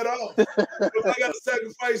be better off. If I gotta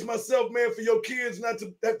sacrifice myself, man, for your kids not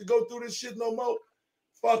to have to go through this shit no more,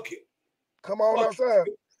 fuck it. Come on outside.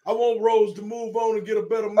 I want Rose to move on and get a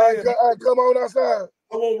better man. Come on outside.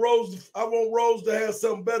 I want Rose to have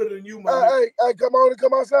something better than you, man. Hey, come on and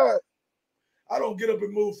come outside. I don't get up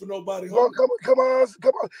and move for nobody. Come on.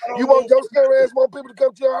 You want your scary ass want people to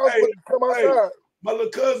come to your house, but come outside. My little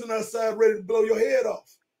cousin outside ready to blow your head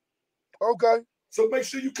off. Okay. So make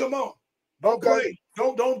sure you come on. Don't play.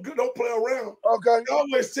 Don't play around. Okay. I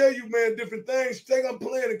always tell you, man, different things. Think I'm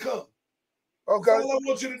playing and come. Okay. That's all I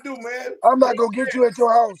want you to do, man. I'm not gonna get you at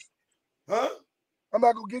your house. Huh? I'm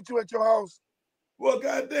not gonna get you at your house. Well,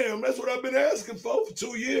 goddamn, that's what I've been asking for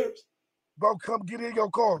 2 years. Bro, come get in your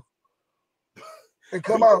car and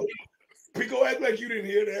come out. Pico, act like you didn't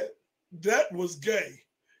hear that. That was gay.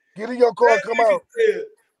 Get in your car and come out. Said,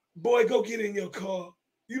 boy, go get in your car.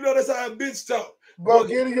 You know that's how a bitch talk. Bro,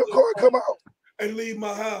 get in your car and come out. And leave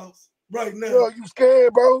my house right now. Bro, you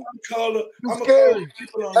scared, bro. You scared.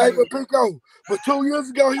 Hey, but Pico, but 2 years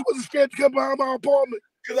ago, he wasn't scared to come behind my apartment.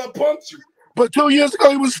 Because I punked you. But 2 years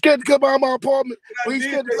ago, he was scared to come behind my apartment. But he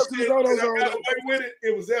scared to come to his Autozone. I got away with it.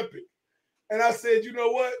 It was epic. And I said, you know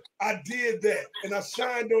what? I did that. And I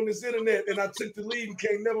shined on this internet and I took the lead and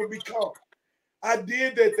can't never be caught. I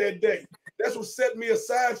did that day. That's what set me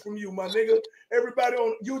aside from you, my nigga. Everybody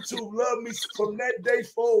on YouTube loved me from that day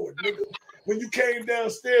forward, nigga. When you came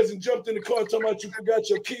downstairs and jumped in the car talking about you forgot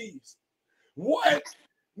your keys. What?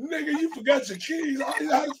 Nigga, you forgot your keys?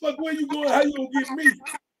 How the fuck, where you going? How you gonna get me?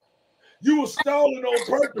 You were stalling on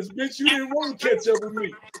purpose, bitch. You didn't want to catch up with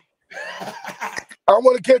me. I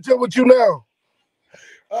want to catch up with you now.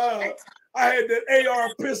 I had that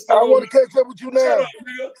AR pistol. I want to catch up with you now. Shut up,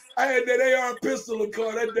 nigga. I had that AR pistol in the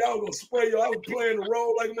car. That day I was gonna spray you. I was playing the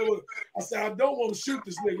role like a mother. I said, I don't want to shoot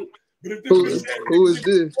this nigga. But if this who is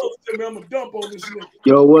this? I'm gonna dump on this nigga.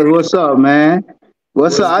 Yo, what's up, man?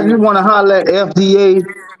 What's up? I just want to holler at FDA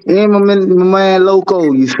and my man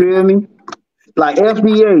Loco. You feel me? Like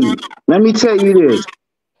FDA, let me tell you this.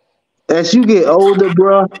 As you get older,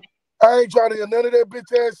 bro. I ain't trying to hear none of that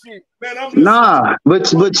bitch ass shit. Man, I'm listening. Nah, but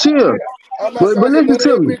chill. I'm but listen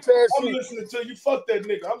to me. I'm listening to you. Fuck that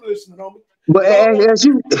nigga. I'm listening, homie. But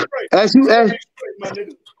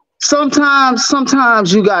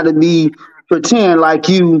sometimes you gotta pretend like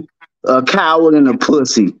you a coward and a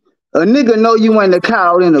pussy. A nigga know you ain't a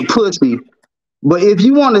coward and a pussy. But if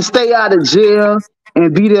you want to stay out of jail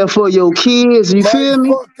and be there for your kids, you feel me?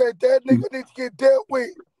 Fuck that nigga needs to get dealt with.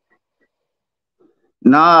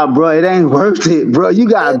 Nah, bro, it ain't worth it, bro. You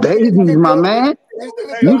got babies, my man.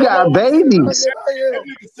 You got babies.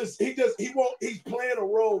 He's playing a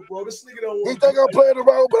role, bro. This nigga don't want. He think I'm playing a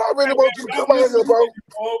role, but I really want you to come out here, bro.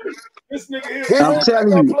 This nigga here. I'm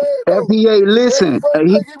telling you, FDA, listen.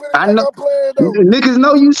 I know niggas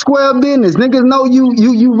know you square business. Niggas know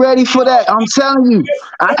you ready for that. I'm telling you,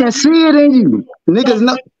 I can see it in you. Niggas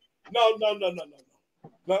know. No.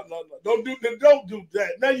 Don't do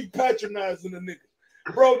that. Now you patronizing the nigga.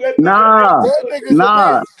 Bro, that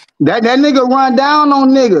nigga run down on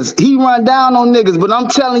niggas. He run down on niggas. But I'm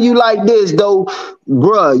telling you like this, though,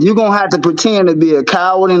 bruh, you gonna have to pretend to be a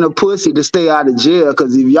coward and a pussy to stay out of jail.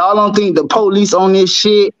 Because if y'all don't think the police on this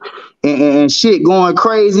shit and shit going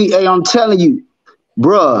crazy, hey, I'm telling you,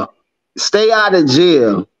 bruh, stay out of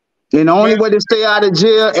jail. And the only way to stay out of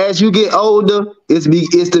jail as you get older is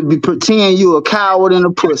to pretend you a coward and a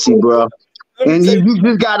pussy, bruh. And you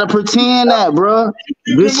just gotta pretend that, bro.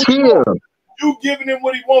 This here. You giving him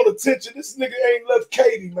what he want attention. This nigga ain't left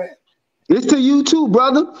Katie, man. It's to you too,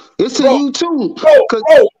 brother. It's to you too. Bro,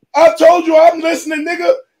 I told you I'm listening,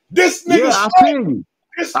 nigga. This nigga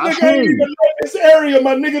This nigga ain't even left this area,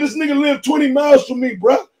 my nigga. This nigga live 20 miles from me,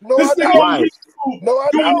 bro. No, this I nigga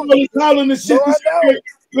don't. This shit.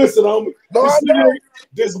 Listen, homie.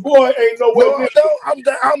 This boy ain't no way.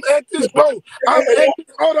 I'm at this, bro. I'm at this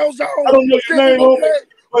Autozone. I don't know your name, homie.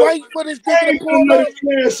 Waiting for this nigga to pull up.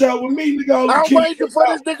 Shot with me, nigga. I'm waiting for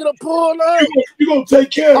this nigga to pull up. You gonna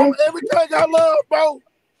take care of them. Everything I love, bro.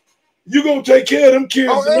 You gonna take care of them kids.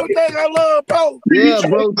 On everything I love, bro. Yeah,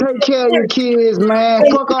 bro. Take care of your kids, man.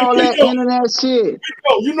 Fuck all that internet shit.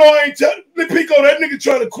 You know I ain't telling Pico, that nigga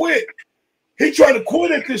trying to quit. He trying to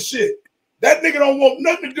quit at this shit. That nigga don't want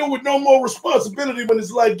nothing to do with no more responsibility when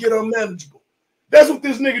his life get unmanageable. That's what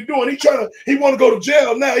this nigga doing. He want to go to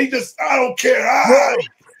jail now. He just, I don't care.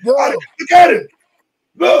 Look at him.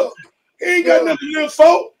 Look, he ain't got nothing to live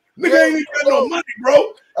for. Nigga ain't even got no money,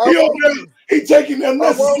 bro. He taking that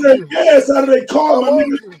necessary gas out of their car, my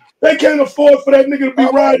nigga. They can't afford for that nigga to be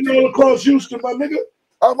riding all across Houston, my nigga.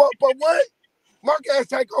 But what? My gas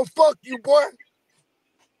tank gonna fuck you, boy.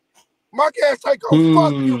 My gas tank gonna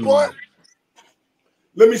fuck you, boy.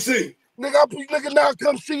 Let me see. Nigga, I'll be looking now.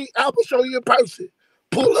 Come see. I'll show you in person.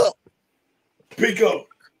 Pull up. Pico.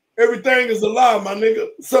 Everything is a lie, my nigga.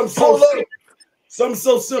 Something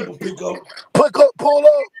so simple, Pico. Pull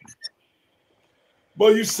up. Boy,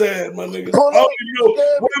 you sad, my nigga. Pull up.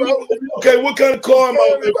 Okay, what kind of car am I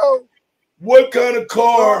looking for? What kind of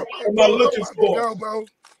car am I looking for?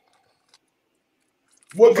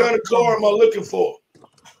 What kind of car am I looking for?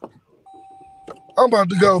 I'm about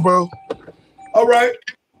to go, bro. All right.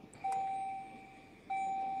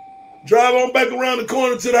 Drive on back around the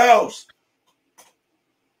corner to the house.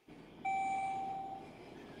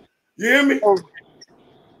 You hear me?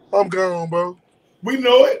 I'm gone, bro. We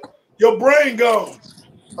know it. Your brain gone.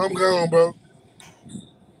 I'm gone, bro.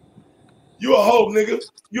 You a hoe, nigga.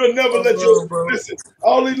 You'll never let your listen.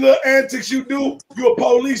 All these little antics you do, you a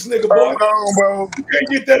police nigga, boy. I'm gone, bro. You can't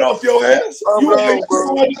get that off your ass. I'm You gone, ain't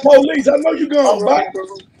bro. the police. I know you gone. Bye.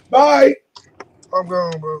 Bye. I'm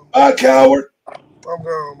gone, bro. Bye, coward. I'm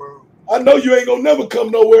gone, bro. I know you ain't gonna never come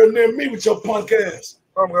nowhere near me with your punk ass.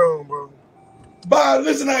 I'm gone, bro. Bye.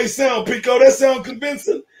 Listen how you sound, Pico. That sound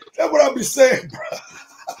convincing. That's what I be saying, bro.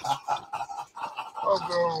 I'm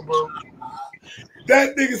gone, bro.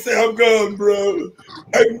 That nigga say, I'm gone, bro.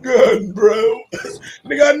 I'm gone, bro.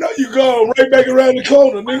 Nigga, I know you gone right back around the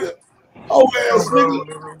corner, nigga. Oh, ass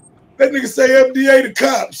nigga. That nigga say FDA the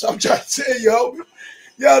cops. I'm trying to tell you, homie.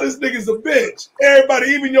 Y'all, this nigga's a bitch. Everybody,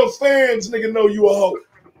 even your fans, nigga, know you a hoe.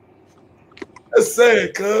 That's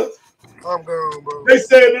sad, cuz. I'm gone, bro. They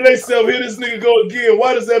said to themselves, here this nigga go again.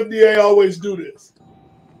 Why does FDA always do this?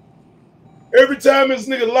 Every time this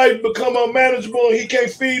nigga life become unmanageable and he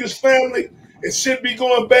can't feed his family, and shit be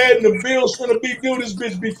going bad and the bills finna be due, this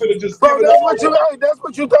bitch be finna just give it that's all what you hey, that's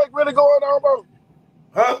what you think really going on, bro.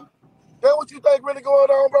 Huh? That's what you think really going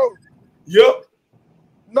on, bro? Yep.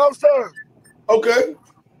 No, sir. Okay.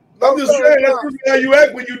 No, I'm just saying, that's really how you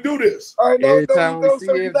act when you do this. Every time we see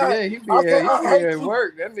FDA, he be at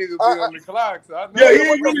work. That nigga be on the clock. So I know. Yeah, he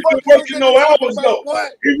ain't really been working no hours, though.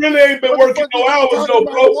 He really ain't been working no hours, though,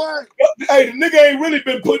 bro. Hey, the nigga ain't really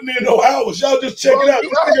been putting in no hours. Y'all just check it out.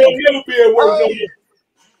 This nigga will never be at work no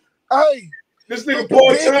more. Hey. This nigga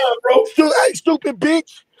part-time, bro. Hey, stupid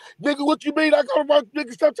bitch. Nigga, what you mean? I go to work,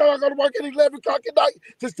 nigga, sometimes I go to work at 11 o'clock at night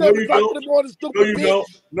to 7 o'clock in the morning, stupid bitch. No, you don't.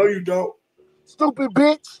 No, you don't. Stupid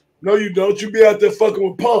bitch. No, you don't. You be out there fucking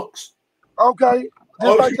with punks. Okay.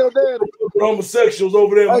 Just like your daddy. Homosexuals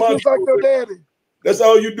over there. Hey, just like your daddy. That's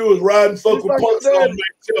all you do is ride and fuck just with like punks and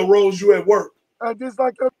tell Rose you at work. Just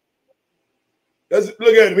like your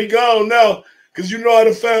look at him. He gone now because you know I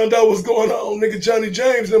done found out what's going on. Nigga, Johnny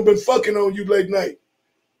James done been fucking on you late night.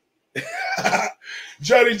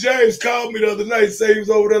 Johnny James called me the other night, say he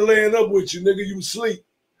was over there laying up with you, nigga. You was asleep.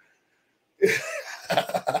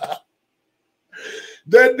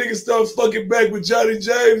 That nigga started fucking back with Johnny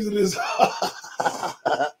James and his.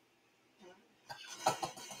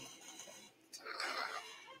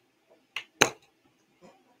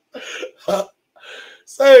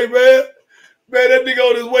 Say, man, that nigga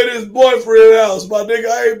on his way to his boyfriend's house, my nigga.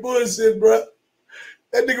 I ain't bullshit, bro.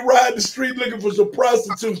 That nigga ride the street looking for some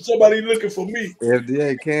prostitutes, somebody looking for me.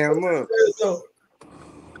 FDA cam up.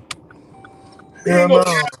 He ain't gonna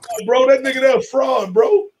cam up, bro. That nigga that fraud,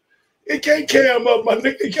 bro. He can't cam up, my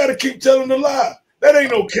nigga. He gotta keep telling the lie. That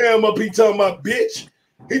ain't no cam up he talking about, bitch.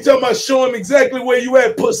 He talking about show him exactly where you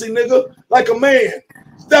at, pussy nigga. Like a man.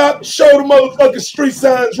 Stop, show the motherfucking street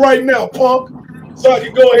signs right now, punk. So I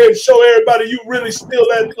can go ahead and show everybody you really still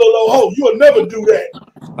that little old hoe. You'll never do that.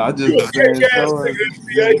 I just was saying,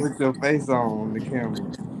 just put your face on the camera.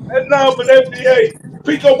 No, but FDA.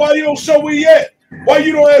 Pico, why you don't show where he at? Why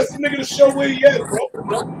you don't ask the nigga to show where he at, bro?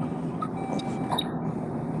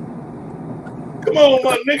 Come on,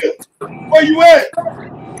 my nigga. Where you at?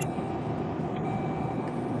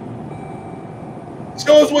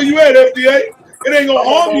 Show us where you at, FDA. It ain't gonna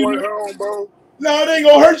harm you. Home, bro. No, it ain't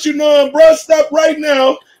gonna hurt you none, bro. Stop right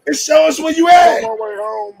now and show us where you at. I'm on my way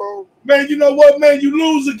home, bro. Man, you know what, man? You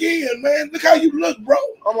lose again, man. Look how you look, bro.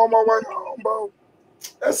 I'm on my way home, bro.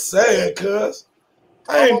 That's sad, cuz.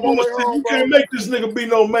 I ain't bullshit. You can't make this nigga be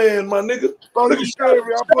no man, my nigga. Bro, look you scary.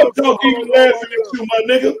 I put up talk even laughing at you, my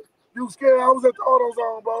nigga. You scared? I was at the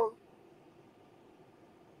Autozone, bro.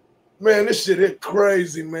 Man, this shit hit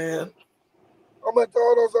crazy, man. I'm at the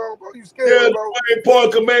Autozone, bro. You scared, bro? Dwayne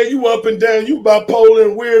Parker, man, you up and down. You bipolar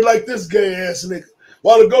and weird like this gay ass nigga.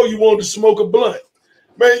 While ago, you wanted to smoke a blunt.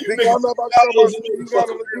 Man, you niggas.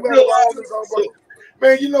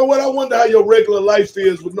 Man, you know what? I wonder how your regular life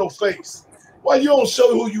is with no face. Why you don't show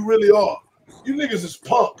who you really are? You niggas is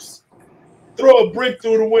punks. Throw a brick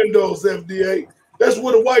through the windows, FDA. That's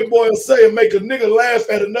what a white boy will say and make a nigga laugh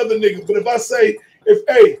at another nigga. But if I say, if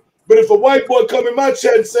a white boy come in my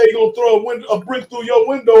chat and say he gonna throw a brick through your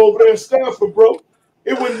window over there in Stanford, bro,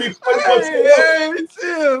 it wouldn't be funny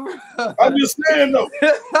whatsoever. I'm just saying though.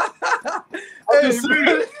 I'm just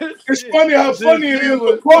saying. It's funny how funny it is.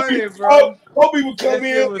 But Kobe would come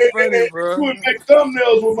in and make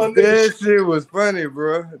thumbnails with my nigga. That shit was funny,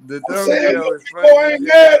 bro. The thumbnail was funny. I ain't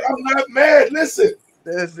mad. I'm not mad. Listen.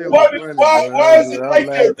 That shit was funny, why is it like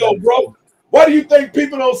that though, bro? Why do you think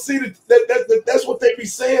people don't see that's what they be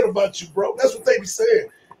saying about you, bro? That's what they be saying.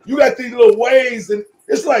 You got these little ways, and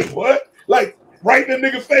it's like, what? Like, right in the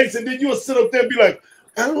nigga face, and then you'll sit up there and be like,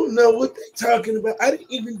 I don't know what they talking about. I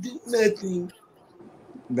didn't even do nothing.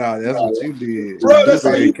 Nah, that's what you did. Bro, that's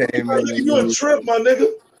how Dewberry you came in you a trip, my nigga.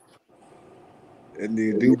 and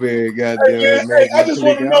then Dewberry got Hey, there man, and hey, made I you just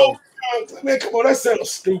want tweak to out. know, man, come on, that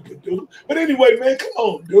sounds stupid, dude. But anyway, man, come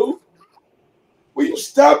on, dude. Will you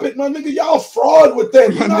stop it, my nigga? Y'all fraud with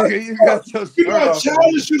that. My nigga, you got your You know shirt how off.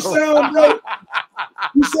 childish you sound, bro?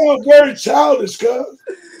 You sound very childish, cuz.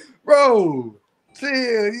 Bro,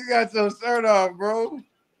 chill. You got your shirt off, bro.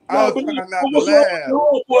 I No, was but trying not to what's wrong with laugh.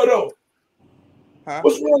 your homeboy, though? Huh?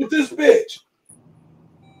 What's wrong with this bitch?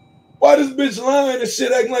 Why this bitch lying and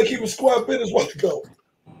shit acting like he was squat fitness while ago?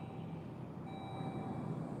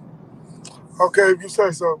 Okay, if you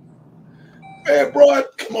say so. Man, bro,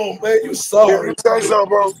 come on, man. You sorry. If you say so,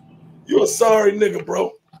 bro. You a sorry nigga,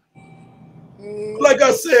 bro. Like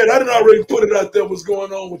I said, I didn't already put it out there what's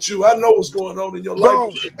going on with you. I know what's going on in your Bro,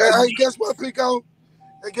 life. hey, guess what, Pico?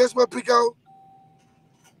 Hey, guess what, Pico?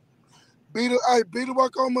 Be to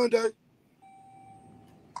work on Monday.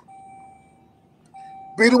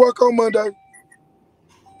 Be to work on Monday.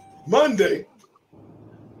 Monday?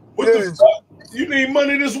 What Yes. the fuck? You need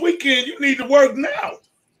money this weekend. You need to work now.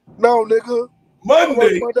 No, nigga.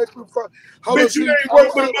 Monday? Monday through Friday. Bitch, you ain't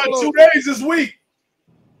work but about 2 days this week.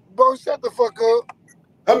 Bro, shut the fuck up.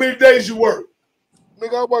 How many days you work?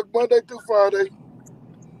 Nigga, I work Monday through Friday.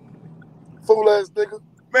 Fool ass nigga.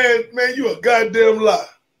 Man, you a goddamn lie.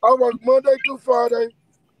 I work Monday through Friday.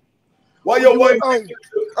 Why your wife?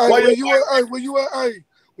 Why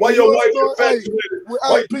your wife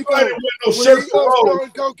no shirt for Rose?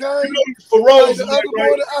 Cocaine, For Rose, the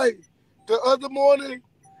other morning.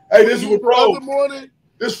 Hey, this is for Rose.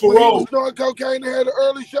 This for Rose. He was snorting cocaine and had an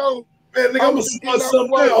early show. Man, nigga, I'm gonna start something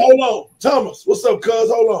now. Hold on, Thomas. What's up, cuz?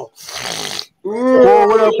 Hold on. Whoa,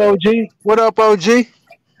 what up, OG? What up, OG?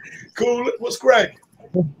 Cool. What's cracking?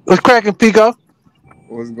 What's cracking, Pico?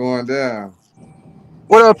 What's going down?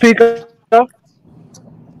 What up, Pico?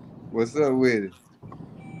 What's up with it?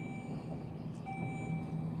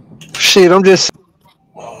 Shit, I'm just.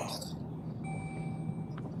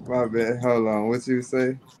 My bad. Hold on. What you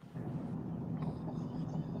say?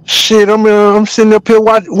 Shit, I'm sitting up here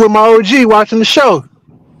with my OG watching the show.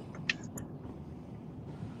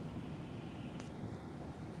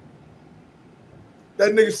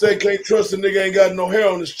 That nigga say can't trust a nigga ain't got no hair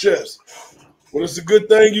on his chest. Well, it's a good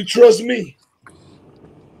thing you trust me.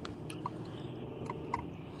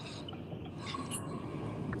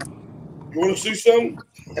 You want to see something?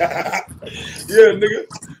 Yeah, nigga.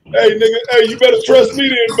 Hey, you better trust me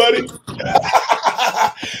then, buddy.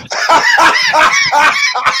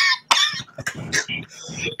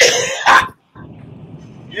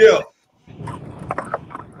 Yeah.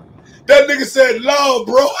 That nigga said love,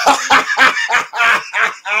 bro.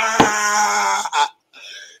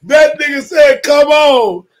 That nigga said, come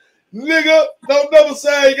on. Nigga, don't never say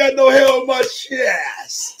I ain't got no hair on my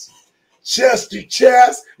chest. Chesty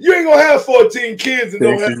chest. You ain't gonna have 14 kids and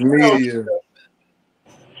don't have media.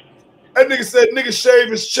 That nigga said nigga shave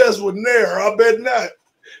his chest with Nair. I bet not.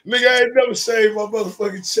 Nigga, I ain't never shaved my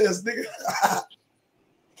motherfucking chest, nigga.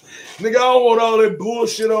 Nigga, I don't want all that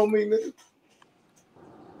bullshit on me, nigga.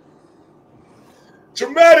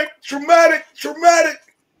 Traumatic.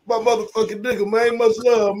 My motherfucking nigga, man. Much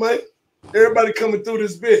love, man. Everybody coming through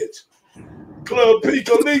this bitch. Club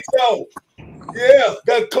Pico Nico. Yeah,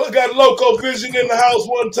 got Loco Vision in the house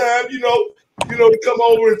one time, you know, to come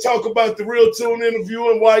over and talk about the Real Tune interview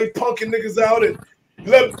and why he punking niggas out. And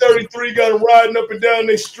 1133 got them riding up and down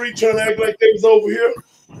their street trying to act like they was over here.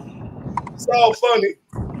 It's all funny.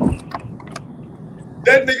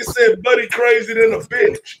 That nigga said Buddy crazy than a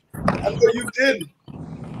bitch. I know you didn't.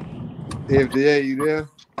 FDA, you there?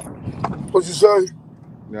 What you say?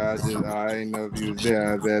 No, I didn't know if you was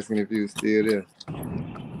there. I was asking if you was still there.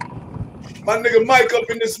 My nigga Mike up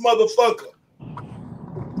in this motherfucker.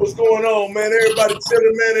 What's going on, man? Everybody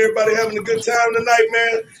chilling, man. Everybody having a good time tonight,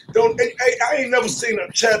 man. I ain't never seen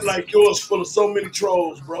a chat like yours full of so many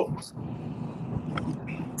trolls, bro.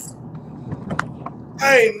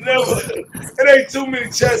 It ain't too many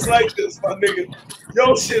chats like this, my nigga.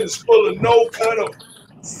 Your shit is full of no kind of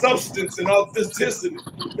substance and authenticity.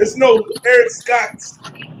 There's no Eric Scotts.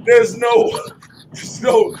 There's no,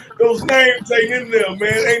 those names ain't in there,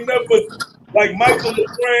 man. Ain't nothing but like Michael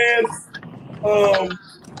LeGrand,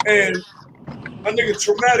 and my nigga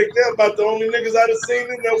Traumatic. They're about the only niggas I done seen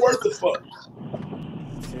in there worth the fuck.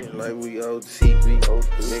 Like we OTV,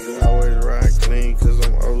 nigga always ride clean cause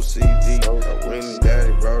I'm OCD. I went and got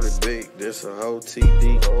it, brought it big, this a whole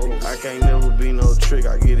TD. I can't never be no trick,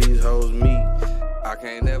 I get these hoes meat. I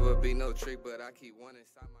can't never be no trick, but I keep one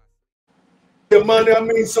inside my... Yeah, money. I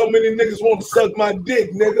mean, so many niggas want to suck my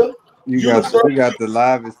dick, nigga. You got the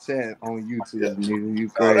livest chat on YouTube, nigga. You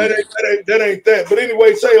No, crazy. that ain't that. But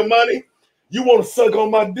anyway, say money. You want to suck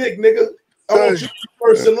on my dick, nigga? I want you to be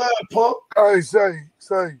first in line, punk. Hey, say.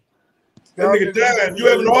 That nigga died. You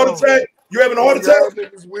having a heart attack? You having a heart attack? Y'all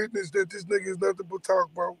niggas witness that this nigga is nothing but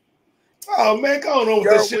talk, bro. Oh man, go on with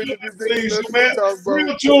that shit. Please, man. Talk,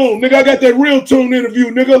 real tune, nigga. I got that real tune interview,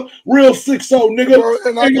 nigga. Real 6-0, nigga. Bro,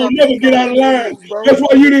 and I ain't gonna got never get out of line. bro. That's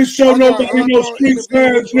why you didn't show nobody no street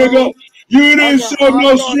signs, nigga. You didn't show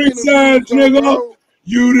no street signs, nigga.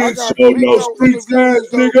 You didn't show no street signs,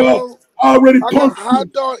 nigga. I already got punked you.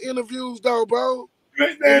 hot dog interviews though, bro.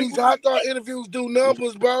 And these hot dog interviews do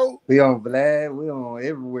numbers, bro. We on Vlad, we on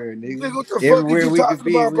everywhere, nigga. What the fuck everywhere you we could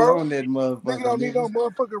be, about, we bro? on that motherfucker. Nigga don't need no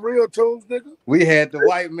motherfucking real tunes, nigga. We had the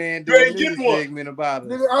white man do a news segment about it.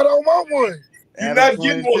 Nigga, I don't want one. You're not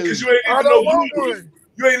getting one because you ain't I even don't no want groove. one.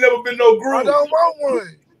 You ain't never been no groove. I don't want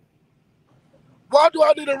one. Why do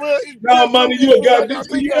I need a real? Nah, money, you a goddamn.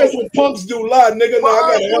 That's what punks do, lie, nigga. Nah, I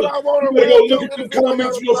gotta help. You better go look at them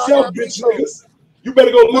comments yourself, bitch niggas. You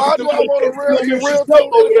better go look at them comments yourself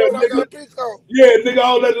over there, nigga. Yeah, nigga,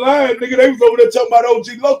 all that lying, nigga. They was over there talking about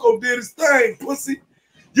OG Loco did his thing, pussy.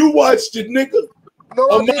 You watched it, nigga. No,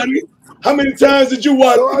 I didn't. How many times did you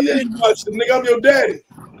watch it? You ain't watched it, nigga. I'm your daddy.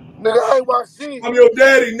 Nigga, I ain't watched shit. I'm your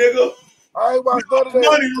daddy, nigga. I ain't watched none of that.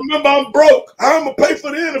 Money, remember, I'm broke. I'm gonna pay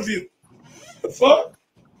for the interview. The fuck?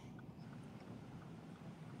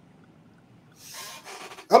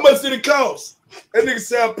 How much did it cost? That nigga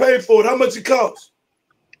said I paid for it. How much it cost?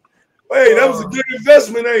 Hey, that was a good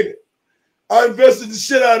investment, ain't it? I invested the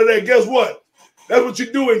shit out of that. Guess what? That's what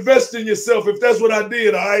you do, invest in yourself, if that's what I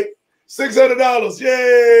did, all right? $600.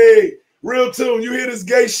 Yay! Real tune. You hear this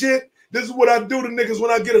gay shit? This is what I do to niggas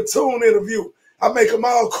when I get a tune interview. I make them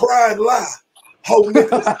all cry and lie. Ho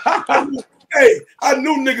niggas. Hey, I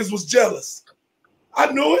knew niggas was jealous.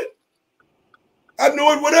 I knew it. I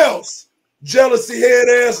knew it. What else? Jealousy head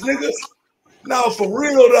ass niggas. Now for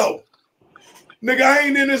real though. Nigga, I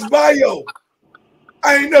ain't in his bio.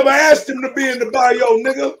 I ain't never asked him to be in the bio,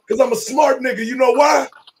 nigga, because I'm a smart nigga. You know why?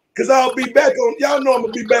 Because I'll be back on, y'all know I'm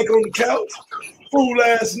going to be back on the couch. Fool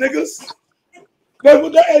ass niggas. That's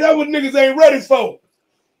what niggas ain't ready for.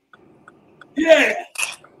 Yeah.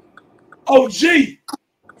 OG.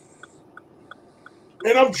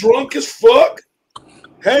 And I'm drunk as fuck.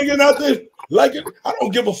 Hanging out there like it. I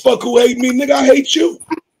don't give a fuck who hate me, nigga. I hate you.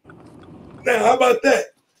 Now, how about that?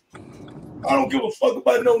 I don't give a fuck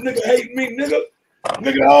about no nigga hating me, nigga.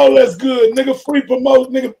 Nigga, all that's good. Nigga, free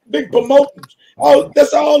promote, nigga, big promoting.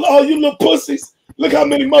 That's all you little pussies. Look how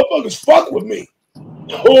many motherfuckers fuck with me.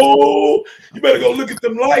 Oh, you better go look at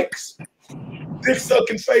them likes. Dick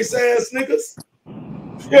sucking face ass niggas.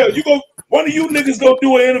 Yeah, you go. One of you niggas go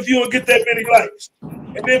do an interview and get that many likes,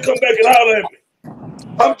 and then come back and holler at me.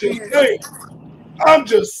 I'm just saying. I'm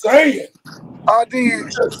just saying. I did.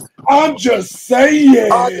 I'm just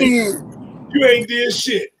saying. I did. You ain't did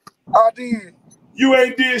shit. I did. You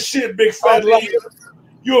ain't did shit, big fat liar.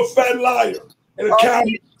 You a fat liar and a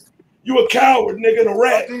coward. You a coward, nigga, and a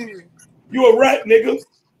rat. You a rat, nigga.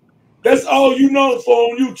 That's all you know for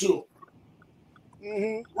on YouTube.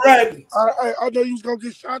 Ratting. I know you was gonna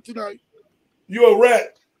get shot tonight. You a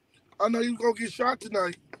rat. I know you was gonna get shot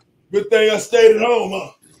tonight. Good thing I stayed at home,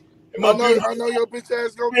 huh? I know your bitch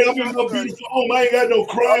ass gonna get shot tonight. I'm in my beautiful home. I ain't got no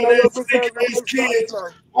crying ass, stink ass kids.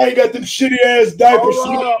 I ain't got them shitty ass diapers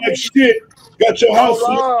smelling like shit. Got your house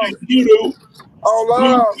like you do. I'm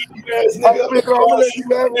gonna let you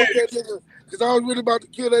laugh with that nigga. Cause I was really about to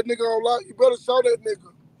kill that nigga on live. You better show that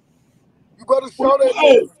nigga. You better show that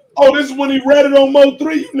nigga. Oh, this is when he ratted on Mo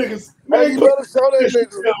 3, you niggas. Man, you better show that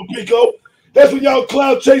nigga. Down, Pico. That's when y'all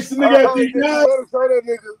cloud chase the nigga at the You better show that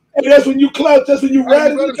nigga. And that's when you clout, that's when you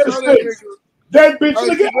ratted in his face. That bitch,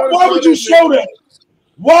 nigga, why would you show that?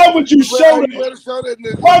 Why would you show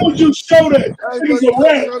that? Why would you show that? Nigga's a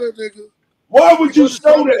rat. Why would you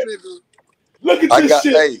show that? Look at this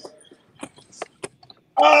shit.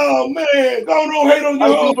 Oh, man. Don't hate on your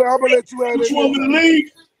hoe. I'm going to let you have it. You want me to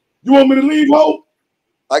leave? You want me to leave, ho?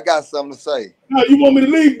 I got something to say. No, you want me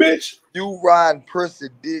to leave, bitch? You riding Percy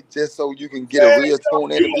dick just so you can get a real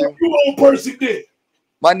tune interview? You on Percy dick.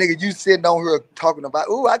 My nigga, you sitting on here talking about,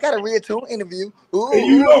 ooh, I got a real tune interview. Ooh, and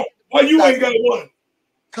you don't. Why you ain't got one?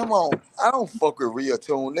 Come on. I don't fuck with real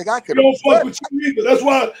tune, nigga. I could don't fuck with you either. That's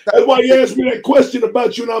why you asked me that question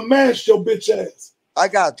about you and I mashed your bitch ass. I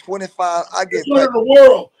got 25. I get in the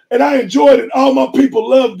world. And I enjoyed it. All my people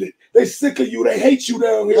loved it. They sick of you. They hate you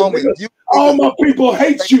down here. Nigga. All my people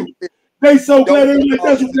hate you. They so glad they're like,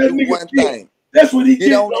 that's what that nigga did. That's what he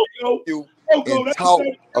did, yo. Loco, and that's talk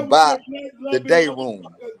about the day Playboy room.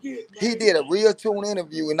 again, He man. did a real tune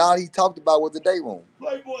interview, and all he talked about was the day room.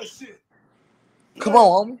 Playboy shit. Come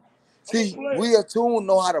on, homie. I'm a See, player. real tune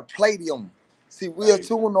know how to play them. See, real Hey.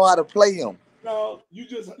 tune know how to play him. No, you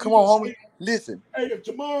just Come on, homie. Listen. Hey,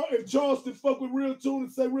 if Charleston fuck with Real Tune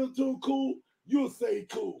and say Real Tune cool, you'll say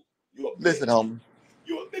cool. You a bitch. Listen, homie.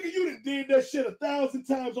 You a nigga, you done did that shit 1,000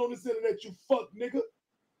 times on this internet, you fuck nigga.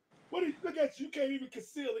 What you look at you can't even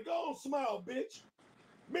conceal it. Go on, smile, bitch.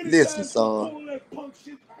 Many Listen, times son. you that punk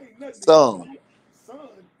shit, I ain't nothing. Son. Son,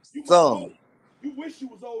 you my Son. old. You wish you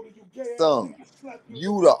was older, you gay Son. ass.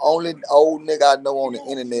 You the only old nigga I know on the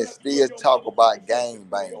internet still talk about gang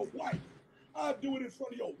banging. I'll do it in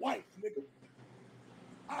front of your wife, nigga.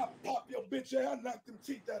 I'll pop your bitch ass. I'll knock them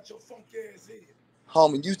teeth out your funky ass head.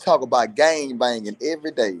 Homie, you talk about gang banging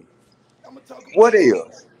every day. I'm gonna talk about what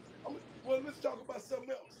else? Well, let's talk about something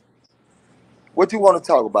else. What you want to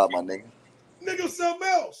talk about, my nigga? Nigga, something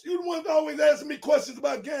else. You the one always asking me questions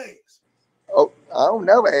about gangs. Oh, I don't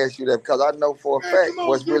never ask you that because I know for a fact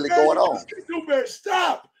what's really going on. Dewberry,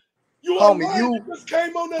 stop. You homie, online, you just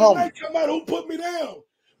came on that night, come out, who put me down?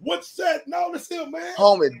 What's that? No, that's him, man.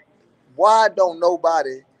 Homie, why don't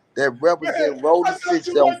nobody that represent Road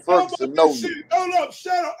 60 on Ferguson know you? Hold up,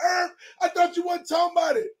 shut up, Herb. I thought you wasn't talking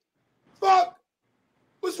about it. Fuck.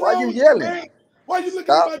 What's why wrong you with yelling? You, man? Why you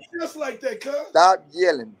looking at my chest like that, cuz? Stop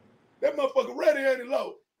yelling. That motherfucker ready, ain't he,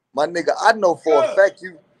 low? My nigga, I know for a fact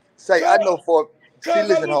you say, I know for... See,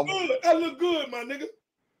 listen, homie. I look good, my nigga.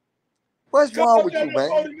 What's wrong with you, man?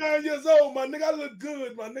 49 years old, my nigga. I look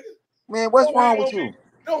good, my nigga. Man, what's wrong with you?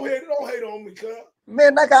 Don't hate on me, cuz.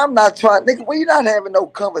 Man, nigga, I'm not trying. Nigga, we not having no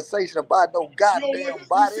conversation about no goddamn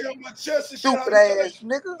body. You see how my chest and stupid ass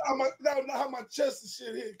nigga. How my chest and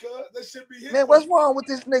shit hit, cuz. That shit be hit. Man, what's wrong with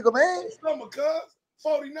this nigga, man? Summer, cuz.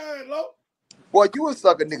 49, low. Boy, you a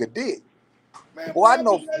sucker nigga dick. Man, boy, I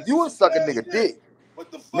know you a sucker nigga dick.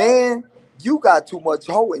 What the fuck? Man, you got too much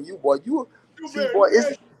hoe in you, boy. You see, boy,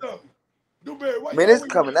 it's... Man, it's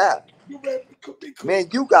coming out. Man,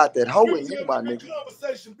 you got that hoe in you, my nigga.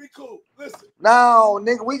 Conversation, be cool. Listen. No,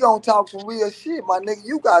 nigga, we gonna talk some real shit, my nigga.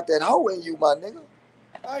 You got that hoe in you, my nigga.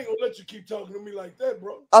 I ain't gonna let you keep talking to me like that,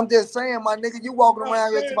 bro. I'm just saying, my nigga, you walking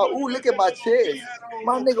around here talking about, ooh, look at my chest.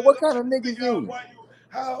 My nigga, what kind of nigga you?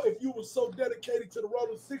 How, if you were so dedicated to the Road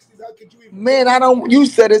 60s, how could you even... Man, I don't... You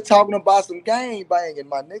said it talking about some gang banging,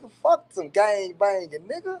 my nigga. Fuck some gang banging,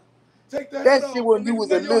 nigga. Take that shit when you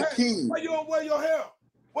was a little kid. Why you don't wear your hair?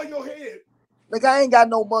 Wear your head. Nigga, I ain't got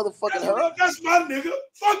no motherfucking hair. That's my nigga.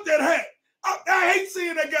 Fuck that hat. I hate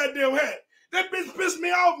seeing that goddamn hat. That bitch pissed me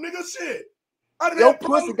off, nigga. Shit. Your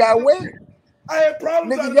pussy got wet. I had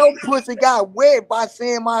problems. Nigga, your pussy got wet by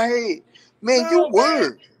saying my head. Man, you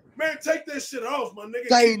weird. Man, take that shit off, my nigga.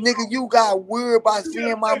 Say, nigga, you got weird by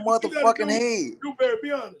seeing my motherfucking head. Dewberry,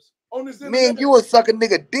 be honest. On this man, you a sucker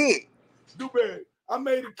nigga dick. Dewberry, I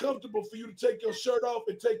made it comfortable for you to take your shirt off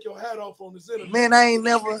and take your hat off on this internet. Man, I ain't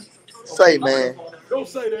never say, man. Don't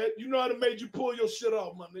say that. You know how to made you pull your shit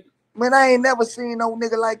off, my nigga. Man, I ain't never seen no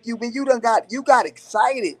nigga like you. Man, you got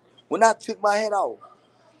excited when I took my hat off.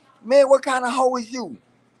 Man, what kind of hoe is you?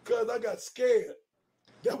 Cause I got scared.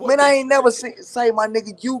 Man, I ain't never say, my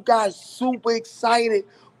nigga, you got super excited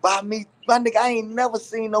by me. My nigga, I ain't never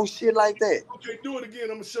seen no shit like that. Okay, do it again.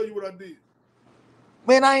 I'm gonna show you what I did.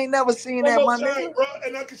 Man, I ain't never seen that, my nigga. Bro,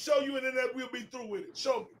 and I can show you, and then we'll be through with it.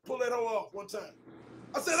 Show me. Pull that hoe off one time.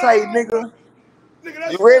 I said, say, nigga. Nigga,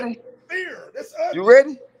 that's you ready? Fear. That's ugly. You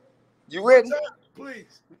ready? You ready?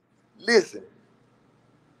 Please. Listen.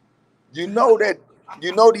 You know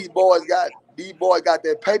these boys got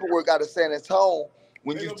that paperwork out of San Antonio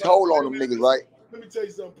when you told on them niggas, right? Let me tell you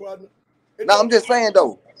something, partner. Now I'm just saying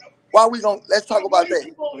though. Let's talk about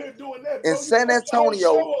that. In San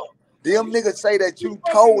Antonio, them niggas say that you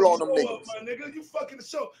told on them niggas. My nigga, you fucking the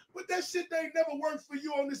show. But that shit ain't never worked for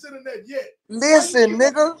you on this internet yet. Listen,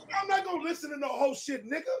 nigga. I'm not gonna listen to no whole shit,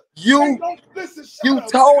 nigga. You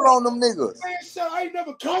told on them niggas. Man, I ain't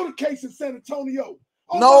never called a case in San Antonio.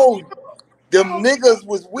 No, them niggas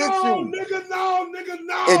was with you. Nigga, no.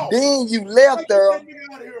 And then you left there.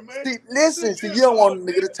 See, listen, you don't want a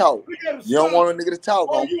nigga to talk. You don't want a nigga to talk,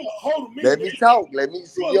 homie. Let me talk. Let me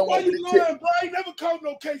see. You don't want me to tell. I ain't never called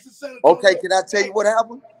no case in San Antonio. Okay, can I tell you what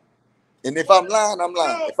happened? And if I'm lying, I'm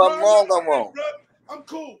lying. If I'm wrong, I'm wrong. I'm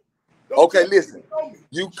cool. Okay, listen.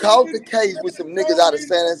 You caught the case with some niggas out of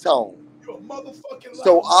San Antonio.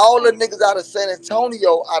 So all the niggas out of San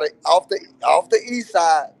Antonio, off the east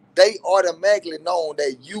side, they automatically known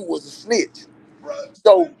that you was a snitch. bro.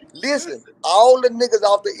 So listen, all the niggas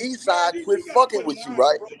off the east side Man, quit you gotta fucking quit with you, lying,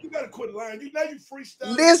 right? bro. You gotta quit lying. Now you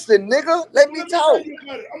freestyling. Listen, nigga, let me Let me tell talk. you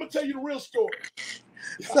about it. I'm gonna tell you the real story.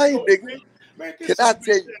 Say, nigga, Man, can get I your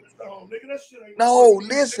tell you? song, nigga. That shit ain't No, working.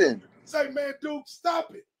 listen. Say, man, dude,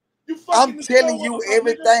 stop it. You I'm fucking the telling show you up, nigga.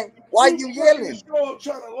 everything. Why you fucking the yelling? show up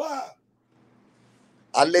trying to lie.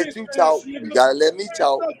 I let Bitch you ass talk. nigga. You gotta let me Man,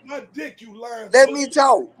 talk. suck my dick, you lying. Let pussy. me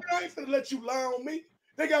talk. I ain't finna let you lie on me.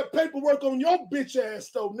 They got paperwork on your bitch ass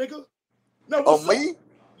though, nigga. Now On what's up? me?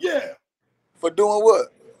 Yeah, For doing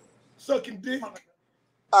what? sucking dick.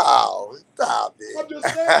 Oh, stop I'm it.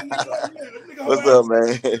 just saying, nigga, What's up,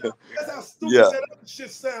 man? that's how stupid Yeah. that other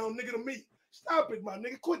shit sound, nigga, to me. Stop it, my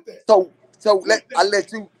nigga. Quit that. So Quit I that.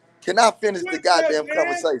 let you. Can I finish the Quit that, goddamn man.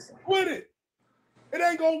 conversation? Quit it. It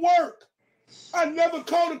ain't gonna work. I never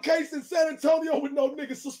called a case in San Antonio with no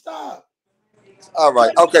niggas, so stop. All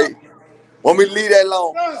right. Okay. Want me to leave that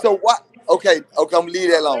alone? Stop. So what? Okay. I'm gonna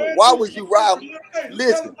leave that alone. Man, Why dude, was you riding? hey, tell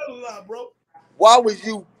Listen. another lie, bro. Why was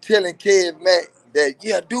you telling Kev Matt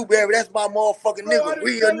that Dewberry, that's my motherfucking Bro, I nigga, didn't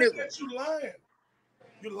real tell him nigga? that you lying.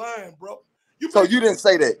 You lying, bro. So you didn't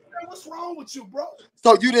say that. Man, what's wrong with you, bro?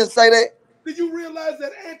 So you didn't say that? Did you realize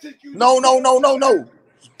that antic you No. just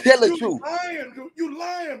Tell the You truth. lying, dude. You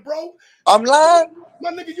lying, bro. I'm lying?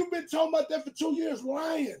 My nigga, you been talking about that for 2 years,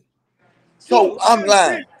 lying. So I'm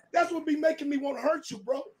lying. That's what be making me want to hurt you,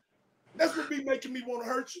 bro. That's what be making me want to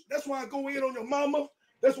hurt you. That's why I go in on your mama.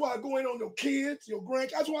 That's why I go in on your kids, your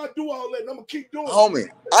grandkids. That's why I do all that, and I'm gonna keep doing it. Homie,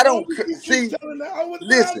 I don't Keep see. telling that. Oh,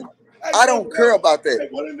 Listen, I don't care about that.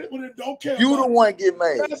 Don't care You about the one get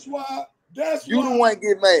mad. That's why. You the one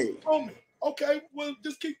get mad. Homie. Okay, well,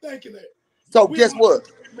 just keep thinking that. So guess what?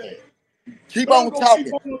 Keep But I'm on gonna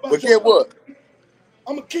keep talking. on about But your get what?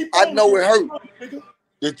 I'm gonna keep I on know it hurt. nigga.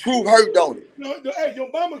 The truth hurt, don't it? Hey,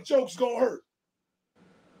 your mama joke's gonna hurt.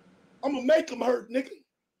 I'm gonna make them hurt, nigga.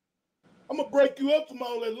 I'm gonna break you up from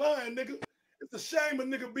all that lying, nigga. It's a shame a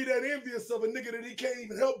nigga be that envious of a nigga that he can't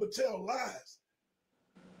even help but tell lies.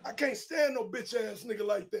 I can't stand no bitch ass nigga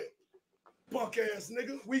like that. Punk ass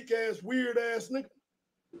nigga, weak ass, weird ass nigga.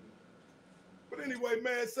 But anyway,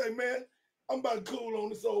 man, man, I'm about to cool on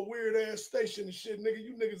this old weird ass station and shit, nigga.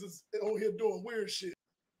 You niggas is on here doing weird shit.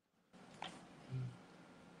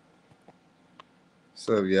 What's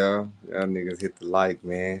up, y'all? Y'all niggas hit the like,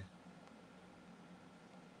 man.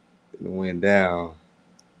 It went down.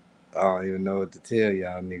 I don't even know what to tell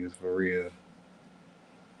y'all niggas for real.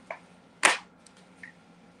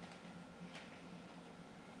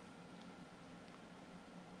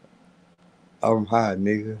 I'm hot,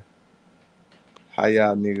 nigga. How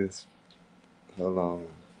y'all niggas? Hold on.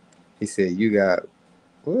 He said you got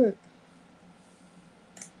what?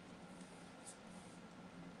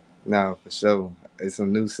 Nah, for sure. There's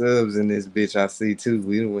some new subs in this bitch I see too.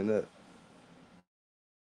 We done went up.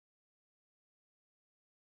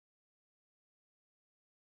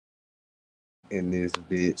 In this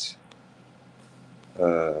bitch.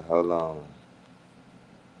 Hold on.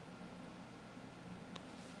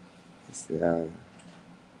 See,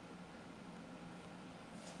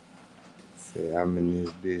 I'm in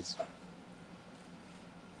this bitch.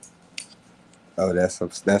 Oh, that's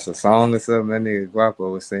a song or something. That nigga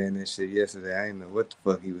Guapo was saying this shit yesterday. I didn't know what the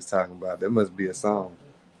fuck he was talking about. That must be a song.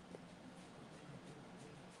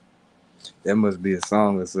 That must be a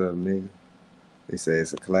song or something, nigga. They say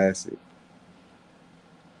it's a classic.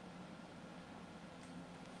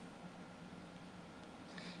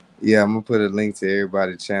 Yeah, I'm gonna put a link to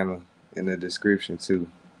everybody's channel in the description too.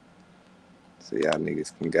 So y'all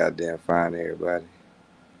niggas can goddamn find everybody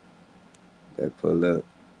that pull up.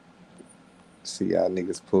 See y'all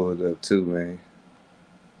niggas pulled up too, man.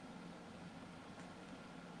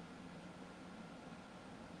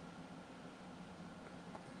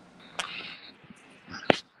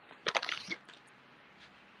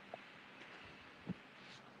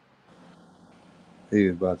 He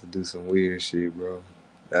was about to do some weird shit, bro.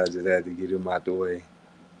 I just had to get him out the way.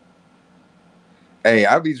 Hey,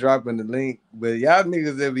 I be dropping the link, but y'all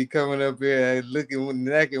niggas that be coming up here and looking,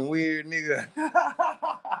 acting weird, nigga.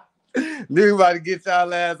 Nigga about to get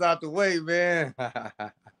y'all ass out the way, man.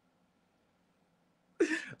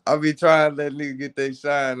 I be trying to let niggas get their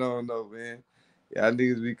shine on though, man. Y'all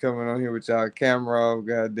niggas be coming on here with y'all camera off,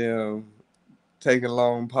 goddamn, taking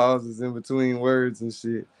long pauses in between words and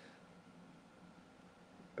shit.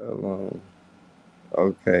 Hold on.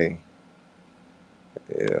 Okay.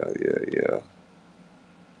 Yeah.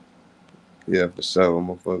 Yeah, for sure. I'm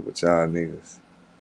gonna fuck with y'all niggas.